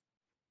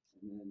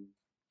 And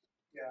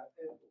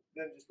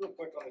then just real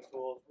quick on the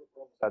tools.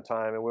 We're almost out of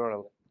time, and we want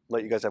to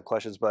let you guys have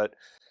questions, but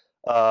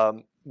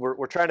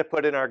we're trying to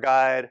put in our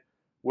guide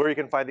where you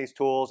can find these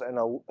tools and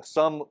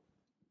some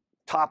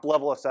top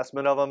level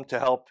assessment of them to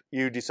help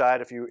you decide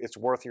if it's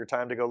worth your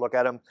time to go look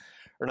at them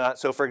or not.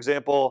 So for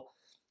example,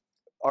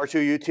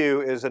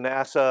 R2U2 is a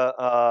NASA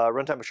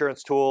runtime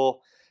assurance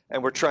tool,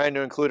 and we're trying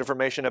to include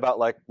information about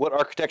like what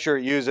architecture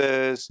it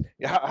uses,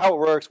 how it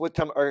works, what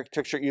type of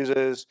architecture it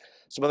uses,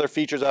 some other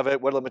features of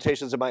it, what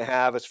limitations it might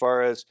have as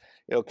far as,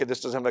 okay,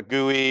 this doesn't have a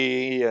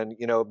GUI, and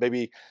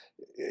maybe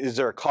is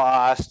there a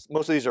cost?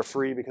 Most of these are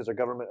free because they're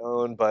government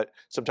owned, but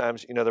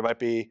sometimes there might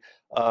be,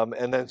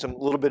 and then some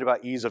little bit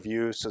about ease of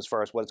use as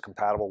far as what it's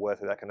compatible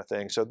with and that kind of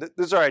thing. So this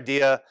is our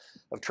idea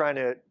of trying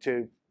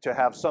to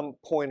have some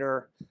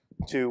pointer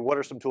to what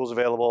are some tools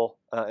available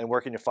and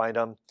where can you find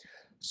them.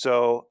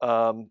 So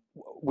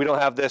we don't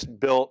have this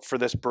built for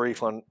this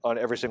brief on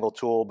every single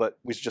tool, but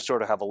we just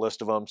sort of have a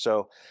list of them.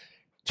 So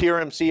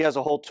TRMC has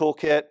a whole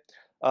toolkit.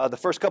 The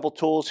first couple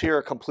tools here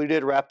are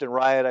completed, Wrapped, and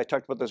Riot. I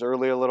talked about those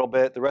earlier a little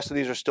bit. The rest of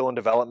these are still in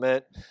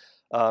development.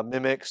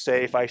 Mimic,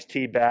 Safe,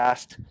 ICE-T,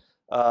 BAST.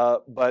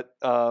 But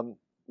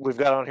we've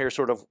got on here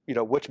sort of,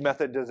 which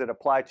method does it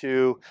apply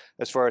to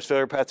as far as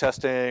failure path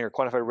testing or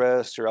quantified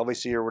risks or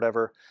LVC or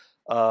whatever.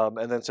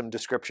 And then some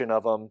description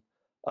of them.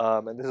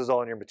 And this is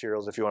all in your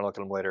materials if you want to look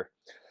at them later.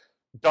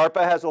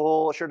 DARPA has a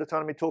whole Assured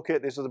Autonomy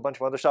toolkit. This is a bunch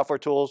of other software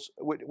tools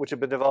which have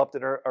been developed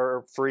and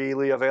are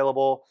freely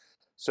available.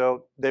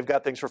 So they've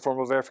got things for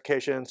formal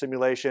verification,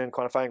 simulation,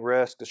 quantifying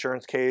risk,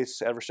 assurance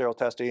case, adversarial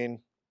testing.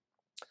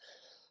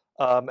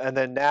 And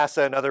then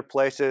NASA and other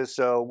places.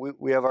 So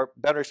we have our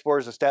Boundary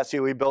Explorers, a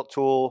StatCOE built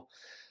tool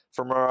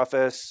from our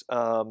office,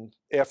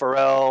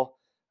 AFRL,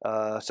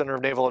 Center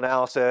of Naval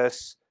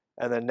Analysis,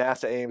 and then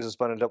NASA Ames has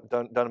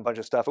done a bunch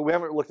of stuff. We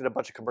haven't looked at a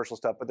bunch of commercial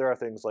stuff, but there are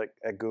things like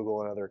at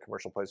Google and other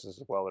commercial places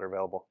as well that are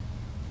available.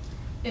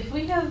 If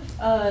we have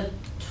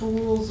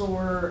tools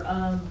or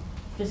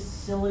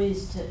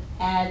facilities to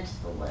add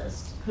to the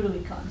list, who do we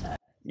contact?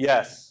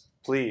 Yes,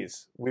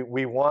 please.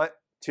 We want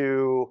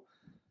to,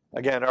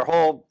 again, our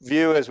whole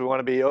view is we want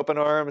to be open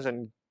arms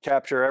and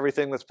capture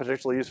everything that's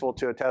potentially useful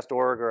to a test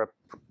org or a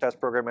test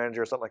program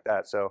manager or something like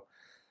that. So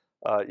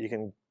you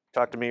can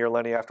talk to me or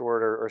Lenny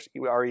afterward, or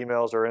our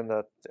emails are in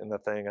the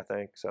thing, I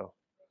think. So.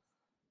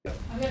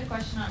 I've got a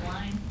question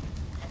online.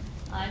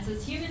 It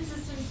says human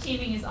systems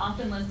teaming is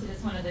often listed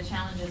as one of the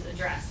challenges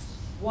addressed.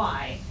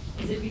 Why?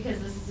 Is it because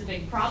this is a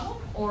big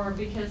problem, or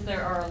because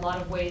there are a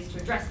lot of ways to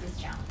address this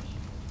challenge?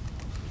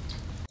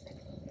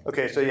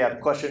 Okay, so yeah,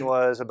 the question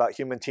was about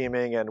human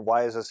teaming and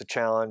why is this a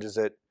challenge? Is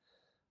it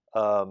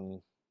how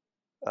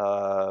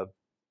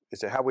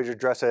we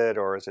address it,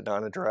 or is it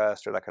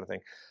non-addressed, or that kind of thing?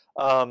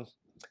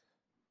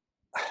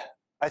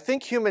 I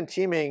think human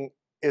teaming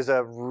is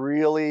a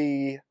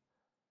really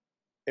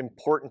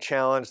important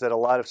challenge that a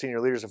lot of senior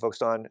leaders are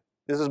focused on.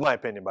 This is my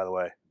opinion, by the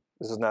way.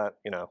 This is not,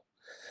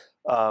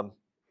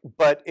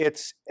 but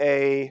it's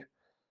a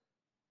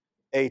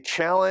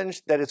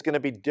challenge that is going to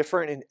be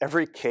different in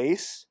every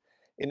case,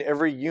 in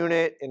every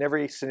unit, in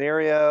every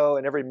scenario,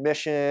 in every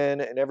mission,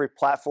 in every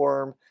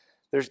platform.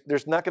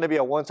 there's not going to be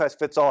a one size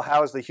fits all.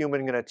 How is the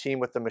human going to team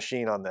with the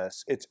machine on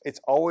this? It's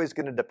always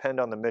going to depend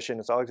on the mission.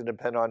 It's always going to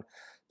depend on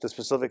the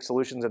specific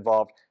solutions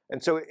involved.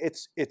 And so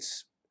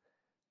it's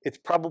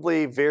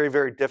probably very,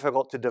 very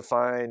difficult to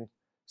define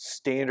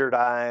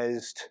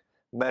standardized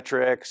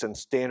metrics and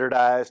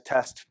standardized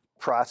test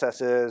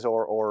processes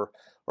or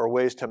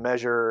ways to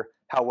measure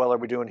how well are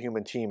we doing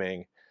human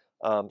teaming.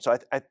 So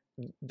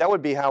that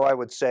would be how I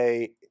would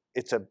say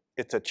it's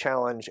a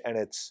challenge, and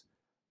it's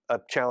a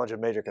challenge of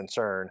major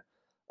concern.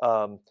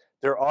 The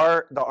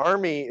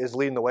Army is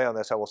leading the way on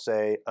this, I will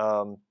say.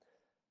 Army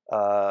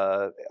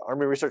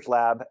Research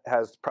Lab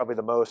has probably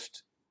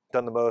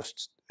done the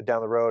most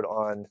down the road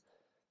on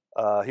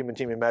human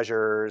teaming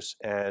measures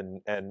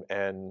and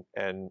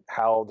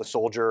how the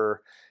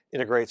soldier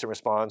integrates and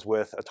responds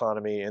with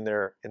autonomy in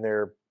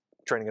their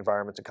training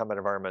environments and combat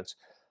environments.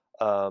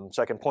 So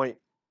I can point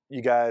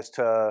you guys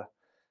to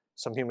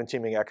some human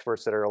teaming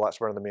experts that are a lot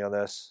smarter than me on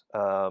this.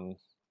 That's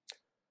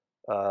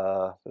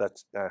I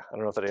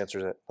don't know if that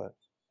answers it, but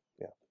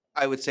yeah.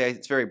 I would say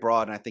it's very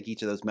broad, and I think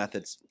each of those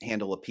methods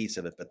handle a piece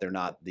of it, but they're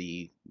not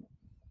the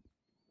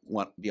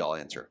all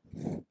answer.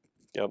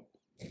 Yep.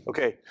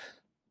 Okay.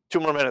 2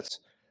 more minutes.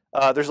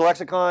 There's a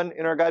lexicon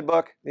in our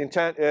guidebook. The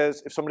intent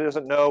is if somebody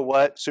doesn't know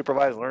what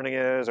supervised learning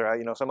is,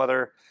 or some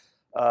other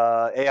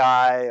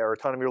AI or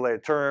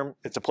autonomy-related term,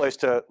 it's a place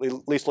to at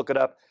least look it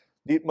up.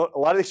 A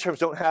lot of these terms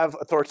don't have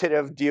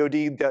authoritative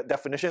DoD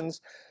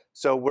definitions.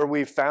 So where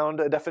we found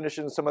a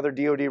definition in some other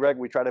DoD reg,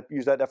 we try to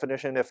use that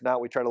definition. If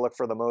not, we try to look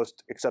for the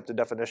most accepted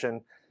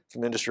definition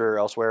from industry or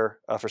elsewhere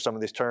for some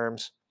of these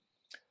terms.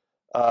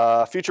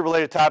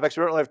 Future-related topics,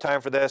 we don't really have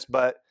time for this,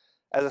 but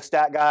as a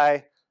stat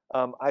guy,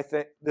 I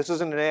think this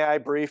isn't an AI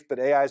brief, but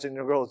AI is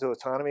integral to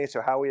autonomy.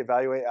 So how we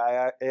evaluate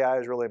AI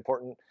is really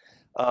important.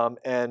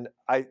 And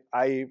I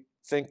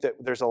think that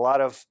there's a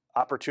lot of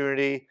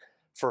opportunity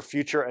for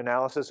future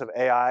analysis of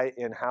AI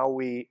in how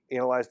we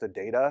analyze the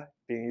data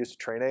being used to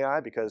train AI,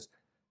 because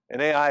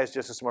an AI is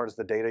just as smart as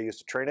the data used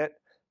to train it.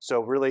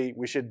 So really,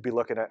 we should be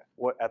looking at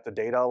the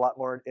data a lot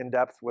more in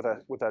depth with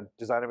a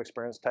design of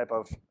experience type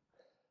of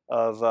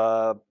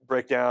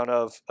breakdown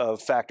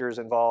of factors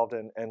involved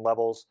and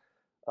levels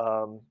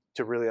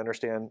to really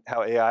understand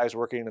how AI is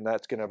working, and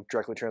that's going to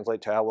directly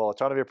translate to how well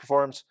autonomy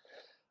performs.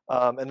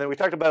 And then we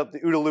talked about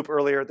the OODA loop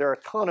earlier. There are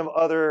a ton of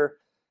other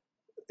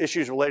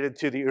issues related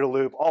to the OODA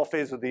loop, all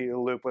phases of the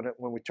OODA loop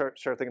when we start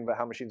thinking about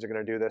how machines are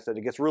going to do this, that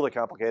it gets really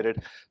complicated.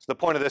 So the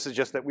point of this is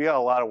just that we got a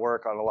lot of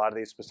work on a lot of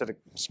these specific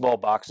small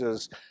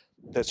boxes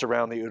that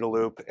surround the OODA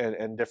loop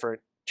and different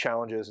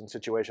challenges and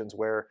situations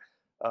where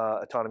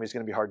autonomy is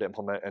going to be hard to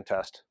implement and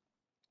test.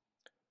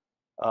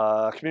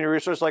 Community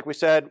resource, like we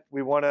said,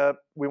 we want to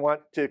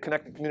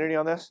connect the community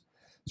on this.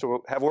 So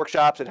we'll have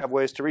workshops and have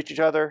ways to reach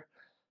each other,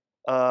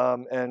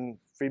 and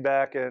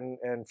feedback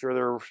and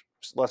further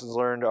lessons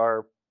learned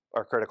are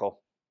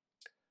critical.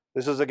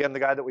 This is again the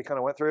guide that we kind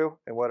of went through,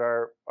 and what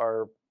our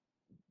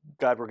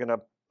guide we're going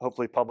to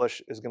hopefully publish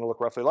is going to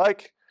look roughly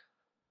like.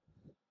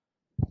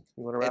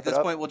 You want to wrap At this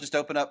point, we'll just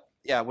open up.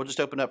 Yeah, we'll just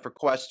open up for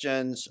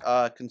questions,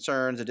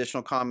 concerns,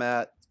 additional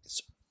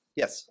comments.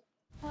 Yes.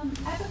 I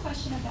have a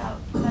question about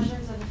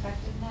measures of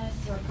effectiveness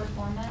or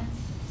performance.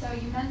 So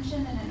you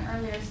mentioned in an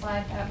earlier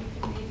slide that we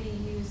could maybe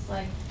use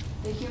like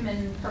the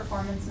human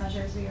performance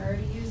measures we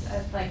already use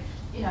as like,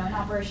 in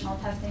operational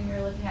testing,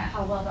 you're looking at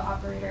how well the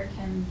operator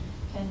can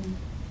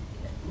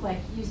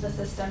like use the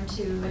system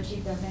to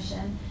achieve their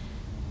mission.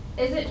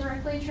 Is it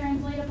directly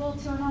translatable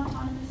to an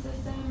autonomous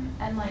system?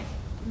 And like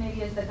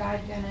maybe is the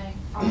guide gonna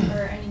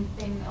offer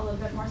anything a little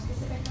bit more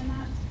specific than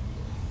that?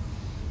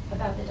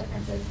 About the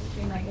differences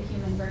between like a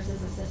human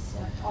versus a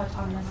system,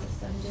 autonomous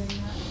system doing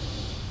that?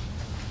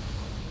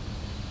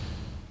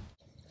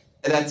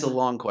 That's a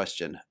long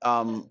question.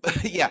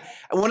 Yeah,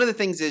 one of the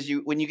things is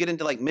when you get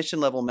into like mission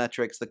level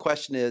metrics, the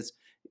question is,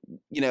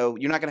 you're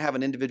not going to have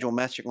an individual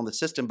metric on the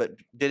system, but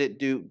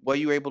were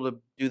you able to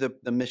do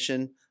the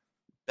mission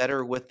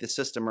better with the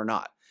system or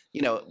not?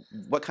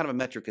 What kind of a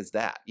metric is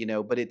that?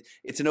 But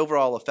it's an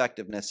overall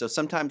effectiveness. So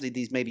sometimes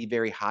these may be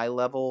very high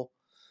level,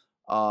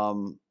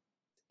 and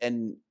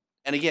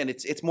again,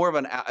 it's more of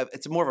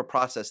a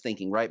process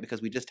thinking, right?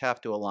 Because we just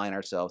have to align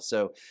ourselves.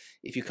 So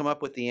if you come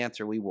up with the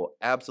answer, we will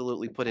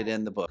absolutely put it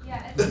in the book.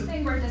 Yeah, it's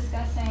something we're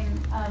discussing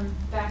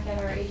back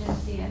at our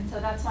agency, and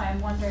so that's why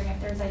I'm wondering if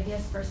there's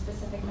ideas for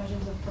specific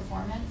measures of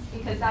performance,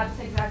 because that's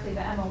exactly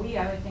the MOE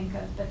I would think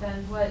of, but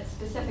then what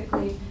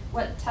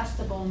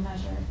testable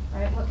measure,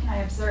 right? What can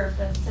I observe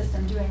the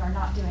system doing or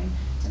not doing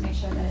to make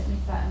sure that it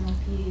meets that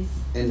MOP's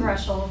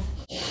threshold?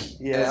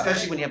 Yeah, and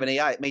especially when you have an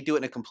AI, it may do it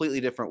in a completely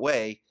different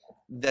way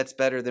that's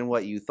better than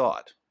what you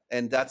thought.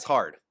 And that's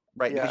hard,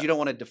 right? Yeah. Because you don't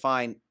want to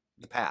define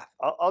the path.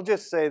 I'll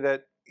just say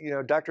that,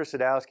 Dr.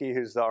 Sadowski,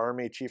 who's the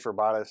Army chief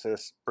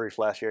roboticist, briefed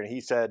last year, and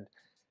he said,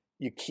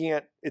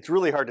 it's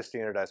really hard to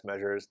standardize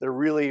measures. They're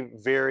really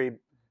very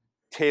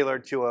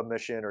tailored to a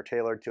mission or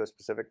tailored to a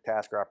specific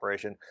task or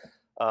operation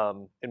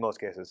in most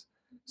cases.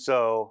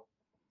 So,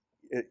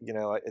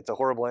 it's a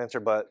horrible answer,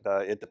 but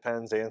it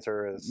depends. The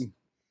answer is,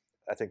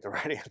 I think, the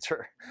right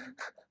answer.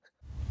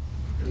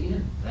 But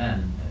even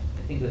then,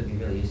 I think it would be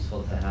really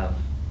useful to have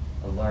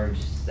a large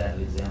set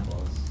of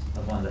examples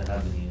of ones that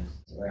have been used.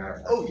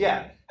 Oh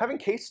yeah, having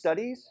case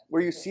studies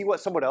where you see what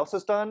someone else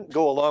has done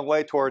go a long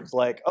way towards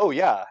like, oh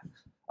yeah,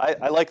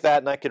 I like that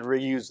and I could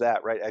reuse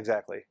that, right?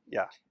 Exactly,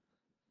 yeah.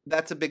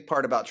 That's a big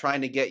part about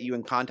trying to get you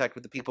in contact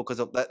with the people,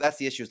 because that's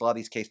the issue. Is a lot of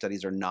these case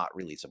studies are not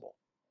releasable.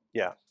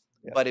 Yeah.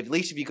 Yeah. But at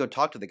least if you go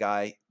talk to the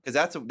guy, because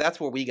that's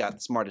where we got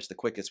the smartest, the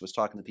quickest, was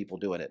talking to people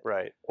doing it.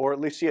 Right. Or at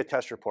least see a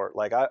test report.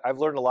 Like I've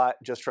learned a lot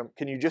just from,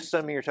 can you just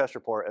send me your test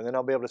report? And then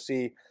I'll be able to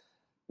see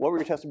what were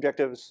your test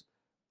objectives?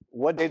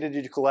 What data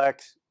did you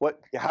collect?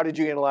 How did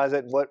you analyze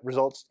it? What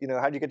results,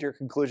 how did you get to your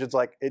conclusions?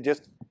 Like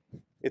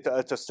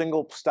it's a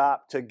single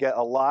stop to get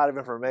a lot of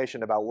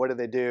information about what did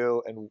they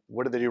do and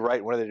what did they do right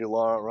and what did they do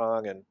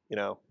wrong, and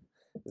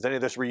is any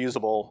of this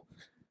reusable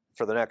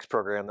for the next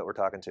program that we're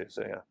talking to?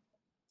 So yeah.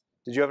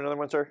 Did you have another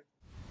one, sir?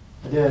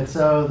 I did.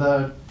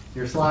 So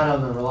your slide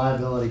on the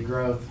reliability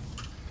growth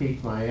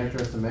piqued my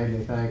interest and made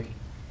me think.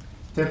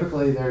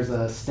 Typically, there's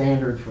a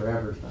standard for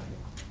everything.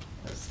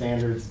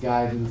 Standards,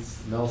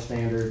 guidance, mill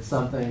standards,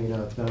 something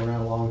it's been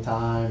around a long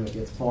time. It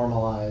gets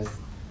formalized,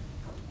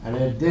 and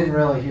I didn't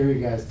really hear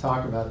you guys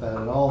talk about that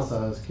at all.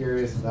 So I was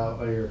curious about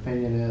what your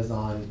opinion is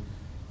on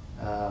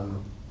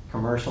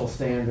commercial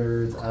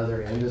standards,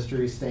 other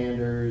industry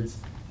standards,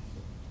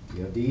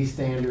 DoD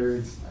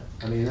standards.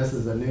 I mean, this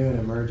is a new and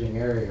emerging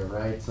area,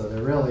 right? So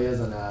there really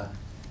isn't a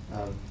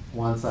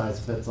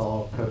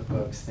one-size-fits-all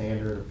cookbook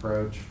standard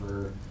approach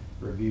for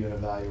review and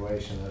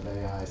evaluation of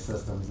AI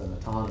systems and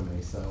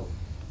autonomy. So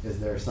is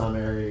there some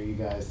area you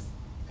guys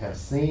have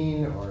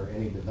seen or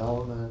any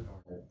development?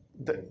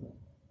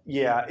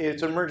 Yeah,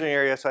 it's an emerging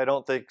area, so I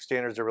don't think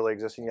standards are really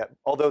existing yet.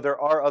 Although there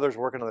are others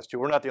working on this too.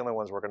 We're not the only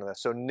ones working on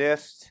this. So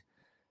NIST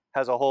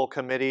has a whole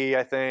committee,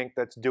 I think,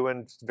 that's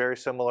doing very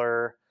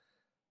similar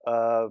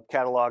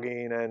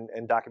cataloging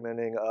and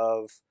documenting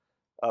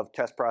of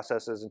test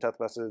processes and test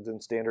methods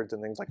and standards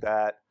and things like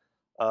that.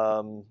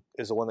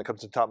 Is the one that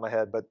comes to the top of my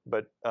head.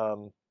 But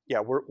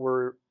yeah,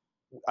 we're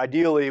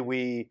ideally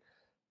we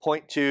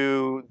point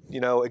to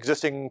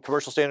existing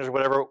commercial standards or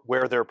whatever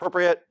where they're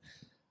appropriate,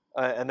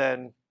 and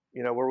then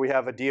where we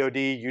have a DoD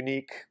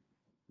unique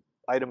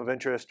item of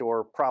interest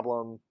or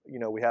problem,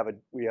 we have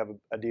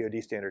a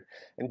DoD standard.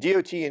 And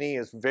DOT&E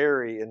is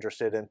very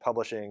interested in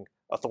publishing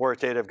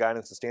authoritative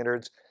guidance and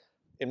standards.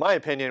 In my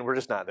opinion, we're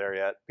just not there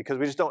yet because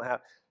we just don't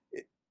have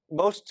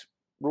most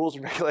rules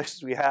and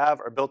regulations we have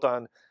are built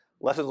on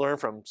lessons learned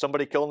from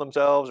somebody killing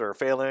themselves or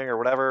failing or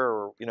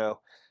whatever, or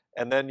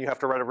and then you have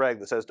to write a reg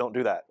that says don't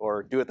do that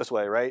or do it this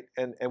way, right?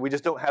 And we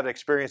just don't have the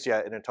experience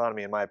yet in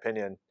autonomy, in my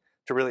opinion,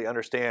 to really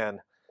understand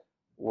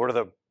what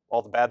are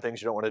all the bad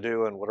things you don't want to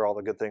do and what are all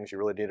the good things you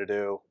really need to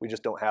do. We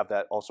just don't have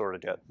that all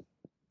sorted yet.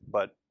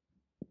 But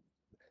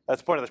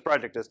that's the point of this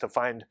project, is to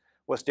find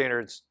what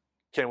standards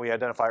can we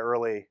identify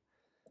early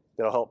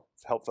that'll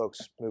help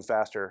folks move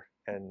faster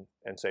and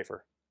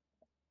safer.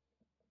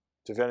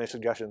 So if you have any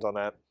suggestions on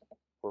that,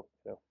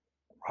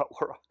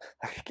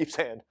 I keep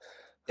saying.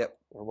 Yep.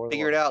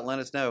 Figure it out and let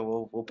us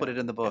know. We'll put it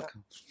in the book.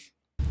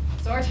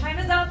 So our time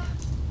is up.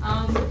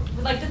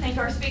 We'd like to thank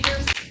our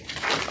speakers.